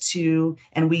dentists to,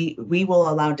 and we will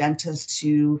allow dentists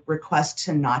to request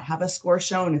to not have a score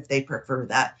shown if they prefer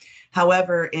that.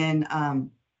 However, in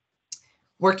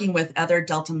working with other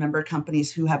Delta member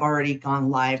companies who have already gone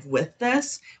live with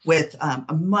this, with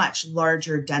a much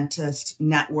larger dentist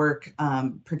network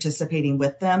participating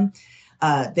with them,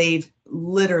 they've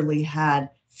literally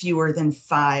had fewer than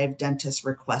 5 dentists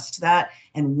request that,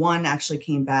 and 1 actually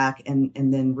came back and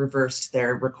then reversed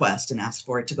their request and asked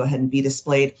for it to go ahead and be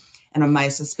displayed. And my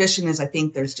suspicion is I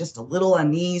think there's just a little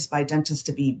unease by dentists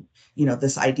to be,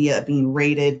 this idea of being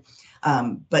rated.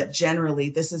 But generally,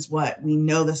 this is what we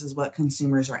know. This is what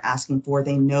consumers are asking for.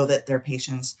 They know that their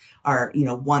patients are,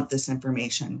 want this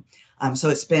information. So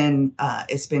it's been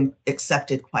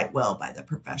accepted quite well by the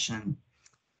profession.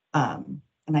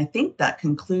 And I think that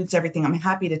concludes everything. I'm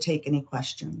happy to take any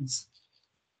questions.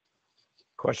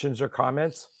 Questions or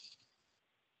comments?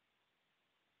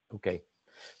 Okay.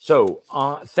 So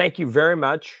thank you very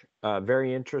much.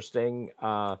 Very interesting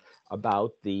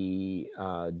about the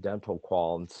dental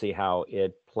qual, and see how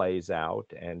it plays out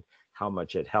and how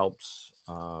much it helps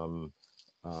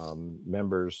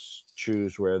members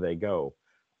choose where they go.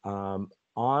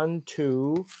 On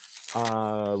to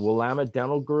Willamette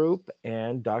Dental Group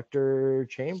and Dr.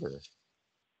 Chamber.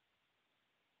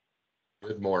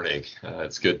 Good morning.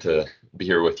 It's good to be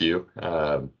here with you.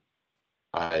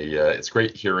 It's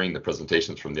great hearing the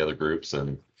presentations from the other groups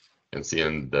and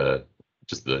seeing the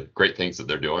great things that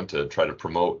they're doing to try to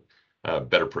promote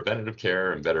better preventative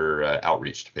care and better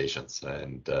outreach to patients.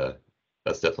 And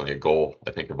that's definitely a goal,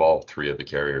 I think, of all 3 of the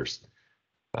carriers.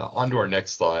 On to our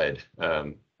next slide.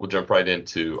 We'll jump right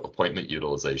into appointment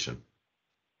utilization.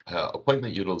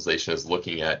 Appointment utilization is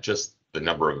looking at just the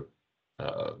number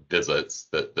of visits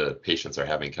that the patients are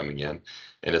having coming in,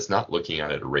 and it's not looking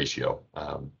at it a ratio.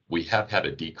 We have had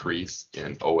a decrease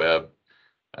in OEB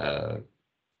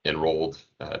enrolled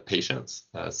patients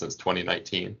since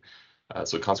 2019.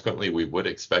 So consequently, we would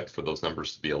expect for those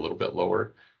numbers to be a little bit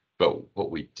lower. But what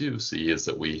we do see is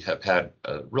that we have had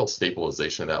a real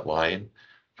stabilization of that line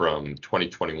from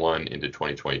 2021 into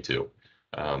 2022,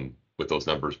 with those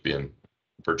numbers being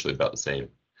virtually about the same.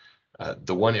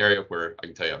 The one area where I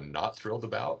can tell you I'm not thrilled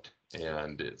about,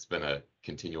 and it's been a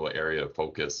continual area of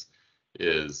focus,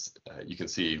 is you can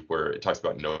see where it talks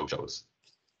about no-shows.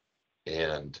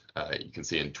 And you can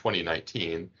see in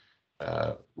 2019,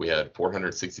 we had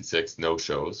 466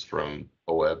 no-shows from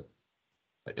OEB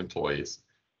employees,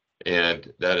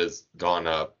 and that has gone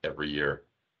up every year.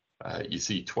 You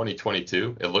see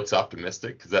 2022, it looks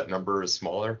optimistic because that number is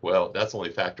smaller. Well, that's only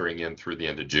factoring in through the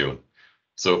end of June.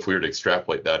 So if we were to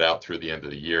extrapolate that out through the end of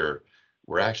the year,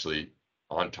 we're actually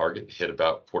on target to hit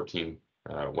about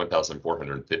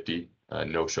 1,450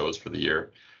 no-shows for the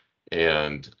year.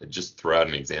 And just throw out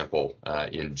an example,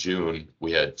 in June,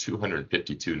 we had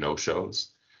 252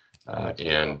 no-shows.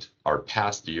 And our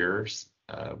past years,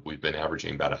 we've been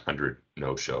averaging about 100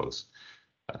 no-shows.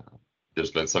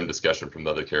 There's been some discussion from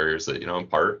the other carriers that, in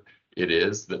part, it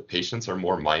is that patients are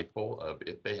more mindful of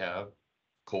if they have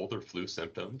cold or flu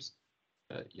symptoms,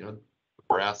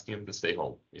 we're asking them to stay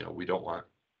home. We don't want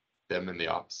them in the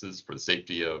offices for the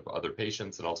safety of other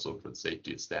patients and also for the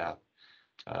safety of staff.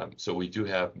 So we do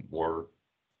have more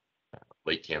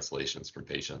late cancellations from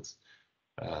patients.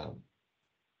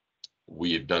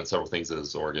 We've done several things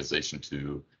as an organization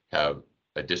to have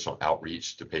additional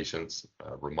outreach to patients,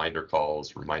 reminder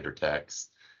calls, reminder texts,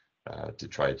 to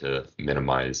try to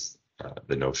minimize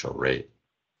the no-show rate.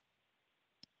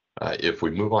 If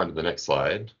we move on to the next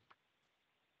slide,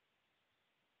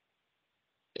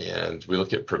 and we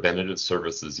look at preventative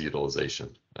services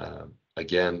utilization.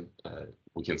 Again,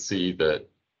 we can see that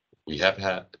we have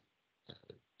had,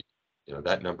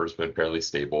 that number has been fairly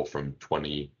stable from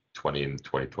 2020 and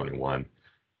 2021.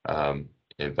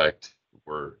 In fact,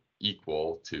 we're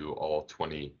equal to all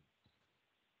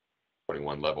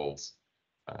 2021 levels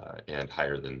and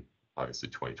higher than obviously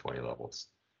 2020 levels.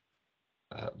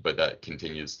 But that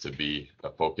continues to be a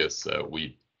focus. As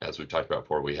we've talked about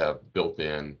before, we have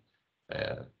built-in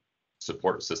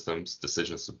support systems,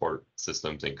 decision support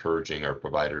systems, encouraging our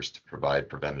providers to provide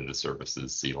preventative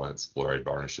services, sealants, fluoride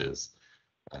varnishes,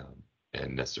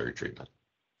 and necessary treatment.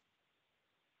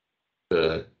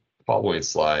 The following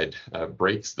slide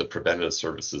breaks the preventative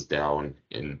services down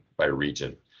by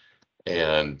region.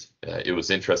 And it was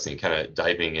interesting kind of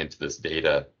diving into this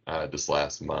data this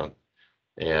last month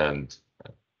and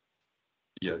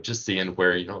just seeing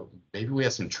where, maybe we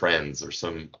have some trends or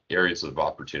some areas of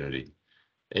opportunity.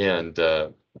 And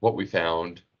what we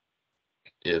found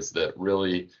is that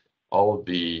really all of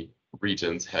the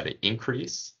regions had an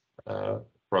increase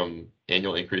from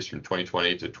annual increase from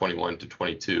 2020 to 21 to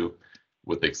 22,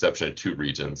 with the exception of 2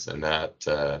 regions, and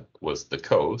that was the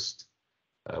coast,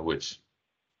 which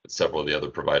several of the other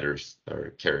providers or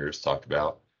carriers talked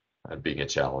about being a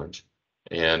challenge,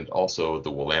 and also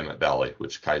the Willamette Valley,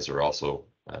 which Kaiser also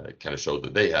kind of showed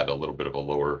that they had a little bit of a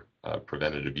lower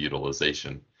preventative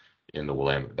utilization in the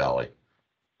Willamette Valley.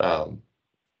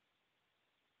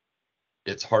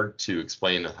 It's hard to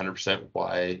explain 100%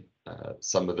 why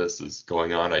some of this is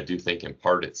going on. I do think in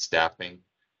part it's staffing.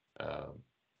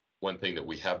 One thing that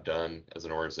we have done as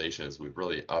an organization is we've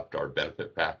really upped our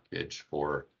benefit package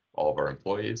for all of our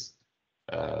employees.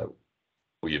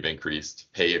 We have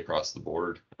increased pay across the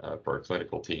board for our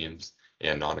clinical teams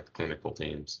and non-clinical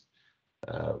teams.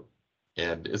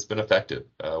 And it's been effective.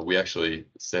 We actually,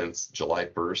 since July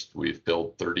 1st, we've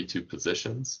filled 32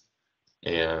 positions,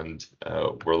 and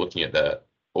we're looking at that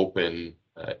open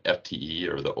FTE,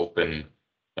 or the open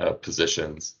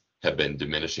positions have been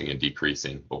diminishing and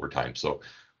decreasing over time. So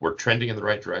we're trending in the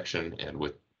right direction, and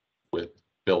with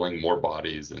filling more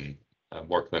bodies and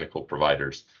more clinical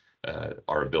providers,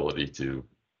 our ability to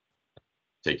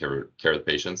take care of the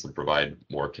patients and provide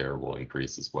more care will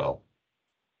increase as well.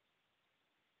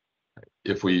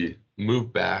 If we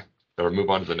move back or move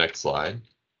on to the next slide,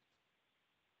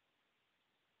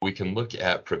 we can look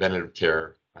at preventative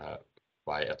care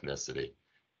by ethnicity.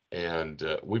 And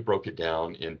we broke it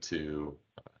down into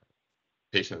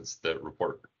patients that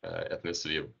report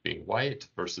ethnicity of being white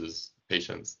versus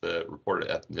patients that report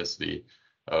ethnicity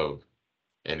of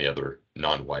any other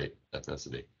non-white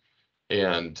ethnicity.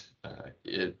 And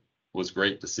it was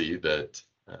great to see that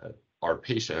our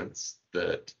patients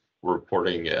that were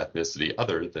reporting ethnicity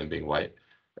other than being white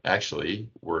actually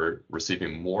were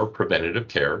receiving more preventative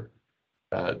care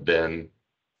than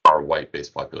our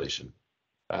white-based population.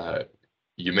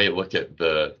 You may look at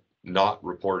the not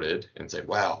reported and say,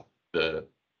 wow, the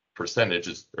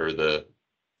percentages or the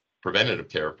preventative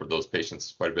care for those patients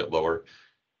is quite a bit lower.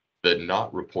 The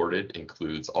not reported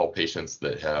includes all patients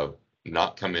that have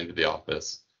not come into the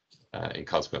office, and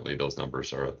consequently those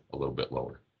numbers are a little bit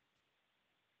lower.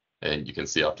 And you can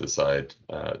see off to the side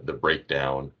the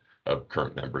breakdown of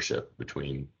current membership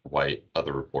between white,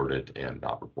 other reported, and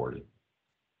not reported.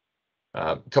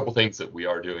 A couple things that we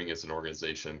are doing as an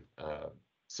organization,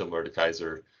 similar to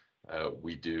Kaiser,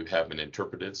 we do have an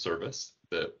interpretive service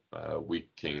that we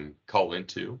can call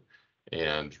into,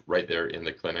 and right there in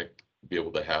the clinic be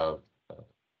able to have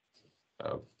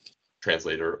a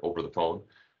translator over the phone.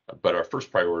 But our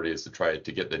first priority is to try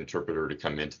to get the interpreter to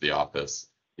come into the office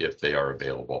if they are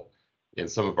available. In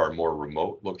some of our more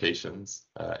remote locations,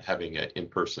 having an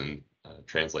in-person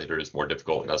translator is more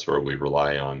difficult, and that's where we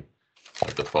rely on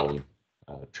the phone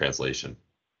translation.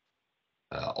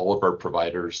 All of our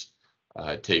providers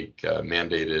take a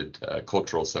mandated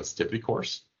cultural sensitivity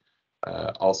course.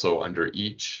 Also, under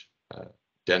each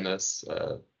dentist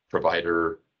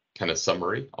provider kind of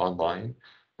summary online,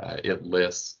 it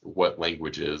lists what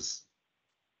languages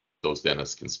those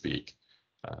dentists can speak.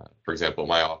 For example, in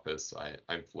my office,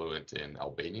 I'm fluent in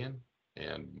Albanian,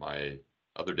 and my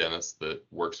other dentist that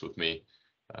works with me,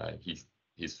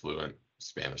 he's fluent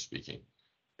Spanish speaking,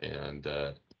 and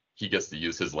he gets to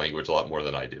use his language a lot more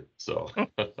than I do. So,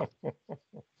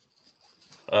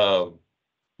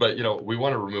 but you know, we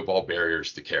want to remove all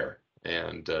barriers to care,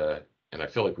 and I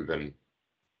feel like we've been.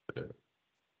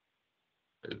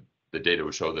 The data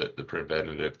would show that the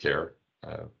preventative care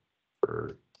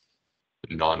for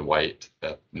non-white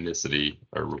ethnicity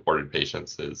or reported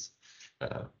patients is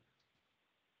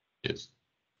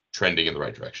trending in the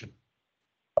right direction.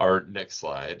 Our next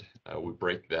slide, we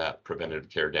break that preventative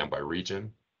care down by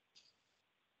region.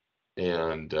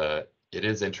 And it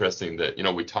is interesting that, you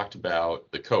know, we talked about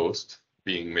the coast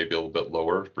being maybe a little bit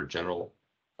lower for general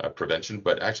prevention,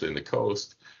 but actually in the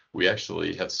coast, we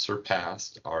actually have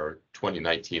surpassed our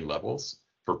 2019 levels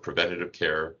for preventative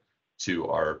care to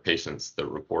our patients that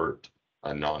report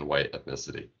a non-white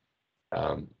ethnicity.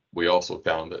 We also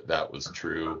found that that was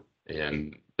true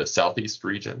in the Southeast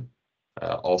region,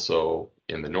 also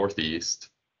in the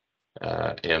Northeast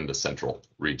and the Central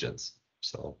regions.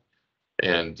 So,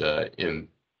 and in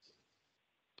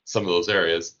some of those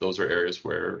are areas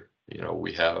where, you know,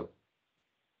 we have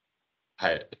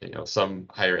some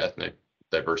higher ethnic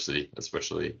diversity,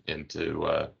 especially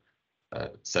into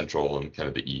Central and kind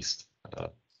of the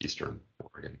Eastern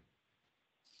Oregon.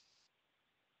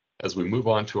 As we move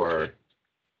on to our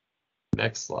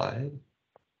next slide,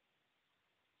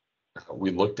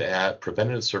 we looked at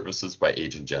preventative services by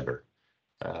age and gender.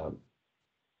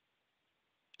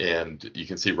 And you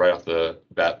can see right off the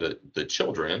bat that the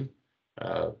children,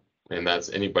 and that's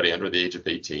anybody under the age of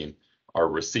 18, are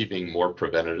receiving more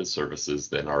preventative services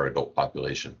than our adult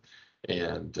population.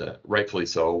 And rightfully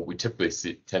so, we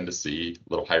typically tend to see a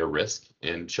little higher risk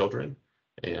in children.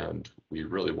 And we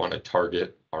really want to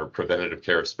target our preventative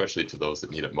care, especially to those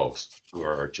that need it most, who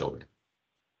are our children.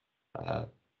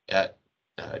 At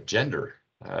gender,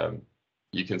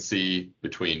 you can see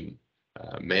between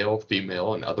male,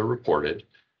 female, and other reported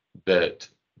that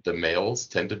the males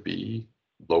tend to be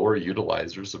lower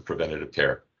utilizers of preventative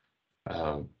care.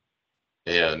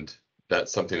 And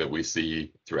that's something that we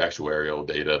see through actuarial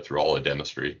data, through all of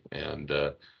dentistry, and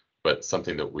but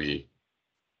something that we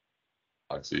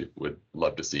obviously would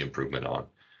love to see improvement on.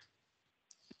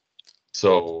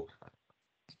 So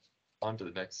on to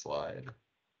the next slide.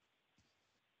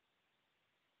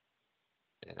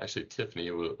 And actually,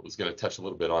 Tiffany was going to touch a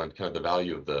litwilliam bit on kind of the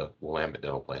value of the Willamette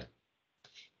Dental Plan.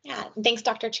 Yeah, thanks,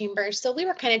 Dr. Chambers. So we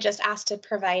were kind of just asked to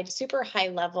provide super high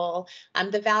level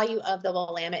the value of the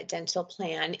Willamette Dental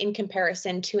Plan in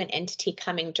comparison to an entity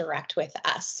coming direct with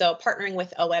us. So partnering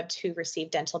with OWEB to receive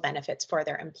dental benefits for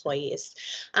their employees.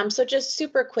 So just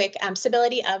super quick,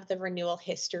 stability of the renewal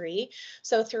history.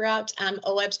 So throughout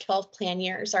OWEB's 12 plan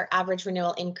years, our average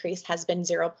renewal increase has been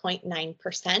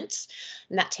 0.9%.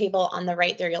 In that table on the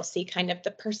right there, you'll see kind of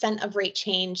the percent of rate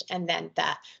change and then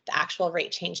the actual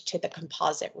rate change to the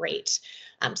composite rate.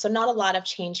 So not a lot of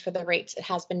change for the rates. It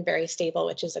has been very stable,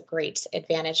 which is a great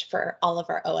advantage for all of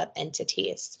our OWEB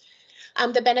entities.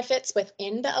 The benefits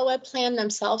within the OWEB plan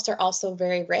themselves are also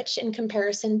very rich in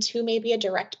comparison to maybe a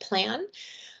direct plan.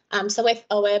 So with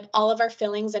OWEB, all of our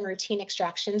fillings and routine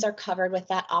extractions are covered with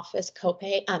that office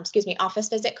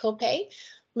visit copay.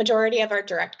 Majority of our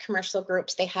direct commercial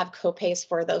groups, they have copays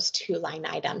for those 2 line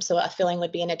items. So a filling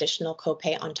would be an additional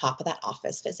copay on top of that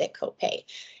office visit copay.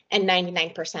 And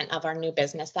 99% of our new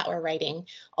business that we're writing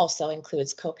also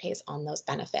includes copays on those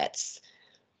benefits.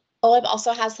 OWEB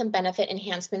also has some benefit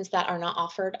enhancements that are not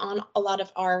offered on a lot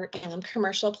of our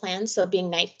commercial plans. So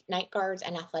being night guards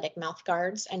and athletic mouth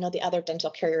guards. I know the other dental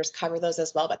carriers cover those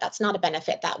as well, but that's not a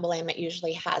benefit that Willamette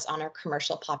usually has on our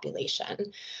commercial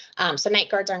population. So night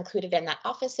guards are included in that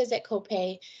office visit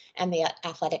copay and the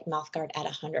athletic mouth guard at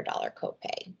 $100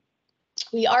 copay.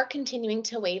 We are continuing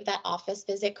to waive that office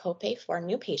visit copay for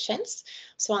new patients.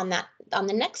 So on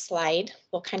the next slide,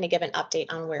 we'll kind of give an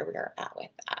update on where we are at with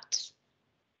that.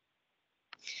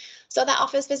 So the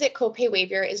office visit copay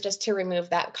waiver is just to remove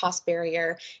that cost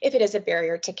barrier if it is a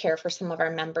barrier to care for some of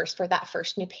our members for that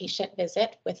first new patient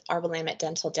visit with our Willamette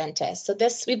Dental Dentist. So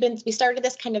this we started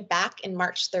this kind of back in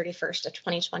March 31st of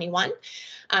 2021.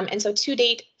 And so to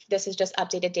date, this is just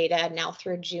updated data. Now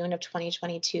through June of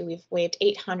 2022, we've waived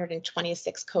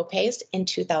 826 copays in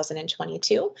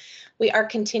 2022. We are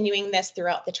continuing this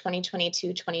throughout the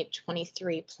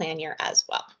 2022-2023 plan year as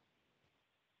well.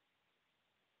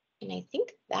 And I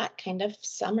think that kind of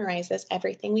summarizes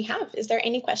everything we have. Is there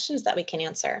any questions that we can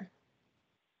answer?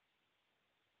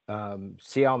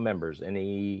 SEOW members,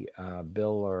 any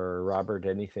Bill or Robert,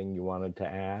 anything you wanted to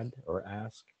add or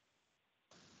ask?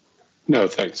 No,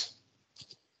 thanks.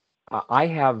 I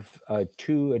have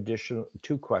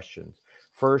two questions.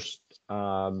 First,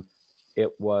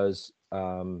 it was,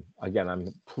 again,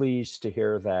 I'm pleased to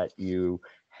hear that you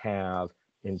have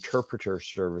interpreter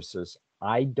services.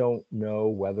 I don't know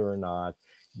whether or not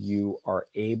you are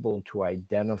able to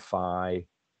identify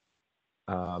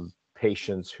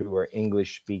patients who are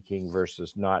English speaking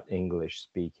versus not English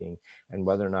speaking, and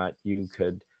whether or not you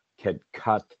could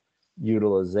cut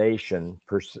utilization,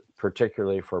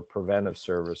 particularly for preventive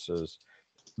services,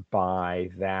 by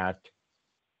that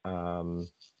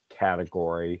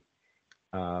category.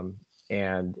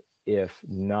 And if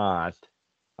not,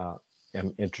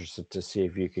 I'm interested to see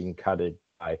if you can cut it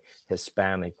by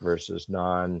Hispanic versus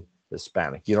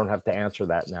non-Hispanic. You don't have to answer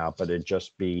that now, but it'd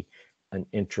just be an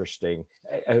interesting,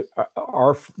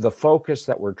 the focus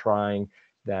that we're trying,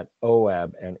 that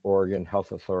OWEB and Oregon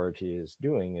Health Authority is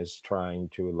doing, is trying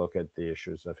to look at the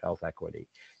issues of health equity.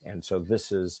 And so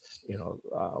this is,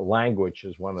 language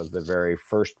is one of the very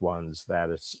first ones that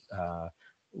is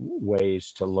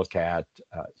ways to look at.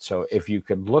 So if you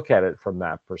could look at it from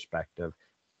that perspective,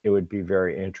 it would be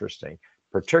very interesting,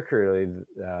 particularly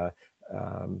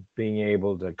being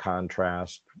able to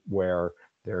contrast where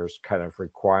there's kind of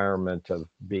requirement of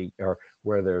being, or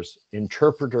where there's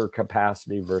interpreter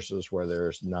capacity versus where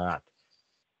there's not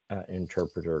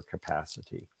interpreter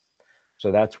capacity.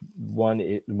 So that's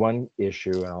one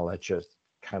issue, and I'll let you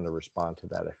kind of respond to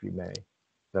that if you may.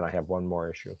 Then I have one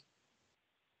more issue.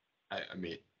 I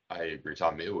mean, I agree,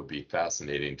 Tom. It would be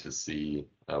fascinating to see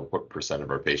what percent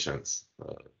of our patients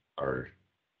are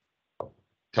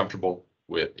comfortable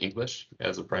with English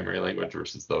as a primary language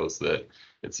versus those that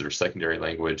it's their secondary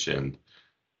language. And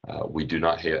we do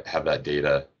not have that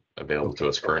data available to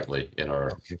us currently in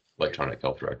our electronic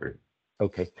health record.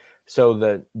 Okay,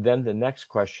 so then the next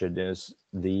question is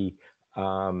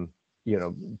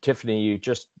Tiffany, you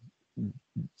just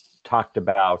talked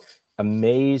about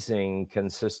amazing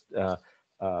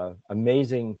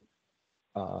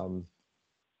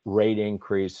rate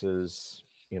increases,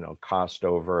 cost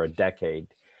over a decade.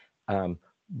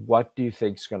 What do you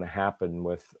think is going to happen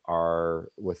with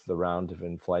the round of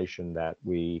inflation that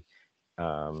we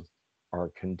are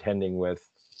contending with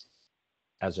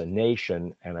as a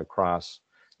nation and across?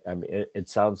 I mean, it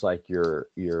sounds like your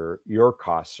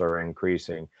costs are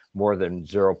increasing more than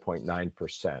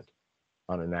 0.9%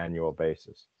 on an annual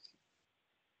basis.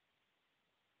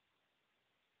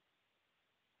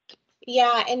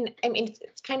 Yeah, and I mean,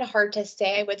 it's kind of hard to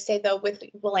say. I would say though, with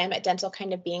Willamette Dental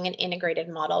kind of being an integrated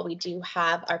model, we do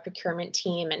have our procurement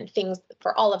team and things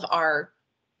for all of our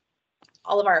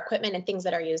equipment and things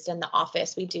that are used in the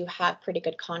office. We do have pretty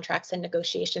good contracts and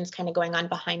negotiations kind of going on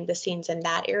behind the scenes in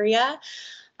that area.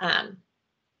 I'm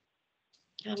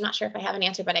not sure if I have an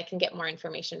answer, but I can get more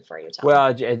information for you, Tom.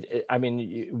 Well, I mean, do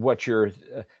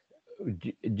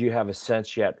you have a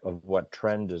sense yet of what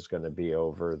trend is going to be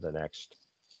over the next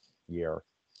year?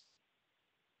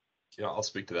 Yeah, I'll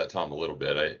speak to that, Tom, a little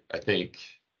bit. I think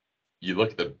you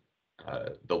look at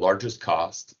the largest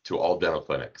cost to all dental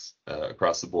clinics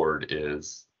across the board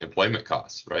is employment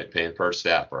costs, right? Paying for our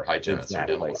staff, our hygienists, our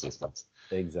dental assistants.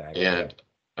 Exactly. And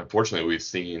unfortunately, we've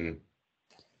seen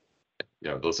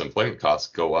those employment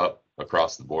costs go up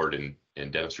across the board in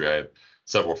dentistry. I have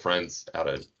several friends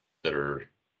that are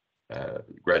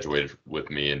graduated with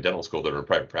me in dental school that are in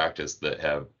private practice that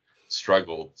have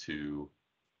struggled to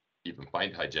even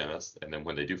find hygienists. And then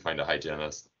when they do find a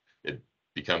hygienist, it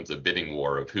becomes a bidding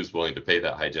war of who's willing to pay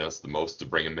that hygienist the most to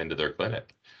bring them into their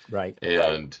clinic. Right.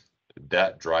 And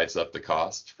that drives up the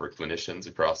cost for clinicians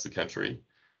across the country.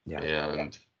 Yeah.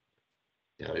 And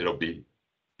it'll be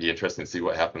interesting to see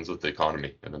what happens with the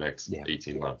economy in the next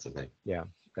 18 months, I think. Yeah.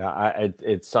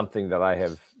 It's something that I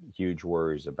have huge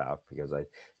worries about because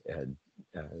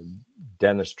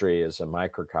dentistry is a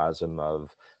microcosm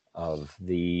of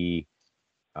the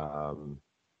of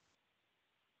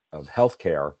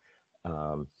healthcare.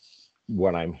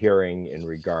 What I'm hearing in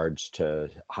regards to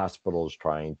hospitals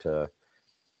trying to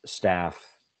staff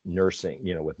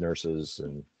nursing, with nurses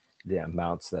and the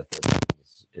amounts that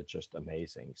it's just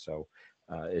amazing. So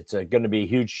it's going to be a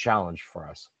huge challenge for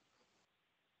us.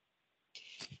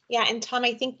 Yeah, and Tom,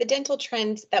 I think the dental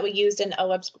trend that we used in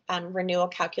OWEB's renewal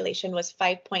calculation was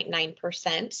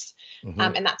 5.9%,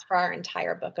 and that's for our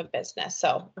entire book of business.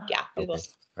 So yeah, we will.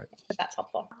 Right. That's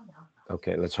helpful.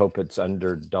 Okay, let's hope it's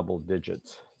under double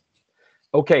digits.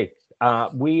 Okay,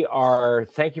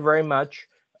 thank you very much.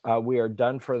 We are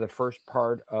done for the first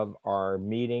part of our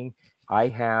meeting. I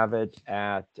have it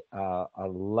at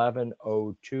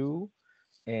 11:02.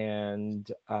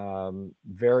 And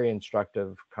very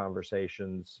instructive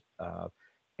conversations.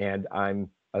 And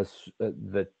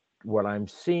what I'm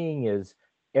seeing is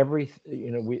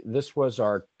this was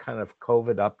our kind of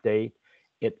COVID update.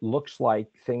 It looks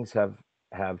like things have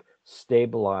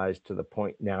stabilized to the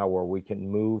point now where we can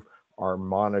move our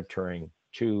monitoring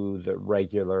to the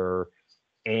regular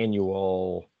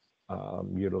annual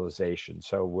utilization.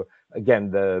 So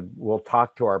again, we'll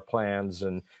talk to our plans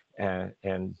and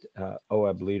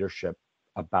OWEB leadership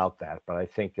about that. But I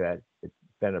think that it's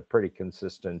been a pretty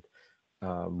consistent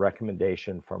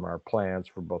recommendation from our plans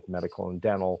for both medical and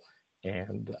dental.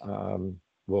 And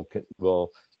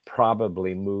we'll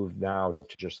probably move now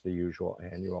to just the usual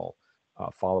annual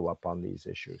follow-up on these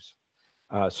issues.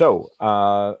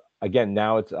 Again,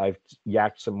 now I've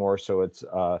yacked some more, so it's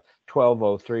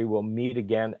 12:03. We'll meet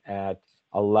again at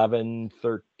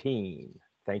 11:13.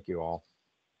 Thank you all.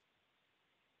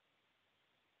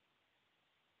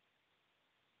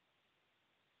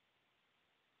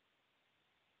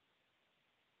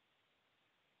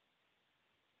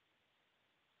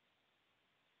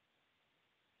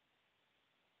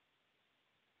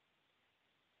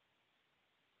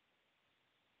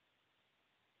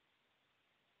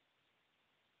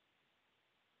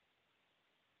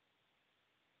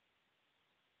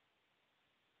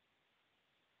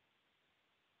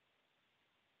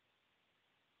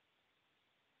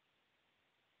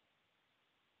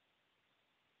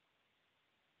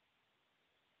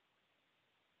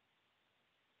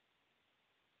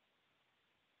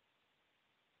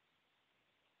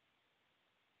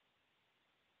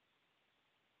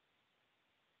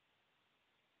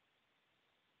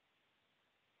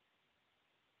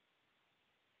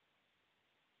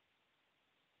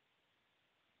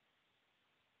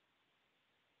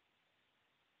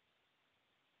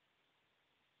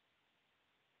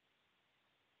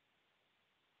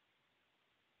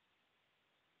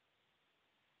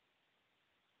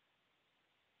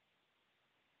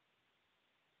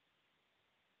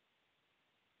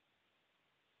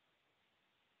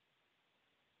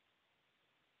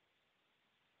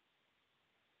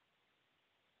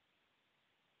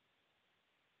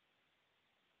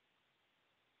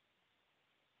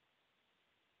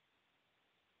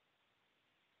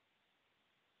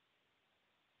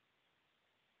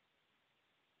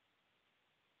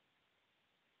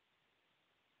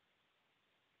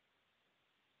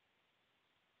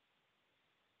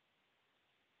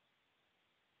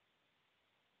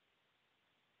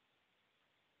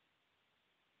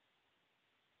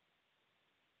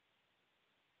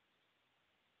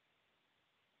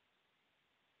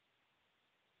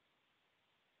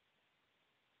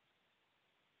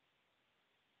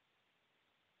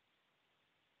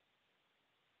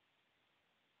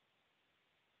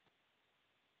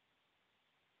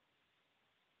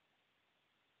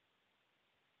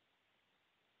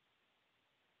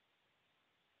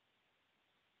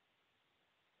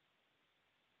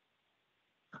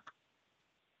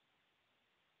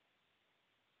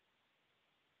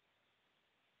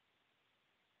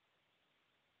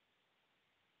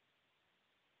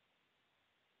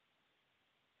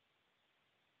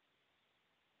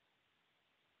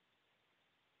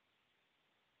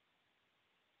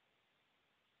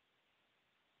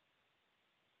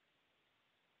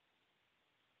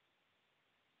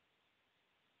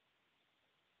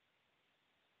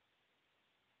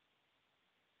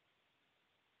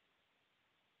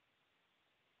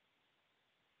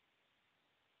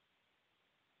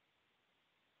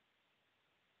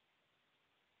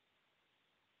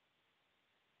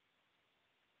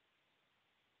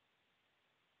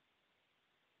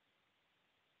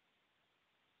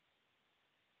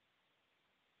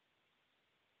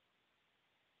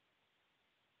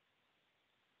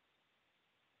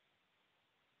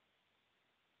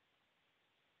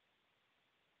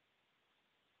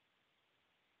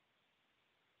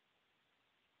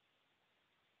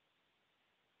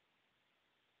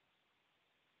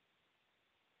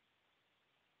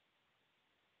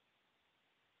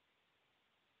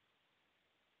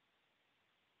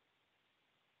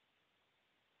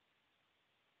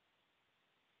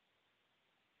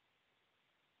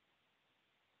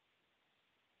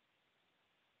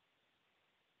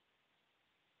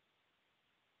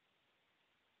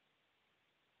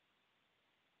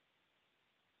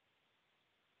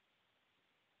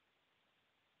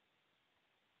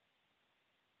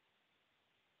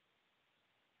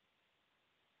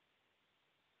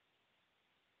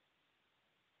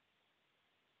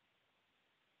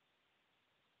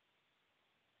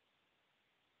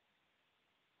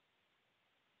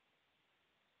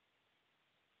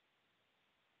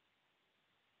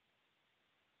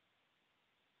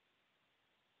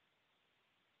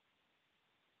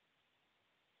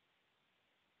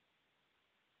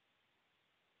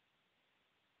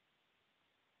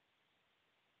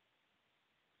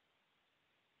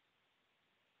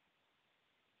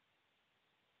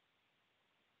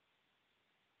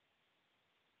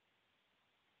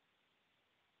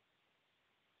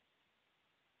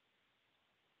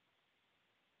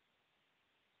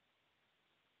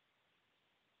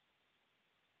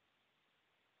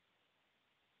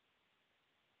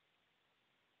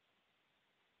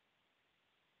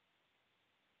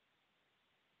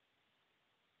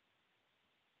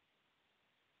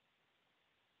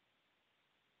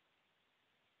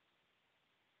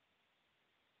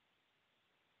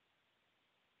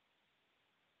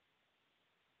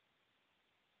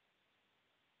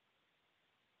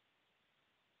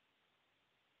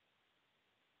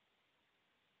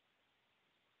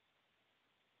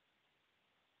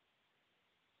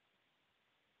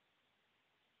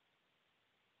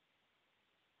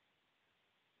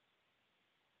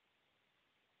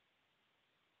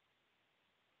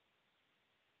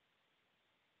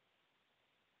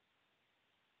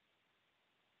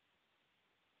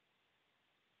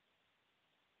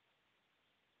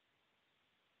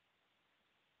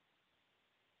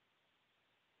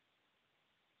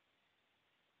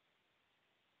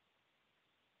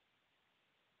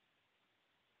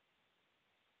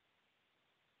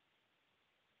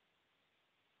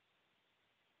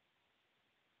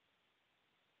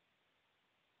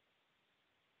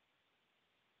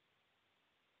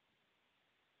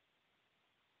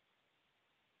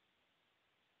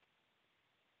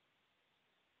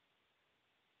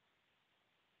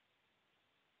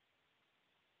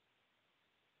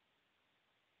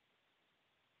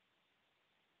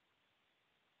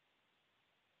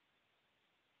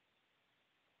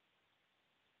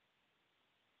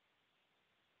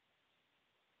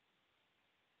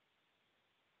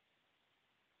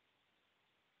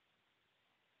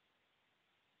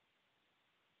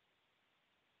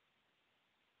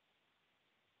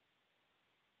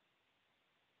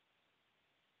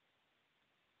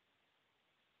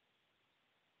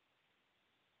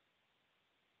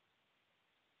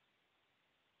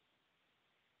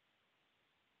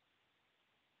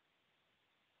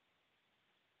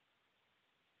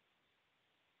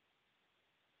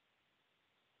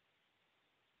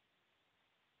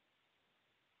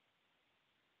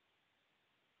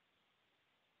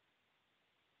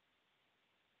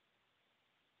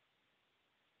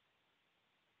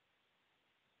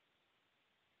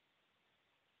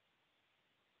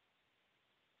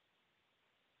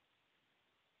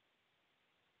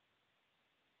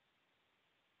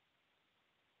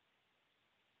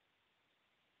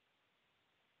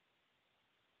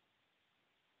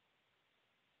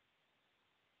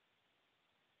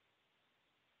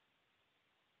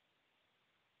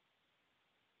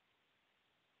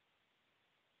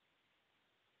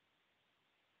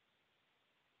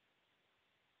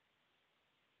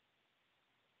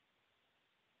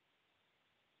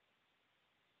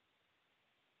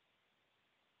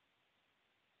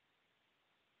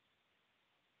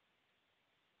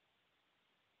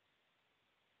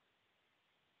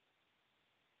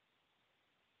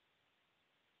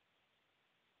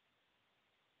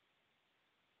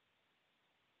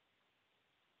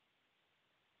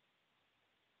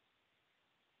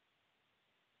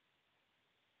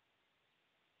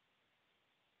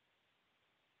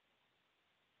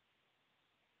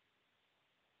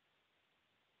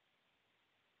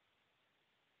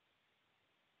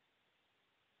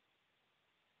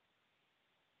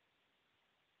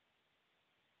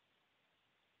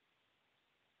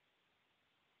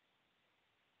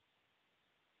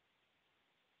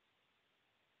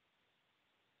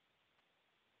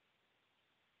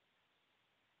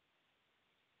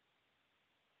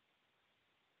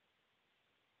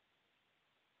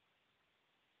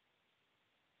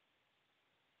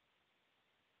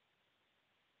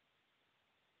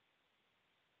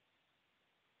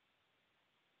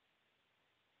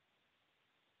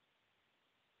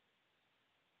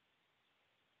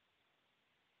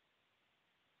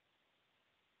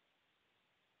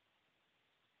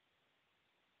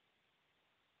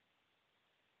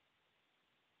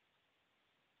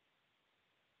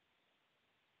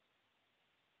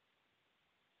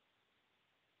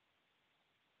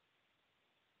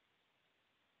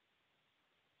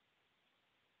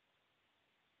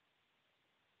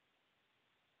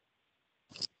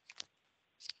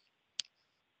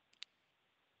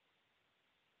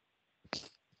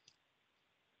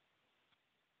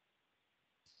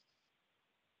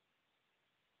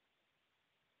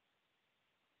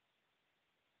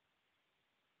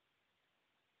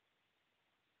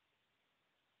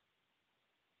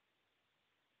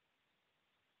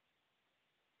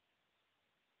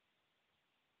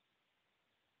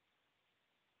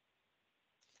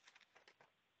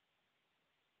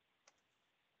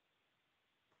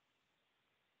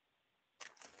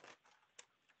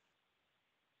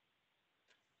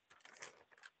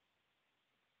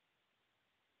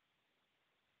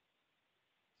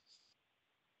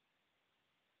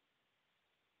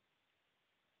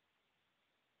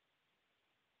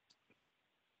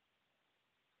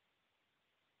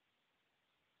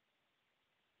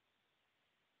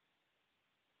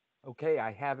 Okay,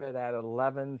 I have it at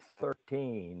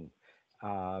 11:13.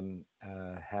 I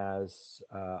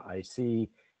see,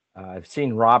 I've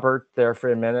seen Robert there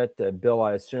for a minute. Bill,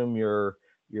 I assume you're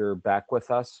back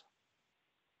with us.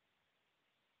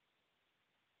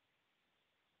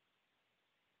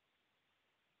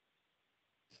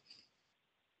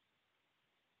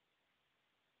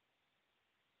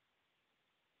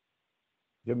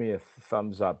 Give me a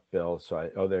thumbs up, Bill.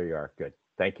 Oh, there you are. Good.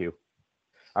 Thank you.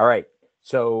 All right.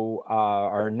 So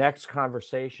our next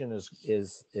conversation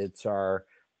is it's our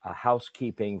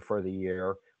housekeeping for the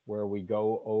year, where we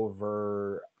go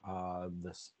over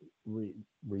this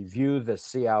review the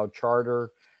SEOW charter,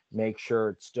 make sure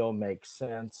it still makes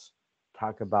sense,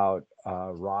 talk about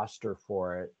roster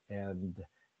for it, and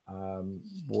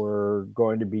we're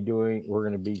going to be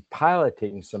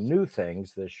piloting some new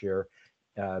things this year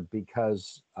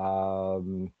because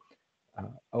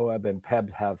OEB and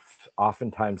PEB have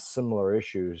oftentimes similar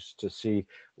issues, to see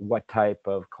what type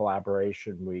of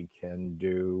collaboration we can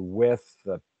do with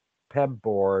the PEB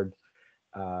board.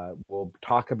 We'll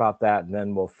talk about that, and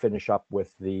then we'll finish up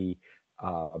with the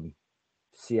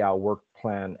SEOW work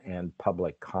plan and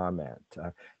public comment.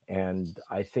 And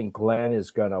I think Glenn is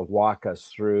going to walk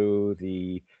us through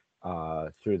the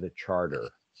charter.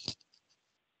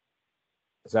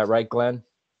 Is that right, Glenn?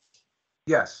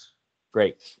 Yes.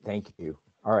 Great. Thank you.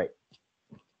 All right.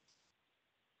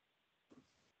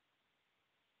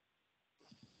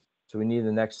 So we need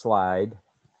the next slide.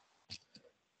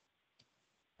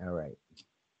 All right.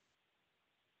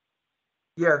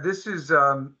 Yeah, this is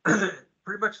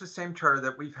pretty much the same charter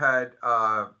that we've had,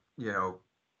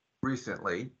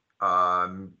 recently.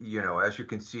 As you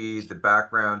can see, the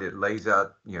background, it lays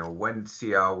out, when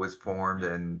SEOW was formed,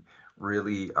 and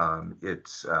really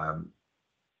it's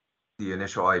the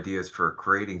initial ideas for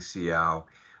creating SEOW.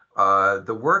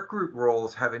 The work group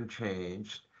roles haven't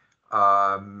changed.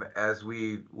 As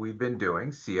we've been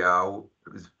doing,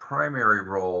 SEOW's primary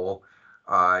role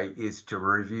is to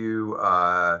review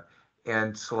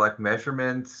and select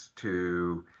measurements,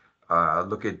 to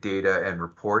look at data and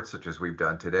reports, such as we've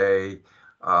done today.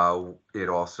 It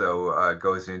also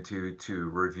goes into to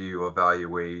review,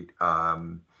 evaluate,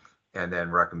 and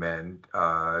then recommend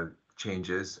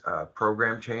changes,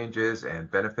 program changes,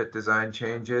 and benefit design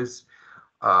changes.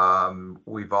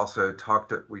 We've also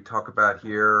we talk about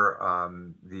here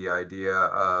the idea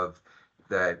of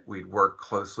that we'd work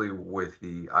closely with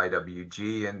the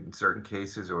IWG in certain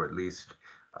cases, or at least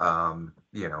have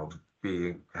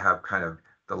kind of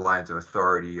the lines of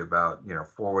authority about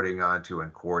forwarding onto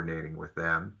and coordinating with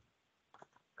them.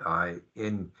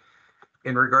 In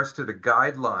regards to the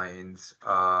guidelines,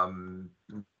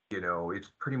 it's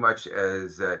pretty much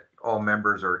as that all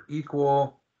members are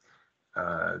equal,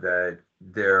 that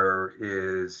there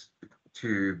is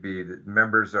to be, the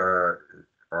members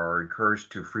are encouraged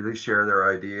to freely share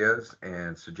their ideas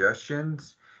and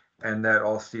suggestions, and that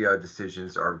all SEOW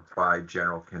decisions are by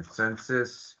general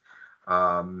consensus.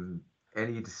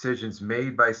 Any decisions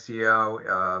made by SEOW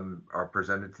are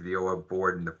presented to the OEB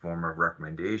board in the form of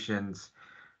recommendations,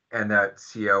 and that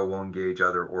SEOW will engage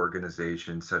other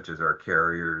organizations such as our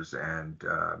carriers and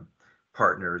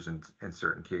partners in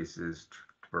certain cases to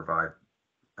provide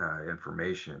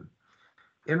information.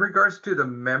 In regards to the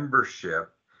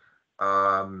membership,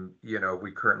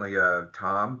 we currently have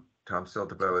Tom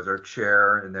Siltabo as our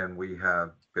chair, and then we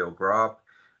have Bill Groff,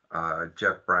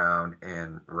 Jeff Brown,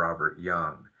 and Robert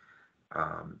Young.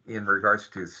 In regards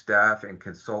to staff and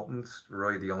consultants,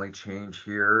 really the only change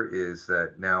here is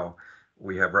that now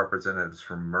we have representatives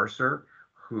from Mercer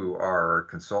who are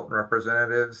consultant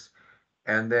representatives.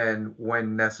 And then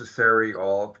when necessary,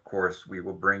 of course, we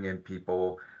will bring in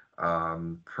people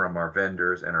from our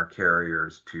vendors and our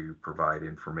carriers to provide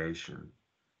information.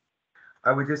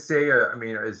 I would just say,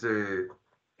 is there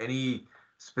any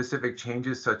specific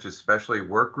changes, such as especially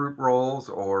work group roles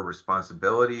or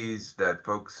responsibilities, that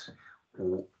folks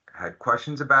had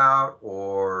questions about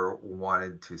or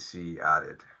wanted to see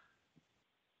added?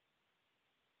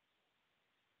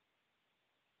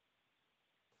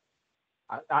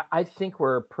 I think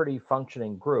we're a pretty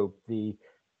functioning group. The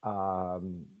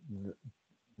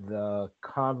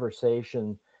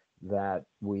conversation that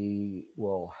we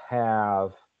will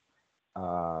have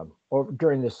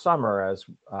during the summer, as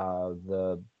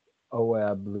the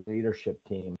OEB leadership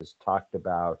team has talked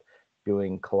about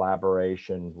doing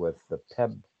collaboration with the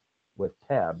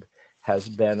PEB, has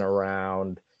been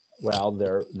around, well,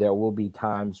 there will be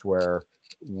times where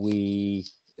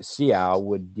SEOW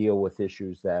would deal with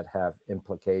issues that have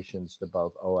implications to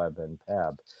both OEB and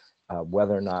PEB.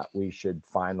 Whether or not we should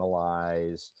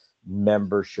finalize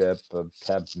membership of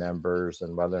PEB members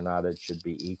and whether or not it should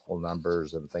be equal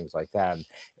numbers and things like that. And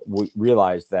we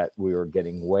realized that we were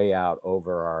getting way out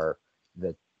over our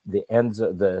the ends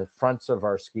of the fronts of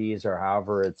our skis, or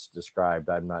however it's described.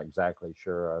 I'm not exactly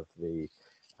sure of the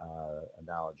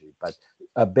analogy, but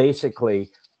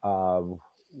basically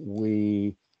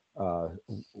we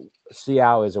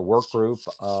SEOW is a work group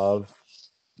of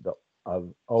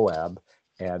OEB,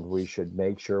 and we should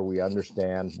make sure we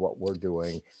understand what we're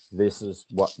doing. This is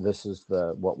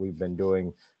what we've been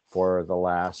doing for the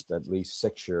last at least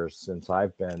 6 years since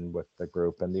I've been with the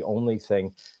group. And the only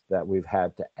thing that we've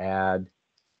had to add,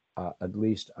 at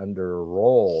least under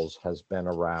roles, has been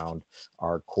around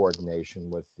our coordination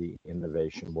with the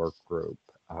innovation work group,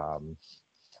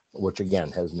 which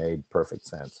again has made perfect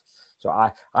sense. So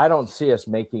I don't see us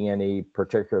making any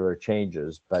particular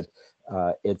changes, but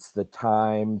it's the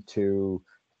time to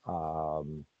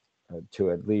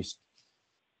at least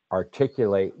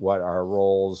articulate what our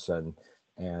roles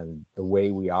and the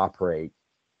way we operate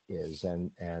is,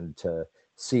 and to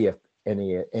see if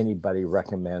anybody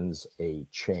recommends a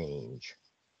change.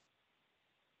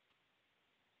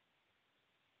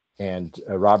 And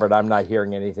Robert, I'm not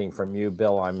hearing anything from you.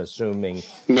 Bill, I'm assuming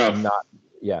not.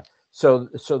 Yeah. So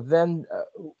then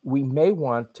we may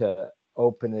want to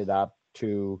open it up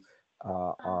to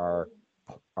our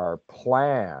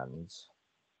plans,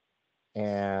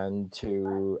 and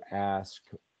to ask,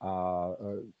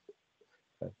 and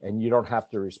you don't have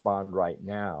to respond right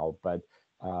now, but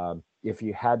if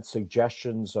you had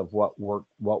suggestions of what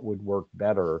would work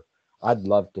better, I'd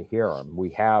love to hear them. We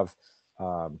have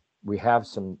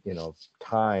some,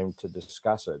 time to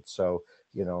discuss it. So,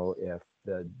 if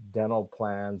the dental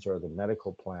plans or the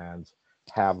medical plans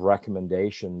have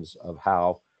recommendations of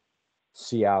how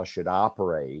SEOW should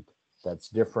operate, that's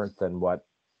different than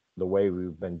the way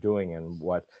we've been doing and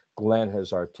what Glenn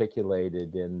has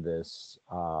articulated in this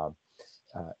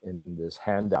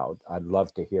handout, I'd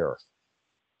love to hear.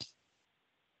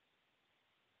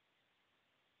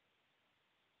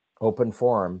 Open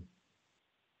forum.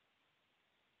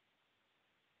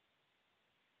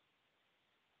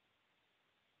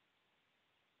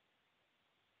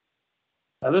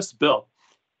 This is Bill.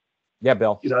 Yeah,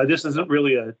 Bill. This isn't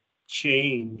really a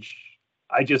change.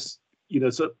 I just,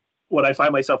 so what I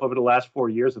find myself over the last 4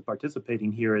 years of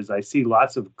participating here is I see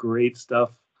lots of great stuff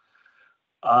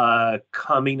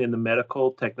coming in the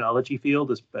medical technology field,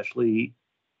 especially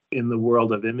in the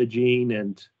world of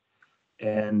imaging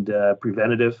and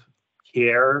preventative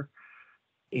care.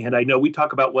 And I know we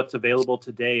talk about what's available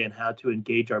today and how to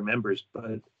engage our members,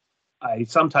 but I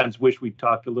sometimes wish we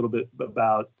talked a little bit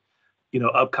about,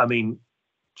 upcoming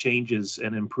changes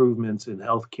and improvements in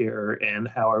healthcare, and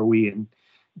how are we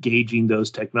engaging those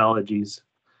technologies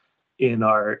in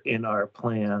our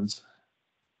plans.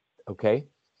 Okay,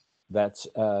 that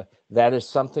is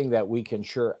something that we can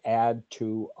sure add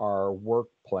to our work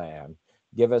plan.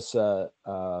 Give us a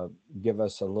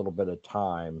little bit of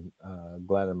time,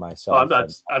 Glenn and myself.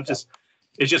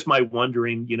 It's just my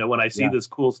wondering, when I see this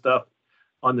cool stuff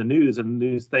on the news and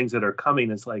news things that are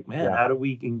coming, it's like, man, how do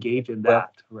we engage in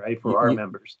that, right, for our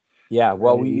members? Yeah,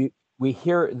 well, we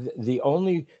hear the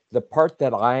part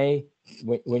that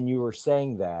when you were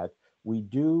saying that, we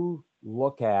do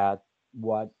look at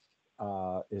what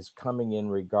is coming in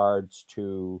regards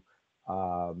to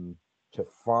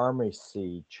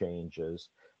pharmacy changes.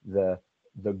 The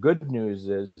good news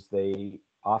is they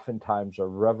oftentimes are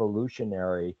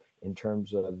revolutionary in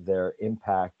terms of their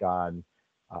impact on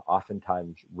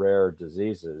oftentimes rare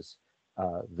diseases.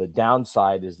 The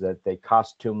downside is that they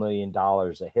cost $2 million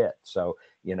a hit. So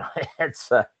it's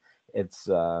the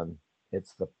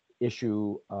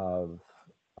issue of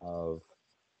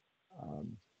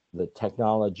the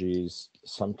technologies.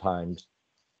 Sometimes,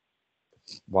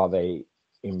 while they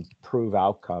improve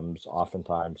outcomes,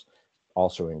 oftentimes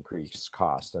also increase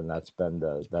cost, and that's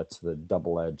the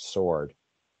double-edged sword.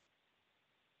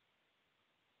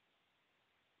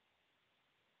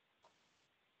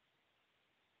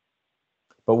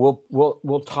 But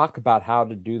we'll talk about how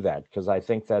to do that, because I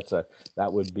think it'd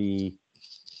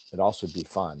also be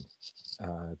fun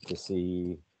to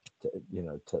see,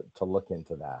 to look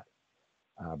into that.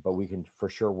 But we can for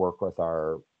sure work with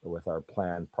our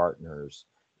plan partners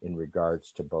in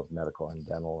regards to both medical and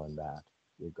dental in that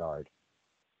regard.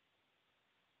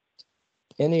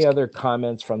 Any other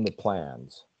comments from the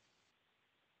plans?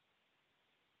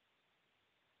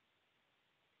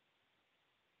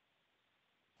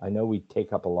 I know we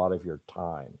take up a lot of your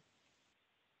time.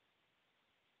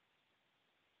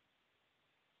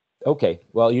 Okay,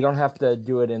 well, you don't have to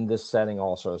do it in this setting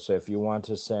also. So if you want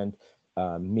to send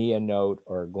me a note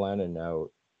or Glenn a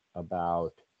note,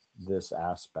 about this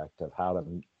aspect of how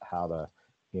to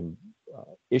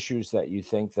issues that you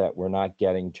think that we're not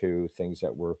getting to, things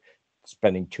that we're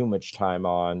spending too much time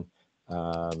on,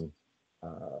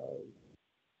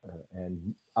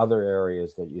 and other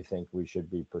areas that you think we should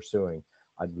be pursuing.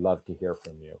 I'd love to hear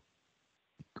from you.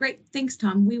 Great, thanks,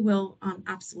 Tom. We will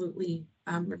absolutely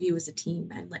review as a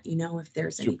team and let you know if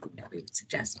there's anything that we would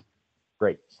suggest.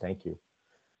 Great, thank you.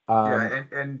 Yeah,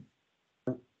 and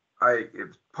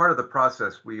it's part of the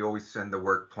process. We always send the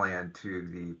work plan to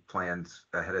the plans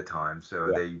ahead of time, so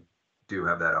Yeah. they do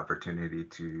have that opportunity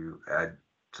to add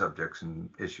subjects and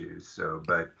issues. So,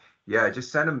 but yeah,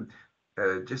 just send them,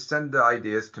 just send the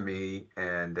ideas to me,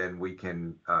 and then we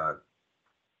can,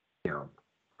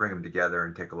 bring them together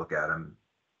and take a look at them.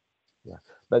 Yeah,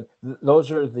 but those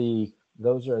are the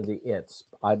its.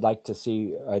 I'd like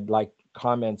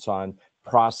comments on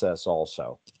process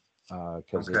also,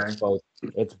 because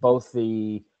it's both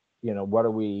the, what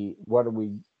are we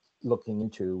looking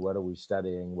into, what are we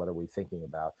studying, what are we thinking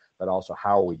about, but also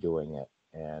how are we doing it,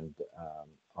 and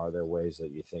are there ways that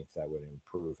you think that would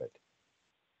improve it?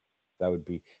 That would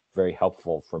be very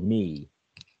helpful for me,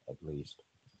 at least.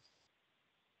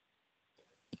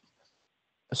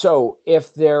 So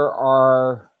if there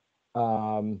are,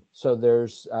 so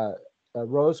there's,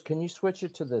 Rose, can you switch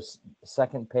it to the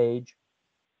second page?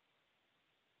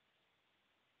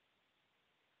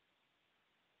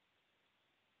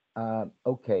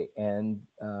 Okay, and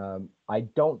I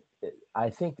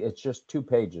think it's just 2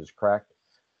 pages, correct?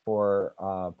 For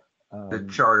the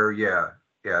charter, yeah.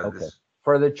 Okay,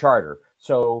 for the charter.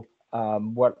 So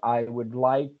what I would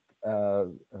like,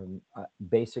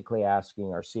 basically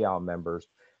asking our SEOW members,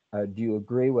 do you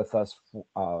agree with us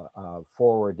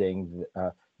forwarding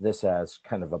this as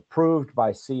kind of approved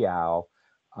by SEOW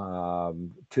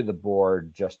to the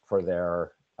board just for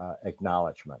their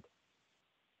acknowledgement?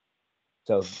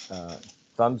 So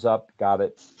thumbs up, got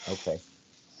it. Okay.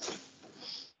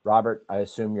 Robert, I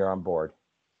assume you're on board.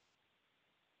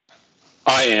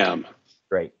 I am.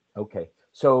 Great. Okay.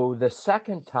 So the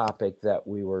second topic that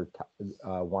we were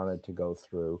wanted to go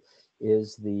through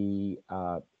is the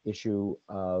issue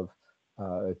of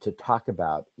to talk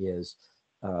about is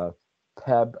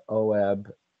PEB OEB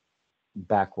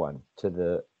back one to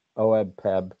the OEB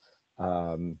PEB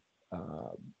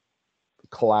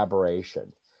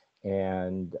collaboration.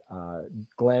 And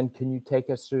Glenn, can you take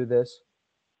us through this?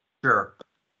 Sure.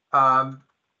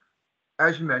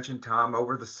 As you mentioned, Tom,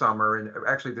 over the summer, and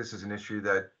actually this is an issue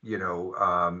that,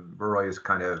 really has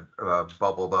kind of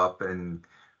bubbled up in,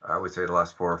 I would say, the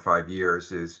last 4 or 5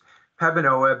 years, is PEB and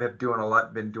OEB have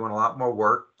been doing a lot more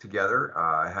work together.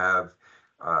 Have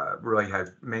really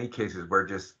had many cases where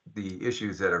just the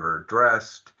issues that are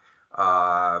addressed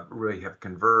really have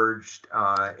converged,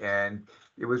 and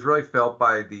it was really felt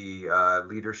by the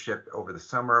leadership over the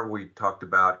summer. We talked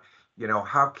about,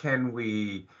 how can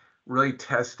we really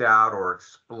test out or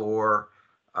explore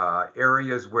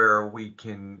areas where we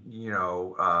can,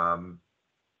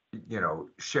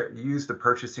 use the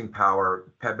purchasing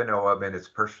power, PEB and OEB and its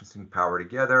purchasing power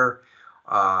together,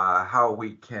 how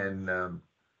we can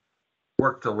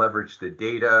work to leverage the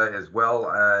data, as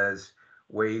well as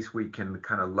ways we can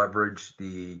kind of leverage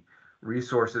the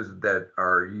resources that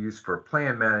are used for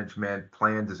plan management,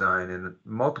 plan design in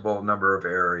multiple number of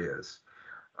areas.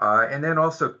 And then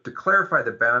also to clarify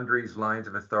the boundaries, lines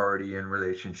of authority, and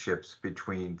relationships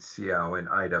between SEOW and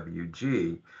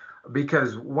IWG.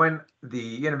 Because when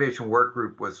the innovation work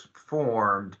group was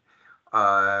formed,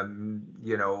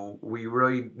 we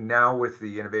really now, with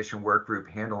the innovation work group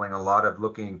handling a lot of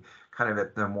looking kind of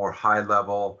at the more high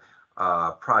level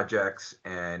projects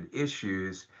and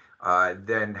issues,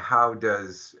 then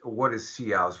what is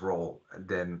SEOW's role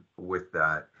then with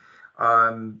that?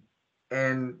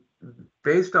 And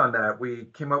based on that, we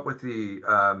came up with the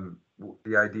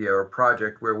idea or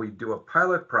project where we do a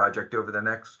pilot project over the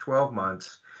next 12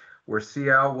 months, where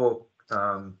SEOW will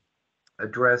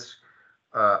address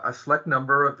a select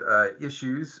number of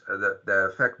issues that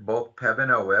affect both PEB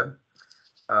and OEB.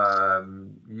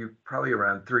 You probably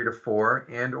around 3 to 4,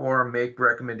 and or make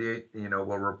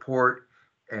will report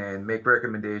and make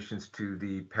recommendations to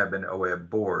the PEB and OEB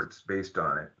boards based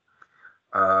on it.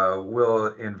 We'll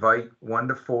invite 1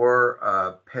 to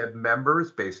 4 PEB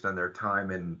members based on their time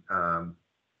and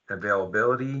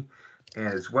availability,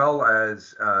 and as well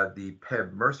as the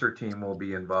PEB Mercer team will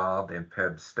be involved, and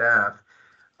PEB staff,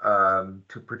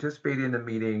 to participate in the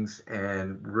meetings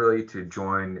and really to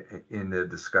join in the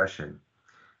discussion.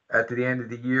 At the end of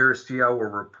the year, SEOW will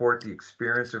report the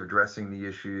experience of addressing the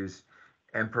issues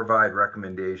and provide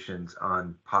recommendations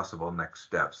on possible next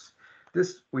steps.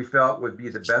 this we felt would be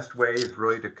the best way is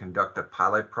really to conduct a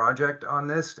pilot project on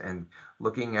this and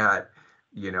looking at,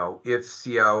 if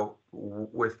SEOW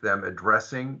with them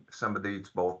addressing some of these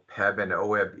both PEB and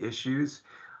OEB issues,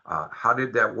 how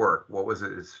did that work? What was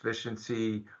its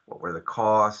efficiency? What were the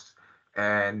costs?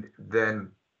 And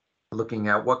then looking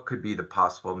at what could be the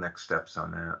possible next steps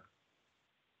on that.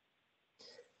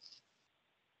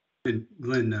 And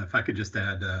Glenn, if I could just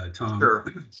add, Tom, Sure.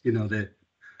 That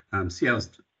SEOW's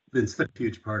been such a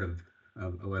huge part of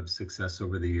OEB's success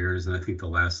over the years. And I think the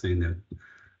last thing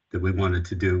that we wanted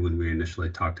to do when we initially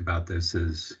talked about this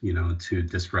is, to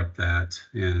disrupt that.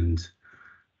 And,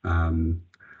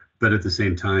 but at the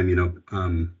same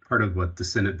time, part of what the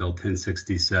Senate Bill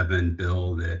 1067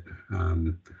 bill that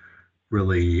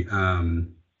really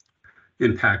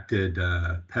impacted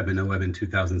PEB and OEB in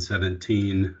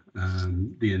 2017.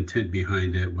 The intent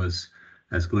behind it was,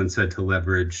 as Glenn said, to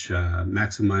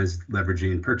maximize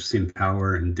leveraging purchasing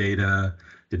power and data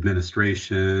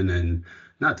administration, and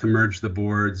not to merge the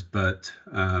boards, but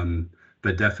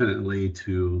definitely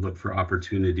to look for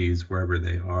opportunities wherever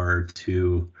they are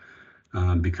to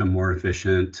become more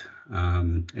efficient.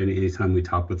 And anytime we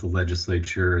talk with the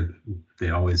legislature, they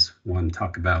always want to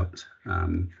talk about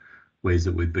ways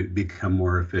that we become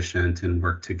more efficient and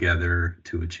work together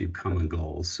to achieve common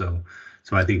goals. So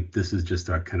I think this is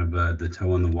just our kind of the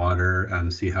toe in the water,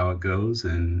 see how it goes,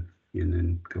 and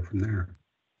then go from there.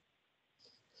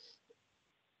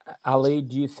 Ali,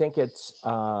 do you think it's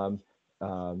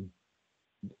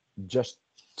just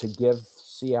to give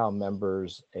SEOW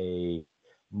members a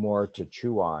more to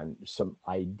chew on, some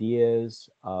ideas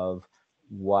of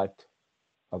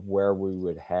where we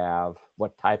would have,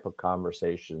 what type of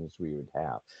conversations we would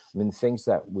have? I mean, things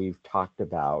that we've talked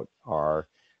about are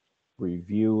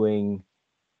reviewing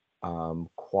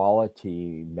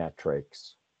quality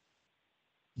metrics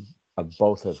of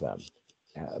both of them,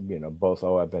 both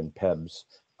OEB and PEB's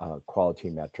quality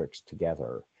metrics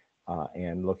together,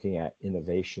 and looking at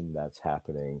innovation that's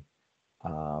happening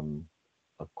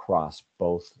across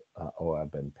both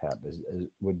OEB and PEB.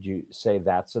 Would you say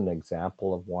that's an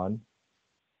example of one?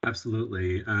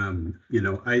 Absolutely.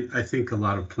 I think a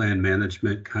lot of plan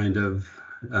management kind of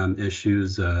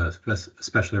issues,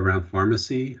 especially around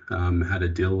pharmacy, how to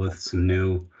deal with some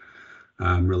new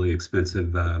really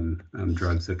expensive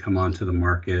drugs that come onto the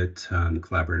market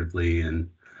collaboratively. And,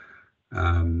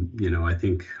 I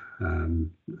think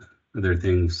other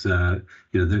things, the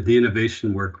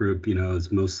innovation work group,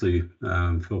 is mostly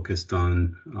focused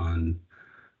on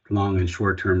long and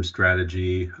short-term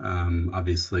strategy.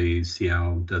 Obviously,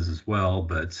 SEOW does as well,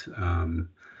 but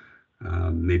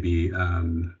maybe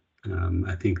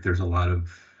I think there's a lot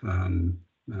of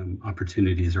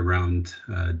opportunities around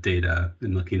data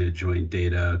and looking at joint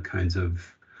data kinds of,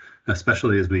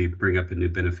 especially as we bring up a new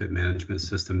benefit management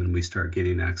system and we start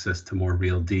getting access to more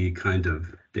real D kind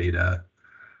of data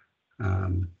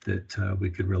that we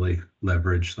could really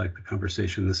leverage, like the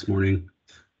conversation this morning.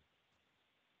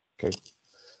 Okay.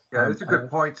 Yeah, that's a good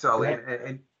point, Sully.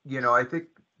 And I think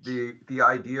the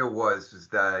idea is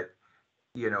that,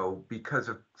 because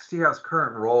of SEOW's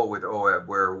current role with OEB,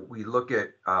 where we look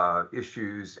at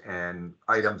issues and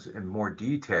items in more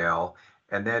detail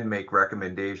and then make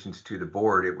recommendations to the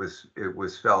board, it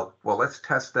was felt, well, let's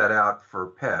test that out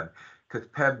for PEB, because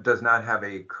PEB does not have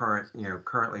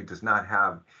currently does not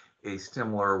have a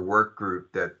similar work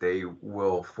group that they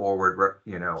will forward,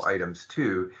 items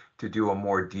to do a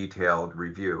more detailed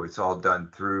review. It's all done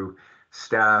through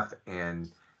staff and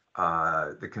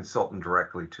the consultant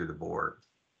directly to the board.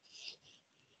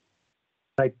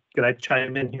 Can I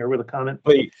chime in here with a comment?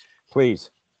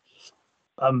 Please.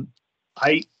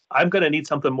 I'm going to need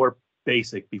something more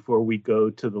basic before we go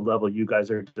to the level you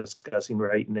guys are discussing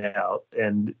right now.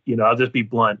 And, I'll just be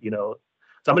blunt,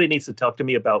 somebody needs to talk to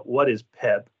me about what is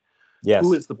PEB. Yes.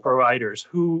 Who is the providers?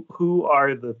 Who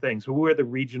are the things? Who are the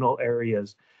regional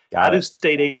areas? Got How it. do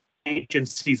state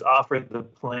agencies offer the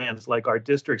plans like our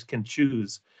districts can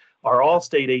choose? Are all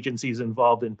state agencies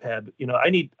involved in PEB?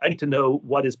 I need to know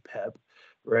what is PEB,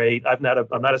 right? I'm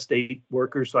not a state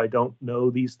worker, so I don't know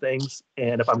these things.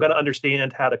 And if I'm going to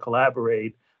understand how to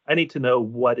collaborate, I need to know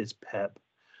what is PEB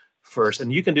first.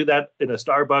 And you can do that in a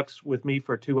Starbucks with me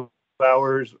for 2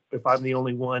 hours if I'm the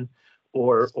only one,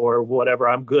 or whatever.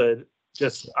 I'm good.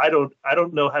 Just I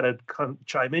don't know how to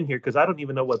chime in here because I don't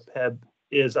even know what PEB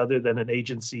is other than an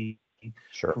agency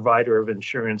provider of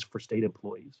insurance for state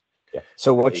employees. Yeah.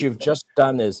 So what you've just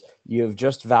done is you've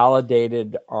just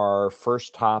validated our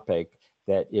first topic,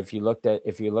 that if you look at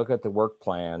the work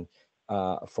plan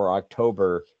for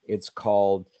October, it's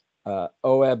called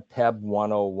OEB PEB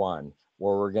 101.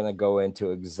 where we're going to go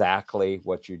into exactly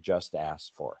what you just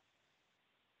asked for.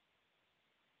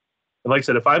 And like I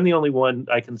said, if I'm the only one,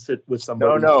 I can sit with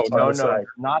somebody. No, on the side. you're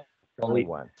not the only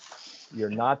one.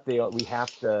 You're not the.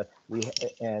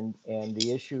 And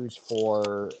the issues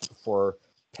for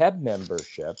PEB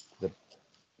membership,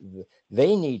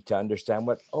 they need to understand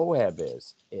what OEB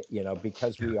is,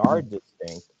 because we are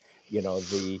distinct.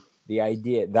 The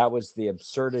idea, that was the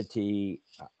absurdity.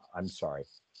 I'm sorry.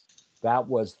 That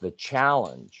was the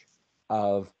challenge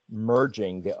of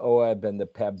merging the OEB and the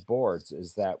PEB boards,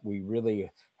 is that we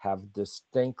really have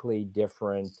distinctly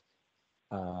different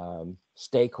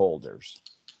stakeholders,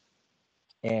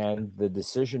 and the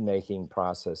decision-making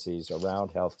processes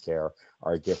around healthcare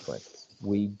are different.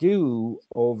 We do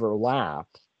overlap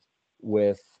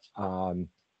with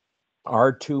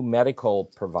our two medical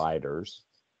providers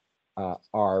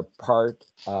are part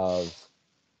of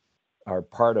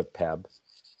PEB,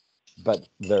 but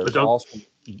there's also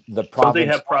the Providence. Don't they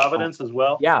have Providence as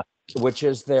well? Yeah, which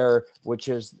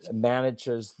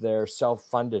manages their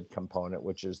self-funded component,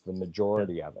 which is the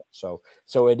majority of it. So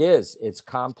it's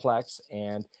complex,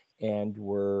 and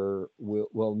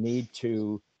we'll need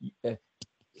to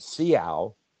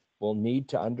SEOW will need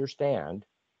to understand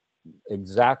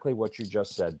exactly what you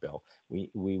just said, Bill. We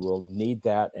will need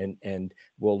that, and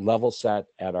we'll level set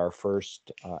at our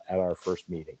first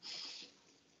meeting.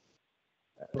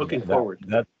 Looking forward.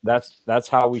 That's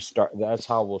how we start. That's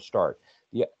how we'll start.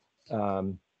 Yeah.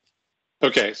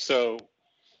 Okay, so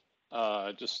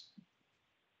just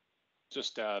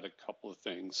add a couple of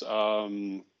things.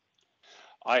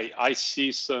 I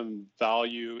see some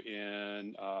value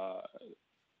in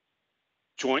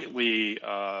jointly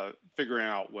figuring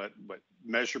out what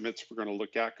measurements we're going to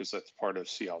look at, because that's part of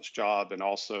SEOW's job, and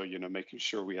also making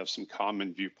sure we have some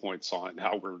common viewpoints on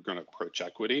how we're going to approach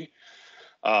equity.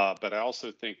 But I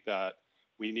also think that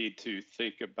we need to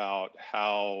think about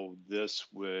how this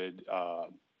would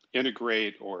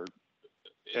integrate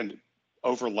and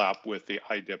overlap with the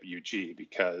IWG,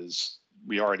 because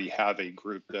we already have a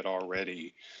group that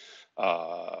already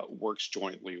works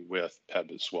jointly with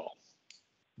PEB as well.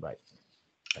 Right.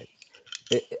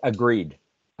 Agreed.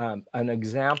 An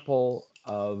example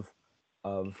of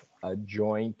a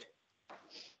joint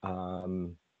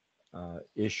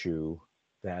issue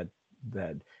that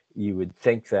you would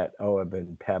think that OEB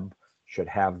and PEB should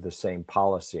have the same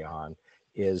policy on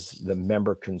is the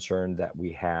member concern that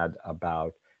we had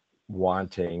about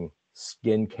wanting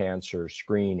skin cancer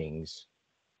screenings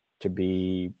to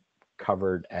be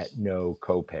covered at no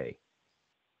copay.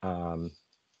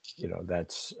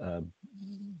 That's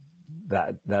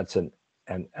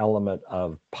an element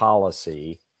of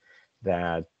policy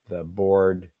that the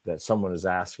board, that someone is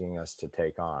asking us to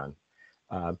take on.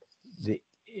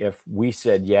 If we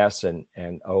said yes and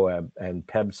OEB and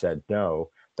PEB said no,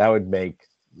 that would make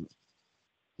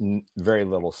very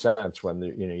little sense when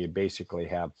you basically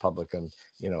have public and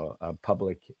a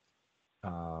public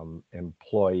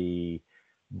employee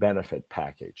benefit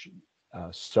package.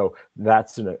 So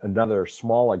that's another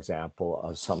small example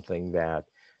of something that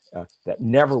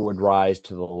never would rise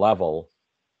to the level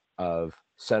of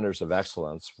centers of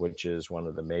excellence, which is one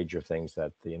of the major things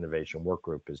that the innovation work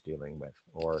group is dealing with.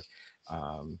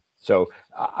 So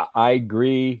I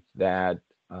agree that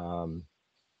and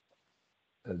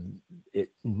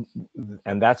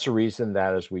that's the reason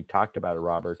that, as we talked about it,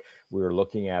 Robert, we were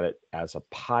looking at it as a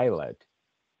pilot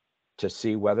to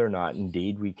see whether or not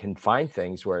indeed we can find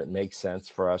things where it makes sense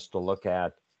for us to look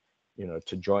at,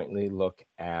 to jointly look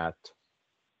at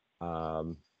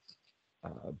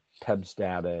PEB's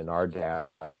data and our data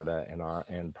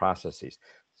and processes.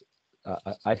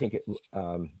 I think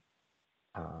I'm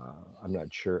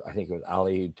not sure. I think it was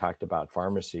Ali who talked about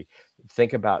pharmacy.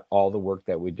 Think about all the work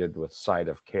that we did with site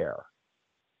of care.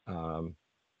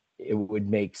 It would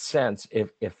make sense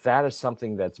if that is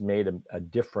something that's made a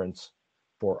difference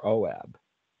for OEB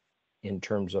in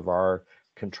terms of our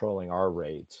controlling our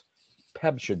rates.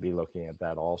 PEB should be looking at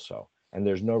that also, and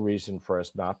there's no reason for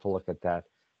us not to look at that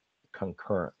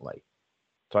concurrently.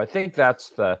 So I think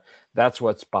that's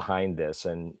what's behind this,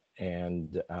 and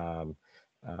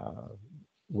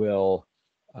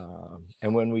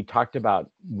when we talked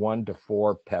about 1 to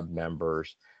 4 PEB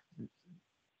members,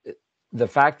 the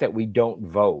fact that we don't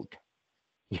vote,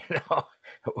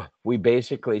 we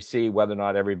basically see whether or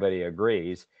not everybody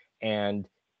agrees, and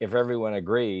if everyone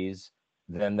agrees,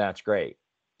 then that's great.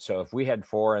 So if we had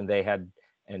 4 and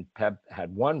PEB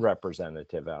had 1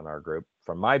 representative on our group,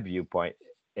 from my viewpoint,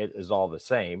 it is all the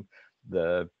same.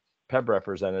 The PEB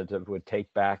representative would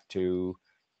take back to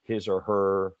his or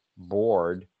her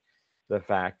board the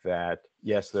fact that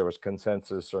yes, there was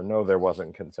consensus or no, there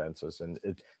wasn't consensus, and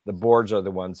the boards are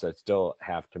the ones that still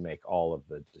have to make all of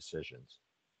the decisions.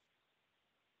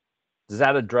 Does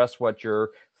that address what you're?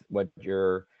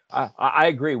 I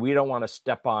agree. We don't want to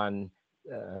step on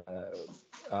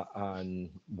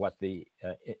what the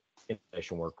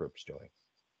innovation work group's doing.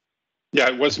 Yeah,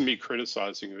 it wasn't me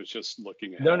criticizing. It was just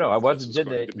looking at. No, I wasn't.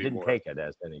 Didn't take it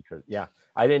as any. Yeah,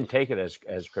 I didn't take it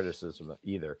as criticism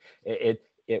either.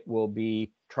 It will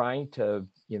be trying to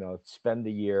spend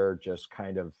the year just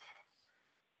kind of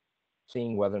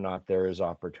seeing whether or not there is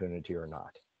opportunity or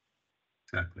not.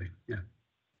 Exactly. Yeah.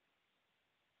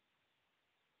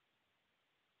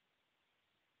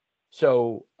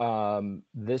 So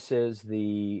this is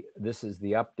the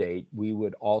update. We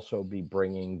would also be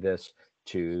bringing this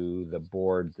to the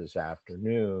board this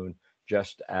afternoon,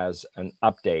 just as an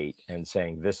update and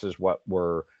saying this is what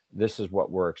we're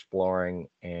exploring.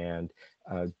 And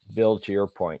Bill, to your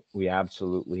point, we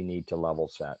absolutely need to level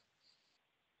set.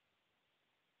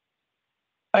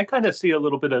 I kind of see a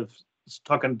little bit of,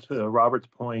 talking to Robert's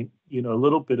point, a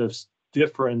little bit of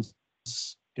difference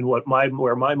in where my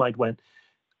mind went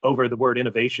over the word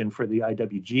innovation for the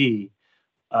IWG,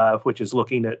 which is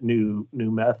looking at new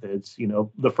methods.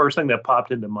 The first thing that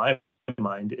popped into my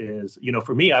mind is,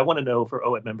 for me, I want to know for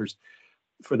OEB members,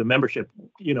 for the membership,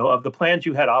 of the plans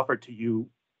you had offered to you,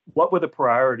 what were the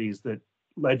priorities that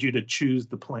led you to choose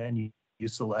the plan you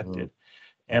selected?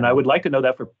 And I would like to know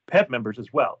that for PEB members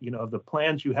as well. Of the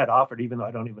plans you had offered, even though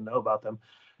I don't even know about them,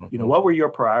 what were your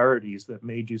priorities that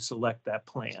made you select that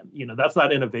plan? That's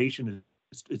not innovation.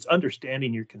 It's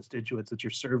understanding your constituents that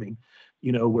you're serving,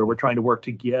 where we're trying to work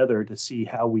together to see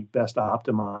how we best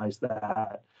optimize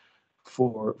that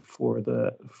for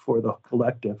the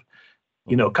collective,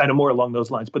 kind of more along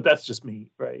those lines. But that's just me,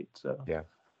 right? So yeah.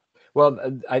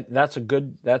 Well, that's a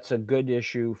good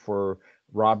issue for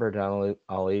Robert and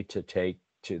Ali to take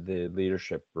to the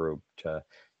leadership group to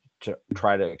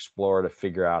try to explore, to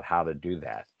figure out how to do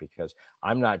that, because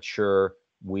I'm not sure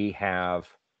we have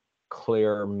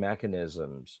clear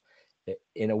mechanisms.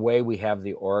 In a way, we have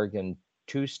the Oregon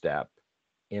two-step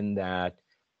in that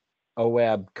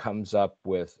OEB comes up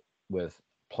with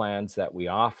plans that we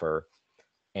offer,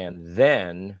 and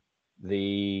then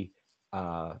the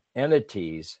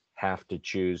entities have to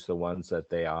choose the ones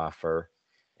that they offer,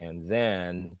 and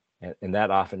then and that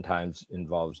oftentimes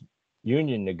involves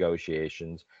union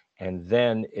negotiations, and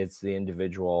then it's the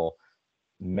individual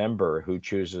member who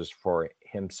chooses for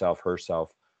himself,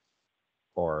 herself,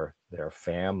 or their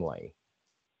family.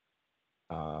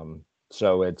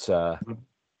 So it's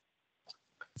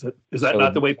is that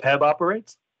not the way PEB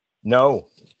operates? No.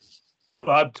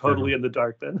 Well, I'm totally in the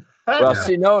dark then. Well,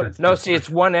 see, no, see, it's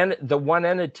the one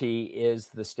entity is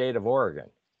the state of Oregon.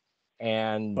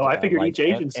 And I figured each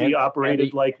agency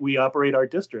operated like we operate our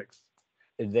districts.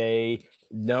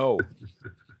 Nope.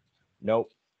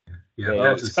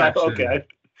 Yeah, okay.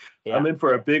 Yeah. I'm in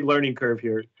for a big learning curve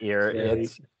here.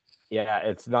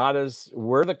 It's not as,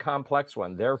 we're the complex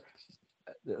one. They're,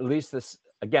 at least this,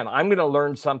 again, I'm going to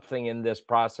learn something in this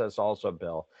process also,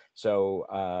 Bill.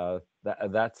 So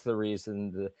that's the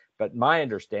reason. But my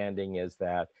understanding is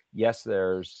that, yes,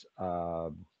 there's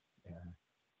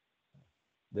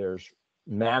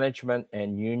management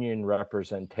and union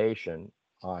representation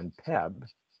on PEB,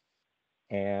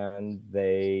 and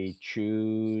they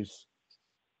choose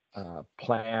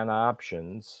plan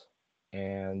options,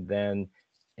 and then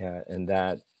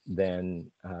that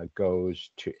then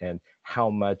goes to, and how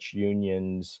much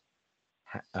unions,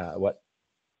 what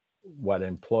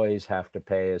employees have to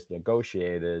pay is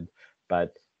negotiated,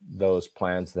 but those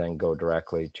plans then go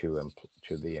directly to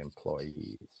the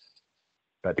employees.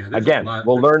 But again,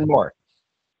 we'll learn more.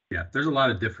 Yeah, there's a lot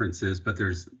of differences, but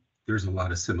there's a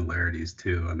lot of similarities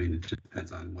too. I mean, it just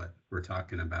depends on what we're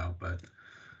talking about, but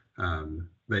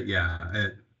yeah,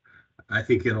 I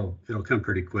think it'll come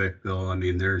pretty quick, Bill. I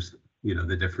mean, there's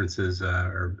the differences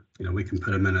are, we can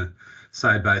put them in a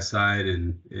side by side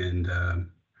and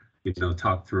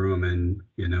talk through them,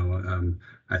 and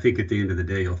I think at the end of the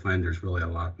day you'll find there's really a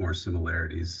lot more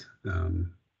similarities,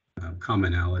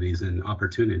 commonalities, and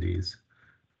opportunities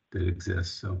that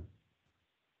exist. So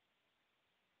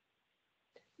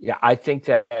yeah, I think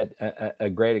that a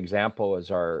great example is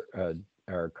our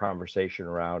conversation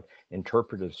around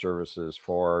interpretive services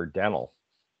for dental.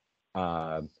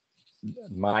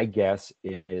 My guess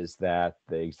is that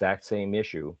the exact same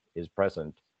issue is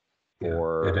present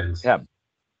for PEB.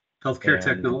 Healthcare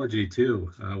technology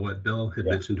too. What Bill had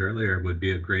mentioned earlier would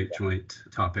be a great joint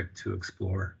topic to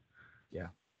explore. Yeah.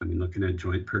 I mean, looking at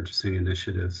joint purchasing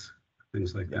initiatives,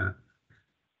 things like that.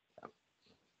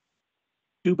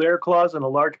 2 bear claws and a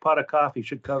large pot of coffee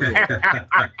should cover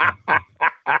it.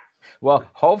 Well,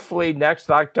 hopefully next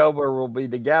October we'll be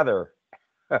together.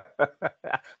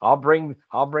 I'll bring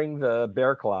the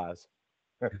bear claws.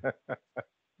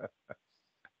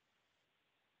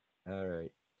 All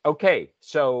right. Okay.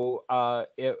 So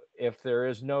if there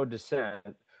is no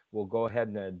dissent, we'll go ahead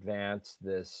and advance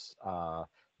this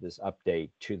this update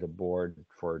to the board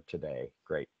for today.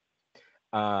 Great.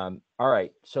 All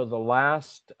right. So the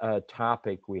last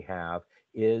topic we have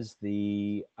is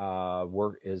the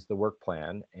work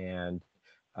plan. And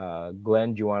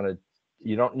Glenn, do you want to?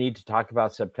 You don't need to talk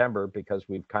about September because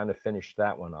we've kind of finished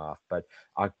that one off. But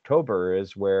October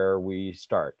is where we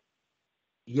start.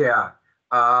 Yeah.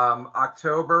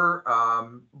 October,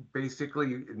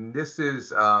 basically, and this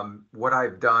is what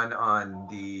I've done on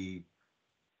the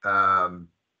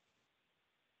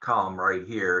column right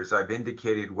here is I've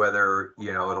indicated whether,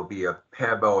 it'll be a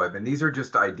PEB OEB. And these are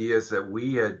just ideas that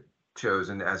we had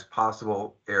chosen as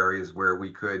possible areas where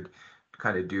we could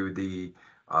kind of do the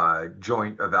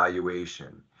joint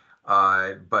evaluation.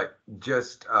 But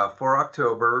just for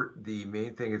October, the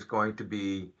main thing is going to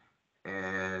be,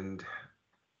 and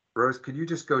Rose, could you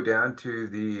just go down to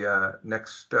the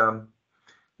next?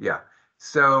 Yeah.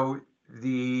 So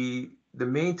the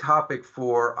main topic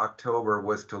for October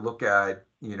was to look at,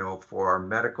 for our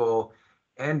medical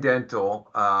and dental,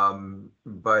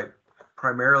 but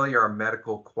primarily our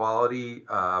medical quality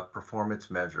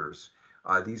performance measures.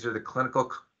 These are the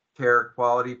clinical care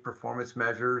quality performance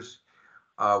measures.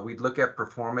 We'd look at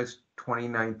performance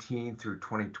 2019 through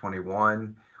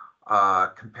 2021,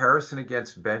 comparison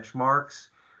against benchmarks.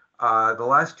 The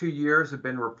last 2 years have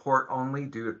been report only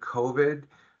due to COVID.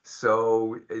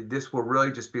 So this will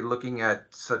really just be looking at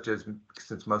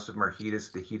since most of them are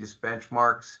HEDIS, the HEDIS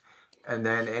benchmarks, and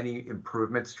then any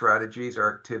improvement strategies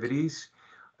or activities.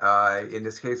 In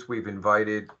this case, we'd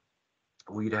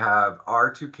have our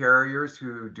 2 carriers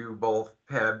who do both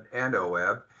PEB and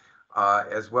OEB,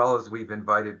 as well as we've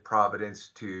invited Providence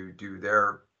to do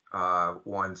their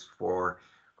ones for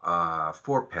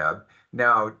PEB.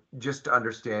 Now, just to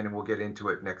understand, and we'll get into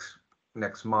it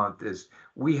next month, is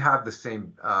we have the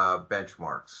same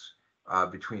benchmarks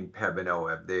between PEB and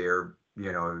OEB.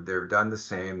 They're done the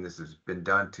same. This has been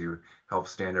done to help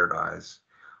standardize.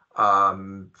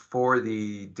 For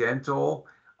the dental,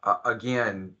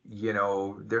 again,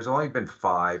 there's only been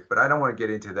 5, but I don't want to get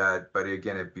into that. But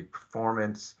again, it'd be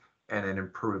performance and an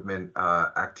improvement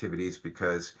activities,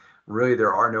 because really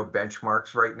there are no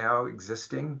benchmarks right now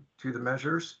existing to the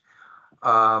measures.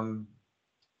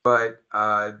 But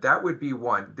that would be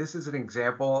one. This is an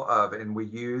example of, and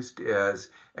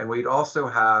we'd also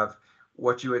have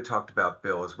what you had talked about,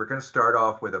 Bill, is we're going to start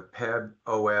off with a PEB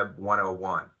OEB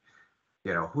 101.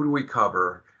 Who do we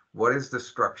cover? What is the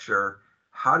structure?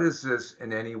 How does this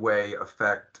in any way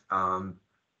affect, how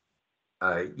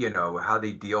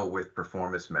they deal with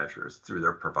performance measures through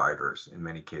their providers in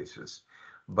many cases?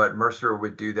 But Mercer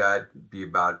would do that, be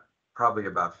probably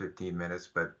about 15 minutes,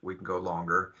 but we can go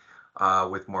longer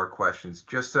with more questions,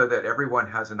 just so that everyone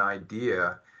has an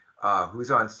idea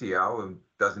who's on SEOW and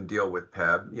doesn't deal with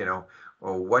PEB,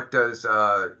 or what does,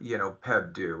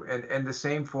 PEB do? And the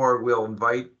same we'll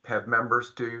invite PEB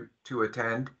members to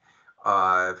attend.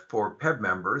 For PEB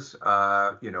members,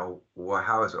 how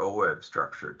is OEB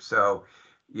structured? So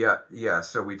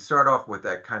so we'd start off with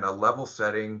that kind of level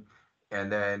setting,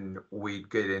 and then we'd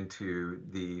get into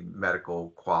the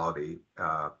medical quality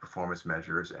performance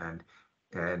measures and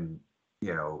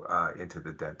into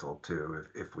the dental too,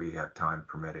 if we have time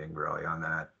permitting, really, on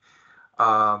that.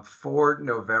 For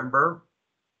November,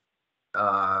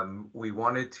 we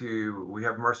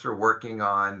have Mercer working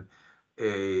on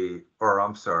we'd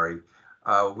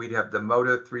have the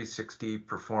MOTA 360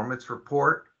 performance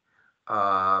report,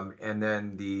 and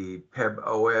then the PEB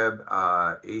OEB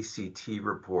ACT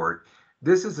report.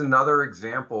 This is another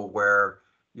example where,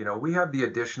 we have the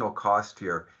additional cost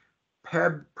here.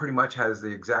 PEB pretty much has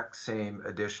the exact same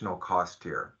additional cost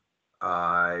here.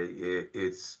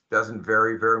 It doesn't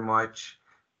vary very much.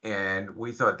 And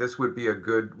we thought this would be a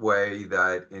good way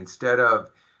that instead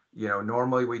of,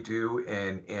 normally we do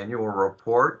an annual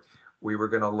report, we were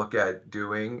going to look at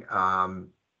doing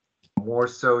more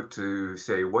so to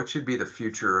say what should be the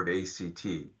future of ACT.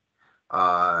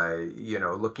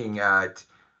 Looking at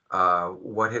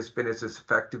what has been its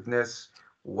effectiveness,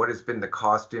 what has been the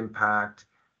cost impact,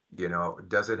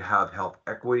 does it have health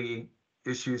equity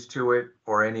issues to it,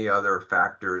 or any other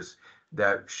factors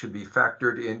that should be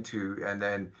factored into, and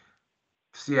then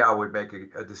SEOW would make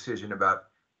a decision about,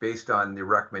 based on the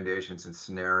recommendations and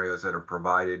scenarios that are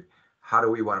provided, how do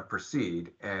we want to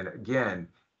proceed? And again,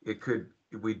 it could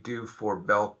we do for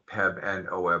BELP, PEB, and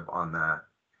OEB on that.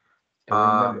 And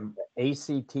remember,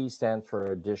 ACT stands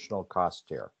for additional cost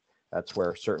tier. That's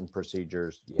where certain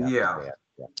procedures you have to pay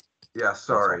it. Yeah,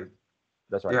 sorry.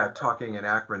 That's right. Yeah, talking in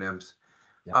acronyms.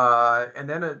 Yeah. And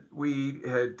then we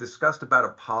had discussed about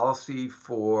a policy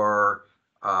for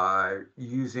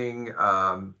using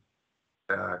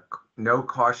no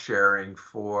cost sharing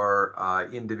for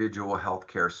individual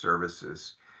healthcare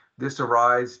services. This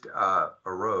arose, out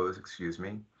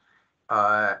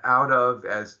of,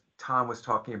 as Tom was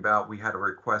talking about, we had a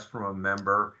request from a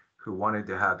member who wanted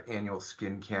to have annual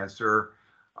skin cancer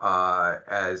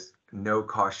as no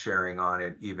cost sharing on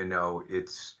it, even though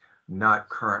it's not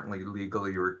currently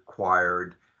legally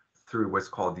required through what's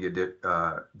called the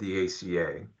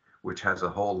ACA, which has a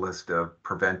whole list of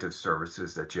preventive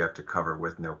services that you have to cover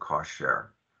with no cost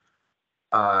share.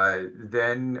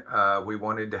 Then we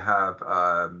wanted to have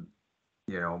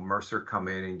Mercer come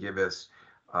in and give us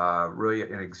really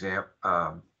an example,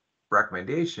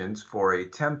 recommendations for a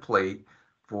template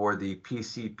for the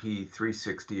PCP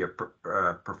 360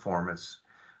 performance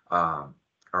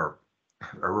or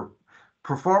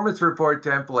performance report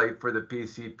template for the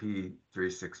PCP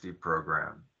 360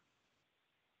 program.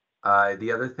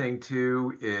 The other thing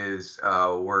too is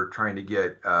we're trying to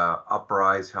get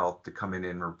Uprise Health to come in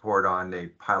and report on a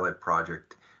pilot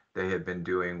project they had been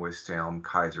doing with Salem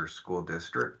Kaiser School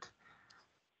District.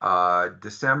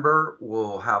 December,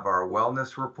 we'll have our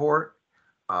wellness report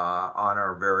on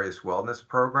our various wellness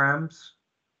programs.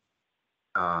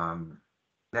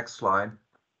 Next slide.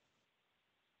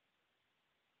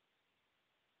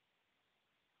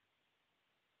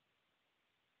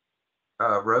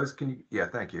 Rose, can you? Yeah,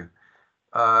 thank you.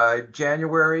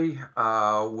 January,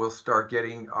 we'll start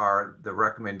getting the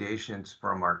recommendations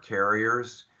from our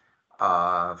carriers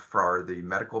for the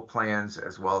medical plans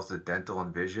as well as the dental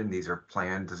and vision. These are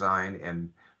plan design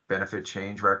and benefit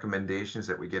change recommendations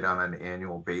that we get on an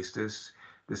annual basis.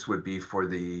 This would be for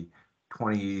the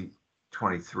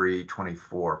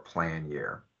 2023-24 plan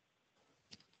year.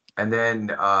 And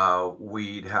then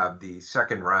we'd have the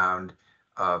second round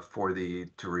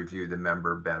to review the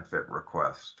member benefit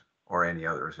request or any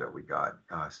others that we got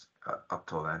up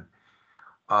till then.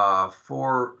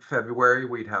 For February,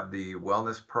 we'd have the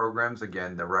wellness programs,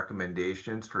 again, the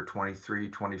recommendations for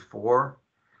 23-24.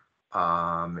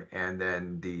 And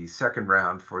then the second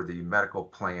round for the medical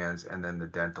plans and then the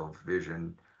dental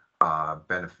vision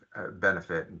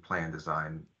benefit and plan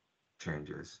design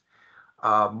changes.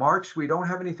 March, we don't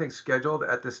have anything scheduled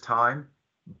at this time,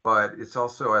 but it's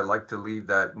also, I like to leave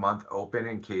that month open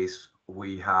in case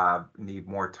we need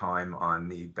more time on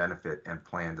the benefit and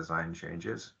plan design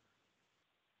changes.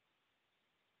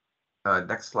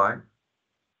 Next slide.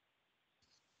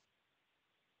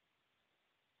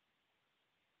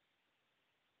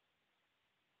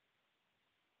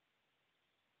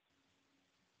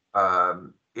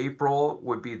 April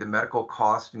would be the medical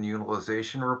cost and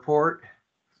utilization report.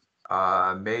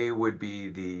 May would be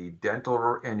the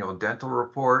annual dental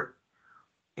report.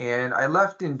 And I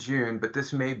left in June, but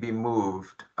this may be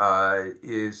moved,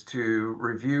 is to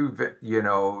review,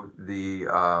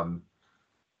 the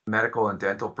medical and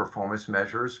dental performance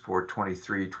measures for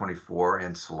 23-24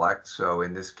 and select. So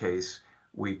in this case,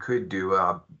 we could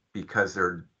do, because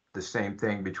they're the same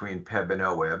thing between PEB and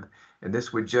OEB, and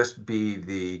this would just be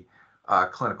the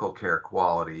clinical care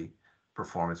quality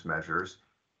performance measures.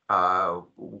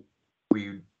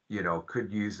 We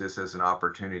could use this as an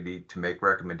opportunity to make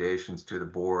recommendations to the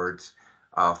boards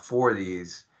for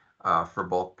these for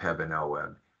both PEB and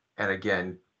OEB. And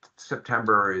again,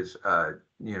 September is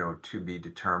to be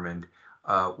determined.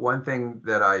 One thing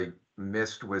that I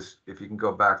missed was, if you can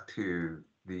go back to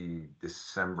the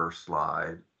December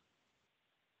slide.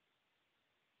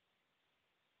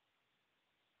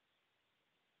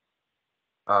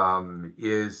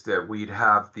 Is that we'd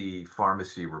have the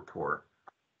pharmacy report.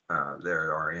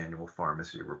 There, our annual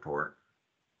pharmacy report.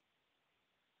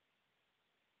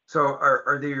 So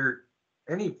are there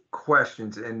any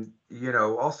questions? And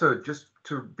also just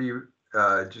to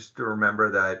remember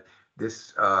that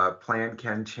this plan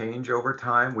can change over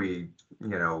time. We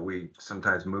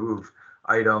sometimes move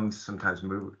items, sometimes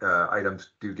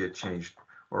items do get changed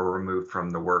or removed from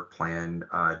the work plan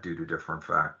due to different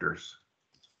factors.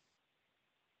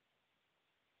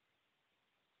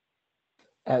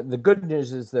 The good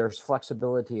news is there's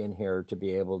flexibility in here to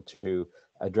be able to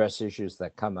address issues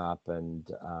that come up, and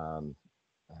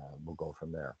we'll go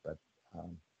from there. But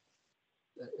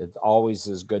it always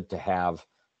is good to have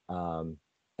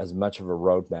as much of a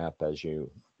roadmap as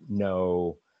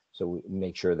so we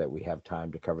make sure that we have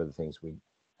time to cover the things we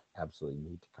absolutely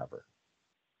need to cover.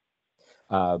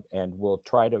 And we'll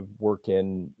try to work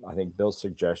in, I think, Bill's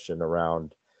suggestion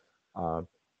around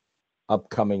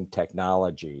upcoming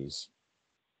technologies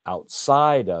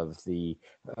outside of the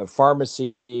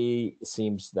pharmacy.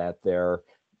 Seems that they're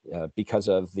because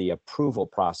of the approval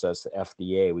process, the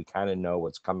FDA, we kind of know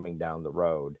what's coming down the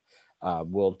road.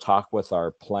 We'll talk with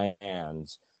our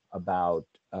plans about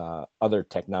other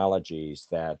technologies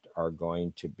that are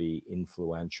going to be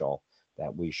influential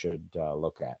that we should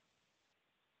look at.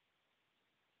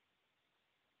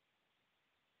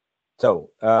 So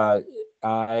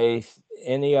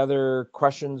any other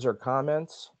questions or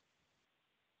comments?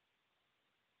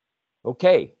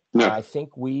 Okay, no. I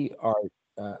think we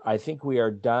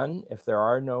are done. If there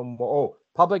are no more, oh,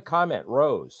 public comment,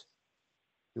 Rose.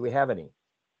 Do we have any?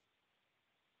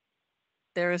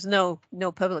 There is no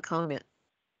public comment.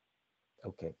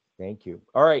 Okay, thank you.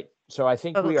 All right, so I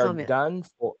think Public we are comment. done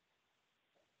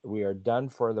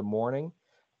for the morning.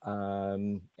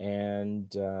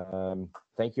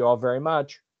 Thank you all very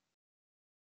much.